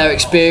feel with their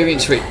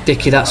experience, Rick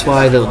Dickey, that's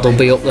why they'll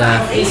be up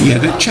there. Yeah,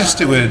 the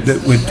Chester were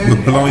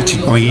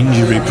blighted by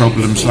injury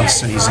problems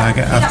last season. I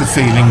have the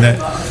feeling that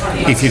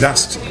if you'd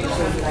asked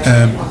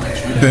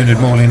Bernard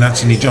Morley and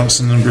Anthony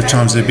Johnson a number of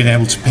times, they've been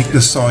able to pick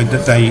the side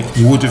that they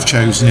would have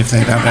chosen if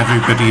they'd had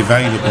everybody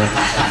available,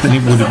 then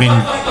it would have been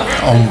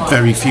on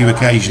very few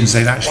occasions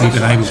they'd actually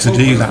been able to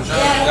do that.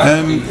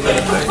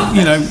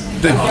 You know,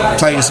 the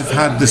players have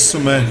had the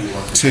summer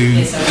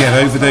to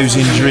get over those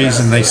injuries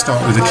and they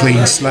start with a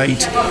clean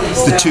slate.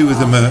 The two of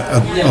them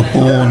are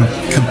born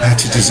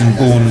competitors and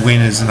born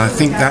winners, and I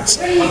think that's,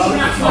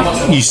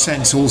 you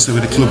sense also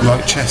with a club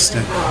like Chester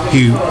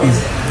who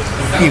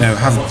you know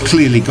have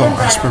clearly got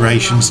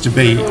aspirations to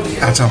be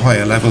at a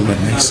higher level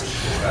than this.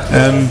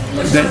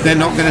 They're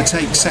not going to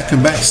take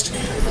second best,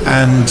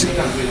 and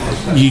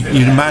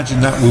you'd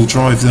imagine that will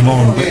drive them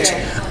on, but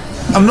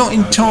I'm not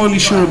entirely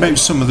sure about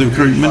some of the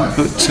recruitment,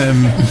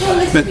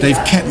 but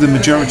they've kept the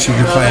majority of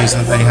the players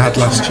that they had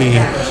last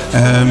year.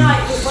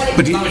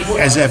 But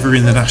as ever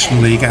in the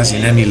National League, as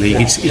in any league,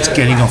 it's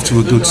getting off to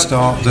a good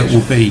start that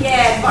will be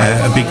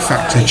a big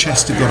factor.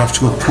 Chester got off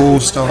to a poor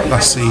start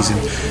last season.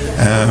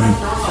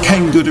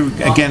 Came good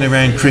again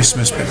around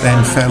Christmas, but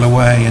then fell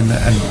away, and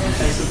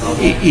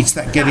it's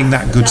that getting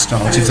that good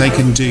start. If they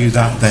can do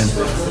that,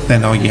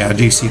 then I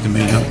do see them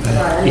moving up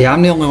there. Yeah,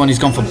 I'm the only one who's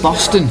gone for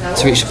Boston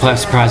to reach the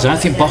playoff prize. I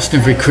think Boston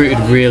have recruited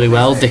really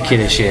well, Dickey,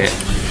 this year.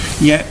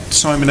 Yeah,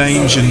 Simon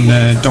Ainge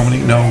and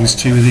Dominic Knowles,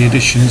 two of the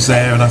additions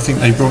there, and I think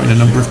they brought in a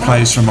number of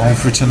players from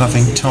Alfreton. I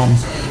think Tom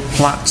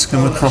Platt's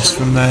come across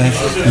from there.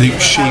 Luke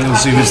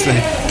Shields, who was the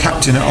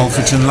captain at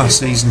Alfreton last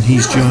season,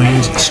 he's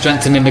joined.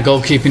 Strengthening the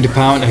goalkeeping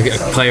department, a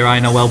player I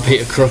know well,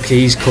 Peter Crook,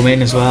 he's come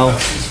in as well.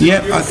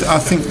 Yeah, I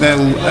think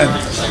they'll.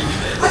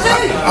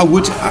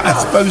 I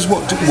suppose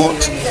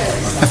what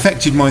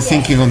affected my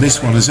thinking on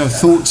this one is I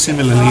thought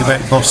similarly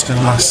about Boston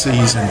last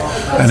season,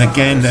 and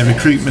again their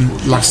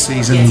recruitment last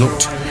season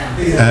looked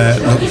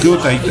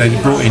good.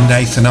 They brought in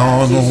Nathan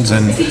Arnold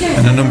and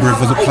a number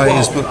of other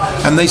players,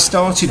 and they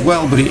started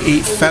well, but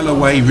it fell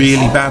away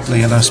really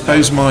badly. And I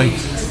suppose my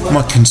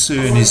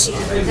concern is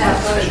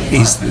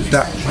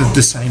that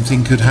the same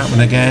thing could happen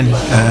again.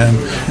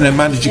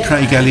 Manager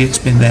Craig Elliott's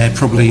been there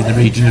probably in the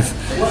region of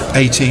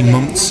 18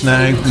 months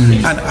now,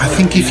 and I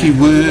think if you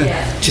were...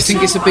 Do you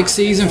think it's a big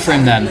season for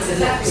him then,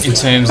 in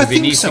terms of he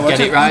needs to get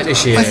it right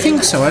this year? I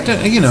think so. I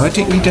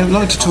don't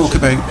like to talk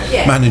about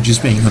managers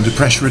being under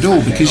pressure at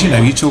all, because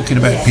you're talking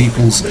about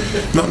people's,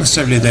 not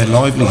necessarily their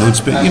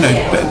livelihoods, but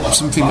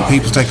something that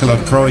people take a lot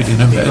of pride in,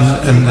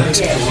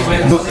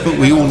 but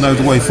we all know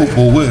the way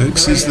football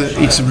works is that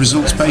it's a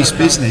results-based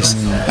business,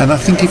 and I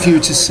think if you were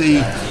to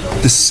see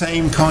the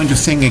same kind of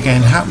thing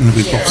again happened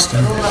with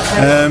Boston,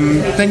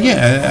 then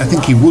I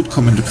think he would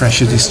come under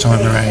pressure this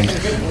time around.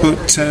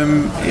 But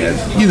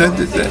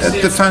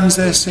the fans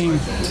there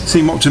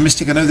seem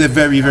optimistic. I know they're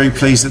very, very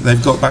pleased that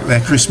they've got back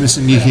their Christmas,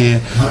 and you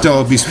hear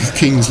derbies with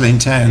Kingsley in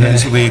town.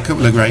 Those will be a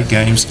couple of great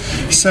games.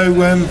 So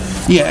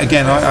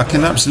again, I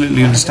can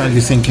absolutely understand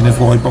you thinking of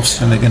why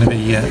Boston are going to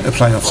be a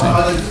playoff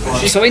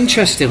team. So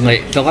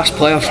interestingly, the last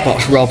playoff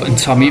spots, Rob and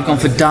Tom, you've gone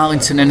for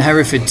Darlington and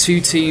Hereford,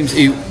 two teams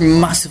who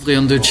massively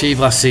underachieved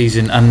last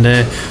season. And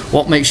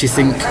what makes you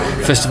think,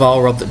 first of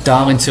all, Rob, that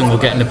Darlington will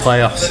get in the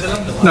playoffs?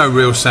 No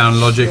real sound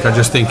logic. I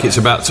just think it's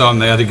about time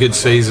they had a good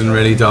season,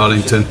 really,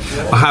 Darlington.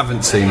 I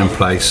haven't seen them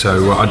play,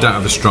 so I don't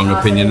have a strong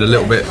opinion. A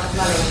little bit,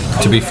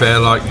 to be fair,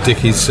 like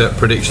Dickie's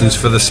predictions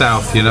for the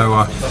South.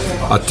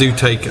 I do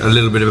take a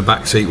little bit of a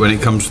backseat when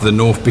it comes to the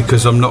North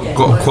because I'm not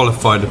got a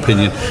qualified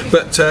opinion.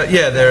 But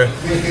they're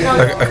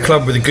a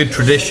club with a good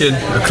tradition,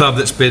 a club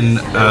that's been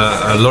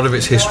a lot of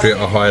its history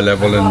at a higher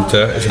level, and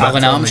it's about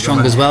Alan Armstrong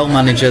as well,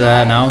 manager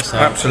there now. So.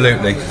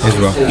 Absolutely, as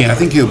well. Yeah, I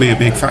think he'll be a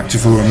big factor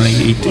for him.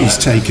 He's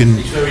taken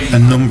a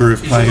number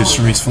of players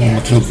from his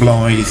former club,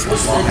 Blythe.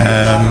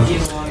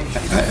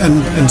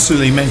 And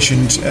Sully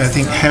mentioned, I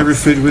think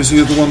Hereford was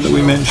the other one that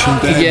we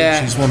mentioned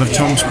there, which is one of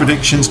Tom's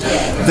predictions.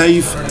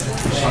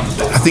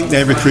 I think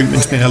their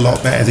recruitment's been a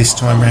lot better this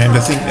time round.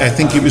 I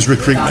think it was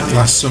recruitment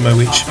last summer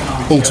which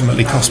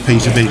ultimately cost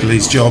Peter Beadle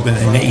his job,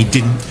 and he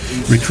didn't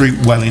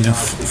recruit well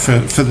enough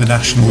for the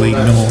National League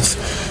North.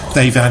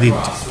 They've added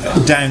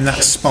down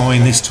that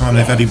spine this time.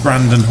 They've added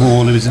Brandon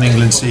Hall, who is an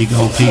England Sea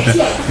goalkeeper,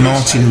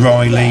 Martin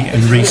Riley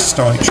and Rhys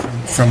Stites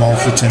from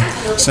Alfreton.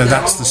 So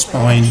that's the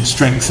spine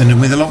strengthened, and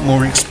with a lot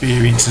more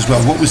experience as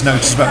well. What was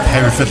noticed about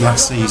Hereford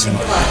last season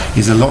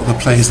is a lot of the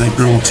players they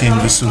brought in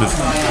were sort of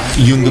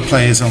younger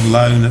players on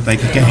loan that they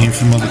could get in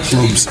from other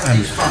clubs, and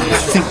I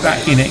think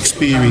that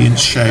inexperience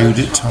showed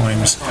at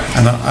times,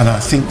 and I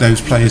think those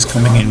players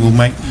coming in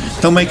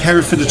they'll make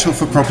Hereford a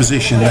tougher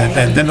proposition.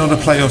 They're not a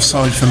playoff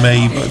side for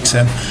me, but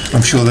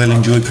I'm sure they'll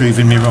enjoy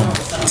proving me wrong.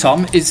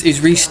 Tom,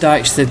 is Rhys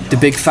Stites the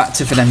big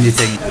factor for them, do you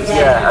think?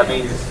 Yeah,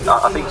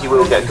 I think he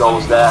will get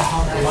goals there.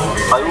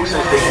 I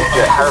also think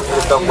that Hereford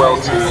have done well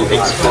to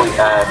exploit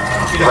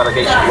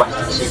relegation of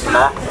Western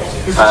Supermare.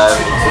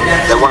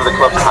 They're one of the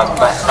clubs that has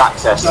best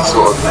access to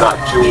sort of that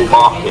dual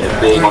market of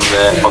being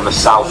on the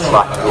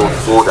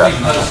south/north border,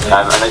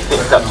 and I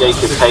think that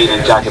Jacob Kane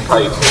and Jagger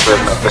Pope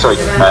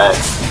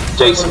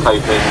Jason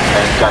Pope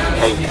and Jagger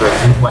Kane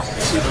from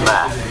Western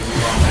Supermare,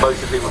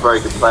 both of whom are very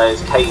good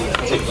players. Kane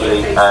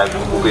particularly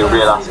will be a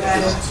real asset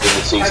in the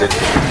season,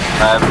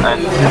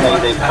 and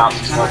they've announced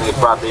this morning of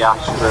Bradley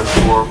Ash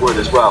from Warren Wood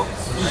as well.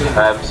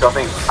 So I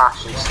think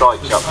Ash and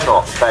Stites up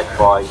top, fed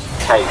by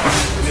Kane,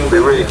 will be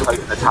a really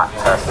potent attack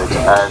Hereford,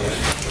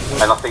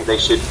 and I think they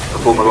should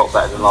perform a lot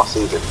better than last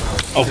season.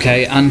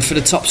 Okay, and for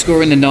the top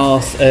scorer in the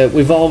North,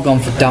 we've all gone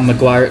for Dan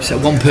Maguire,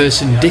 except one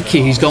person,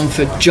 Dickie, who's gone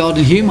for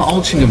Jordan Hume at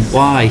Altrincham.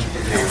 Why?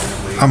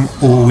 I'm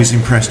always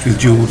impressed with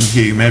Jordan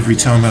Hume. Every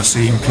time I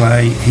see him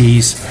play,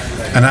 he's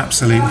an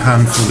absolute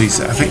handful. I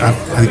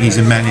think he's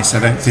a menace. I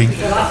don't think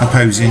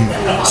opposing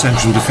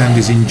central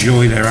defenders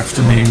enjoy their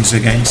afternoons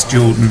against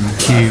Jordan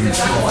Hume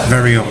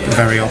very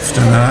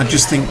often. And I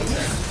just think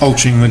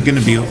Altrincham are going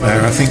to be up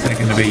there. I think they're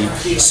going to be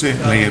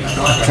certainly a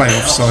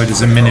playoff side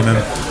as a minimum.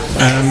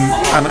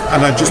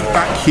 And I just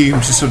back Hume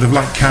to sort of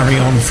like carry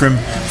on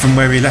from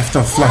where he left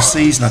off last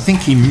season. I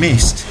think he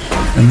missed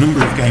a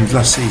number of games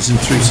last season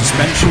through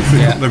suspension for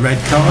a couple of red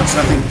cards.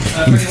 I think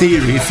in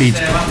theory if he'd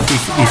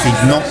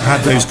not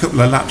had those couple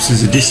of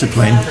lapses of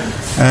discipline,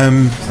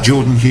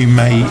 Jordan Hume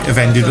may have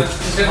ended up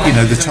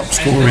the top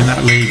scorer in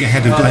that league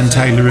ahead of Glenn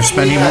Taylor of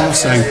Spennymoor.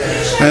 So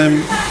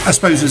I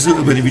suppose there's a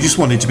little bit, if you just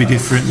wanted to be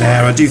different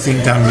there, I do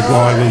think Dan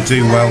Maguire will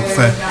do well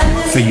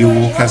for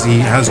York as he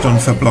has done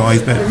for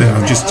Blythe, but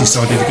I've just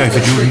decided to go for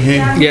Jordan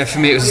Hume. Yeah, for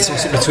me it was a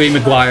toss-up between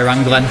Maguire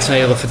and Glenn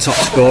Taylor for top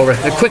scorer.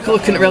 A quick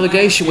look at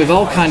relegation, we've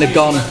all kind of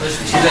gone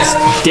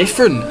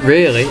different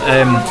really.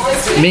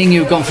 Me and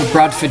you have gone for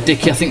Bradford,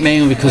 Dickie, I think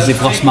mainly because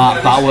they've lost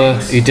Mark Bauer,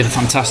 who did a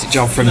fantastic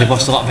job for him. They've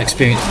lost a lot of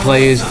experienced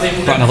players,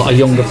 brought in a lot of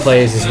younger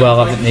players as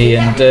well, haven't they?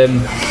 And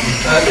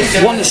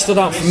one that stood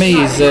out for me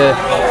is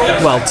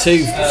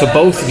two for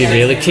both of you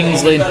really,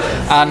 King's Lynn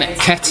and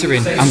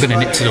Kettering. I'm going to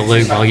nip to the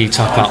loo while you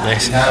talk about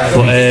this,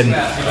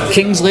 but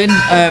King's Lynn,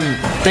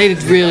 they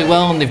did really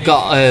well, and they've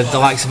got the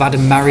likes of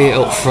Adam Marriott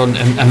up front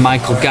and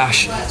Michael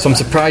Gash, so I'm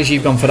surprised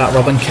you've gone for that,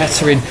 Rob. And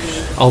Kettering,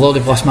 although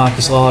they've lost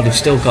Marcus Law, they've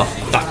still got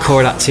that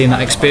core of that team,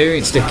 that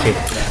experience, Dickie.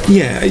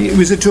 Yeah, it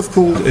was a tough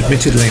call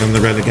admittedly on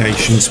the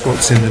relegation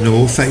spots in the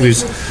North. It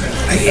was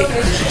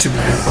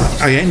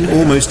I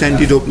almost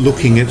ended up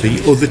looking at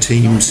the other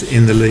teams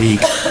in the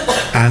league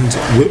and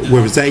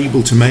was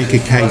able to make a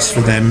case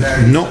for them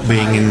not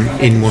being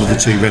in one of the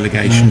two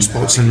relegation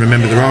spots. And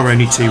remember, there are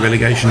only two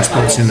relegation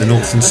spots in the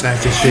North and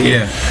South this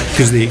year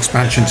because of the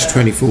expansion to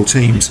 24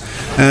 teams.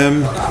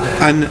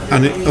 And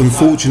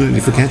unfortunately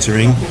for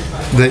Kettering,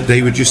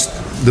 they were just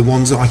the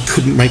ones that I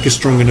couldn't make a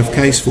strong enough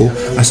case for,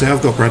 I say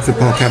I've got Bradford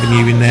Park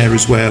Avenue in there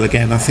as well.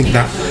 Again, I think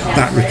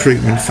that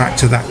recruitment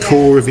factor, that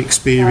core of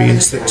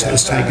experience that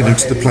has taken them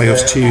to the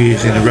playoffs 2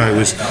 years in a row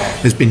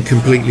has been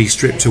completely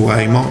stripped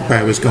away. Mark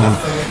Bauer's gone.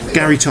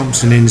 Gary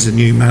Thompson in as a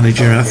new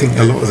manager, and I think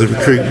a lot of the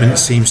recruitment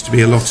seems to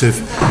be a lot of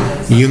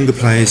younger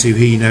players who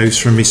he knows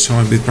from his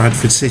time with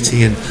Bradford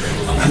City, and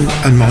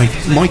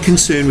my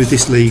concern with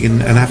this league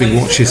and having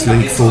watched this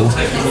league for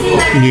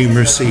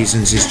numerous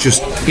seasons is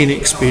just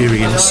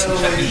inexperience.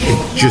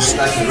 It just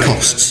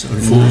costs,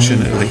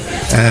 unfortunately.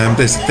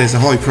 There's a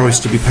high price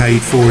to be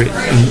paid for it,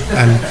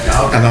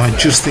 and I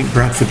just think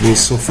Bradford will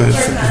suffer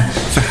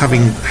for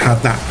having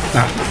had that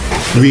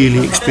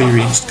really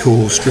experienced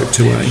core stripped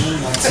away.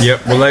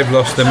 Yep, well, they've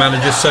lost their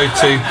manager, so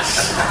too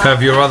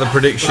have your other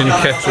prediction,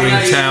 Kettering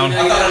Town,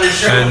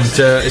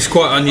 and it's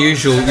quite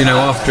unusual,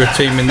 after a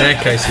team in their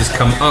case has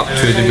come up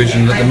to a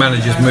division, that the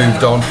manager's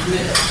moved on.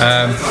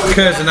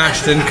 Curzon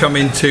Ashton come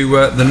into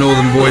the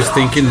Northern Boys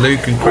thinking.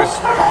 Luke and Chris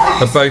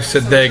have both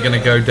said they're going to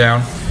go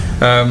down.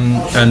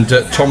 And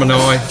Tom and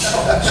I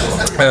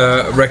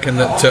reckon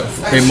that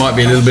it might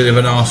be a little bit of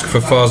an ask for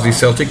Farsley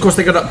Celtic. Of course,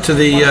 they got up to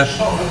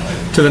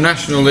the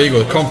National League,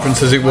 or the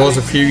conference as it was,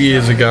 a few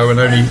years ago, and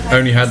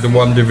only had the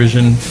one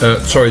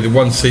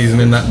season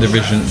in that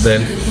division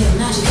then.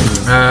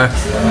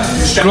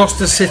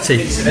 Gloucester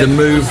City, the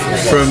move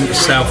from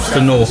south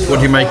to north. What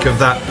do you make of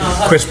that?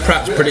 Chris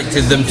Pratt's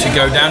predicted them to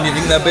go down. Do you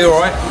think they'll be all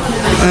right?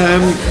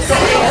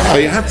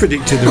 I have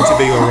predicted them to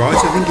be all right.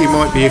 I think it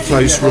might be a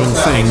close run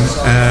thing.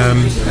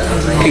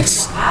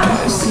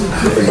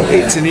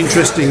 It's an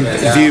interesting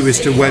view as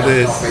to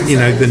whether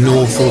the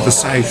north or the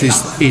south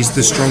is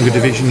the stronger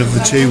division of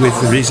the two,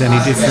 if there is any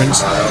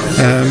difference.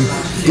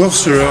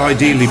 Gloucester are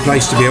ideally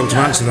placed to be able to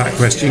answer that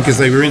question, because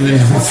they were in the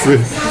north for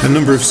a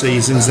number of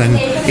seasons, then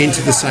into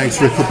the south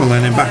for a couple,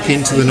 and then back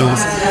into the north.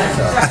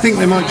 I think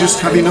they might just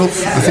have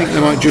enough. I think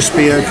they might just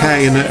be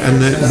okay, and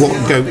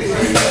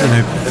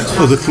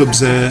other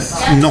clubs are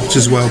not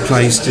as well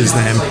placed as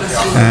them.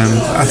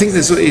 I think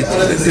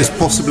there's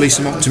possibly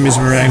some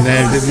optimism around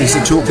there. There's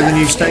the talk of the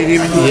new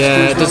stadium.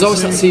 There's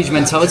always that siege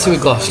mentality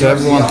with Gloucester.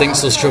 Everyone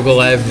thinks they'll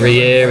struggle every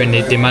year, and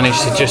they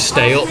manage to just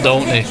stay up,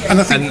 don't they?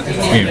 And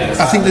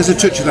I think there's a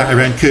touch of that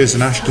around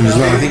Curzon Ashton as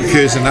well. I think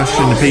Curzon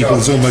Ashton, the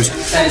people's almost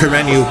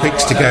perennial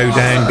picks to go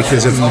down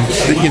because of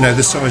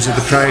the size of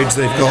the crowds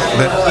they've got.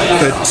 But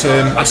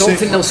I don't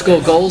think they'll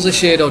score goals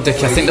this year, though,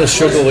 Dickie. I think they'll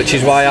struggle, which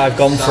is why I've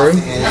gone for them.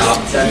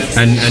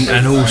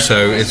 And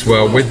also as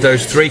well, with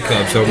those three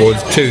clubs, or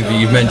two that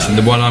you've mentioned,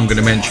 the one I'm going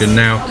to mention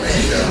now,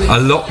 a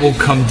lot will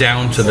come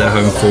down to their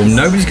home form.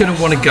 Nobody's going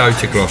to want to go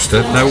to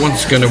Gloucester. No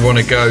one's going to want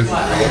to go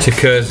to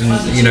Curzon,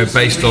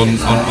 based on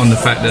the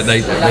fact that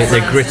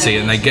they're gritty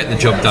and they get the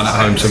job done at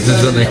home. So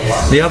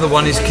the other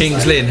one is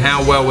Kings Lynn.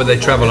 How well will they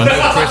travel? I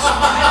know Chris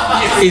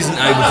isn't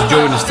able to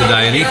join us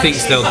today, and he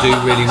thinks they'll do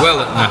really well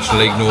at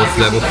National League North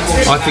level.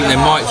 I think they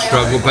might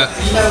struggle, but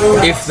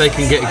if they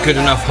can get good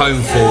enough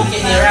home form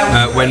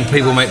when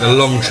people make the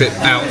long trip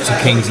out to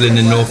Kings Lynn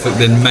and Norfolk,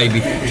 then maybe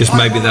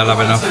they'll have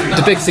enough.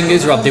 The big thing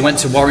is, Rob, they went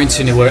to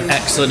Warrington, who were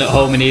excellent at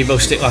home in Evo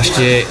Stick last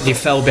year. They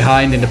fell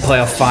behind in the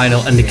playoff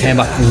final, and they came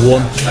back and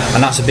won,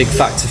 and that's a big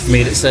factor for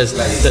me that says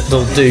that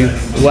they'll do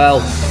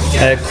well.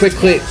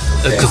 Quickly,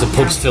 because the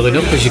pub's filling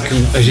up, as you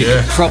can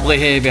probably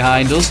hear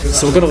behind us.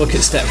 So we're going to look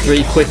at step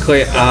 3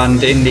 quickly,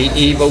 and in the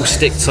Evo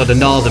Stick, so the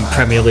Northern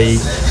Premier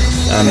League,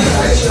 4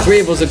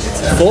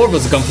 of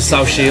us have gone for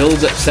South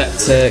Shields,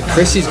 except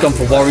Chrissy's gone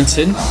for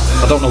Warrington.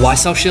 I don't know why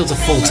South Shields are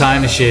full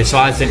time this year, so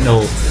I think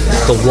they'll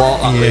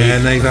walk that league.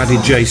 And they've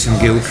added Jason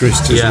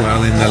Gilchrist as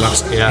well in the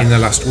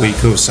last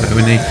week or so,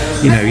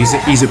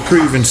 and he's a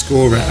proven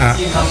scorer at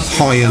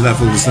higher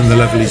levels than the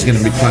level he's going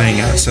to be playing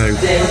at. So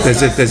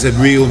there's a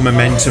real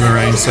momentum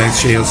around South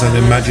Shields. I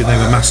imagine they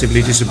were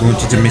massively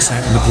disappointed to miss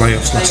out in the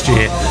playoffs last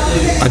year.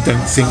 I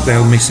don't think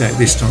they'll miss out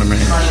this time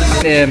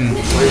around.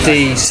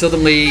 The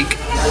Southern League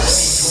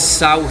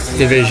South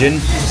Division,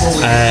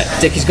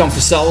 Dickie's gone for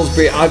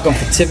Salisbury, I've gone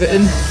for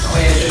Tiverton,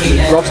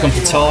 Rob's gone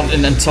for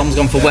Taunton, and Tom's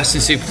gone for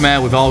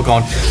Weston-super-Mare. We've all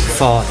gone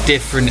for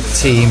different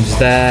teams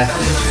there.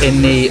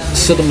 In the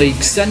Southern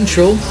League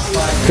Central,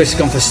 Chris has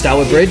gone for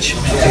Stourbridge,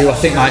 who I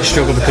think might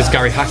struggle because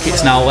Gary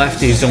Hackett's now left.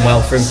 He's done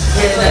well for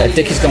him.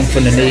 Dickie's gone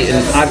for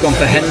Nuneaton. I've gone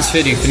for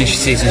Hensford, who finished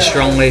the season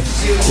strongly.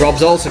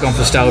 Rob's also gone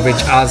for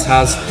Stourbridge, as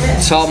has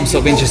Tom, so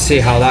it'll be interesting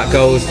to see how that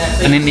goes.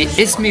 And in the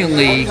Isthmian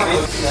League,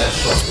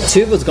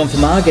 2 of us gone for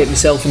Margate,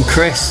 myself and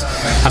Chris.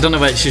 I don't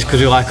know if it's just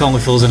because we like only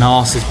fools and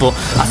horses, but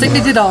I think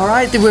they did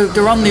alright. They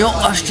were on the up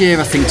last year,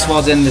 I think,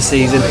 towards the end of the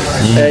season.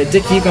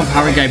 Dickie, you've gone for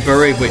Harringay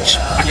Bury, which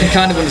I can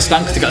kind of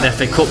understand because they got the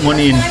FA Cup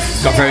money and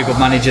got a very good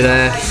manager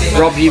there.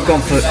 Rob, you've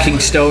gone for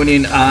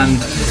Kingstonian,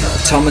 and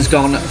Tom has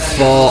gone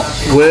for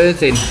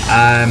Worthing.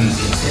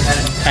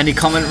 Any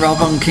comment,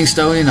 Rob, on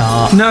Kingstonian?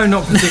 Or? No,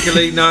 not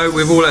particularly. No,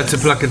 we've all had to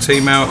pluck a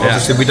team out.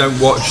 Obviously, we don't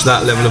watch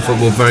that level of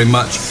football very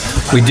much.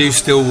 We do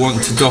still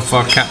want to doff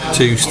our cap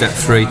to Step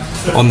 3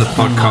 on the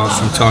podcast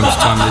from time to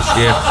time this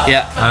year.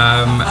 Yeah.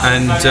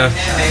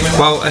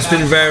 Well, it's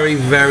been very,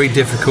 very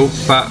difficult,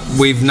 but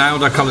we've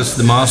nailed our colours to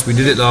the mast. We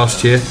did it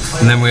last year,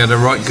 and then we had a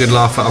right good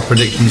laugh at our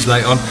predictions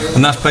late on,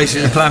 and that's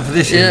basically the plan for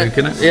this year, Luke,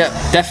 isn't it? Yeah,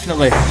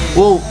 definitely.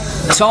 Well,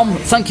 Tom,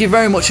 thank you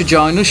very much for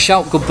joining us.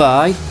 Shout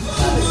goodbye.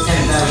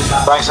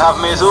 Thanks for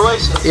having me as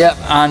always. Yeah,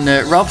 and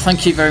Rob,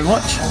 thank you very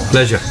much.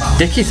 Pleasure.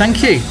 Dickie,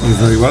 thank you. You're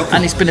very welcome.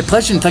 And it's been a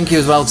pleasure, and thank you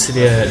as well to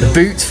the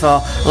Boot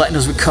for letting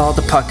us record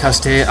the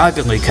podcast here. I've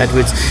been Luke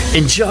Edwards.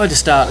 Enjoy the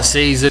start of the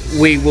season.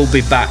 We will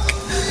be back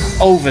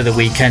over the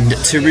weekend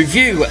to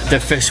review the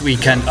first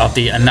weekend of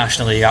the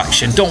National League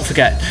action. Don't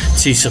forget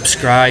to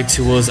subscribe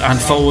to us and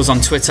follow us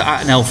on Twitter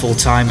at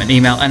NLFulltime and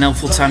email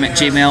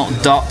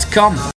nlfulltime@gmail.com.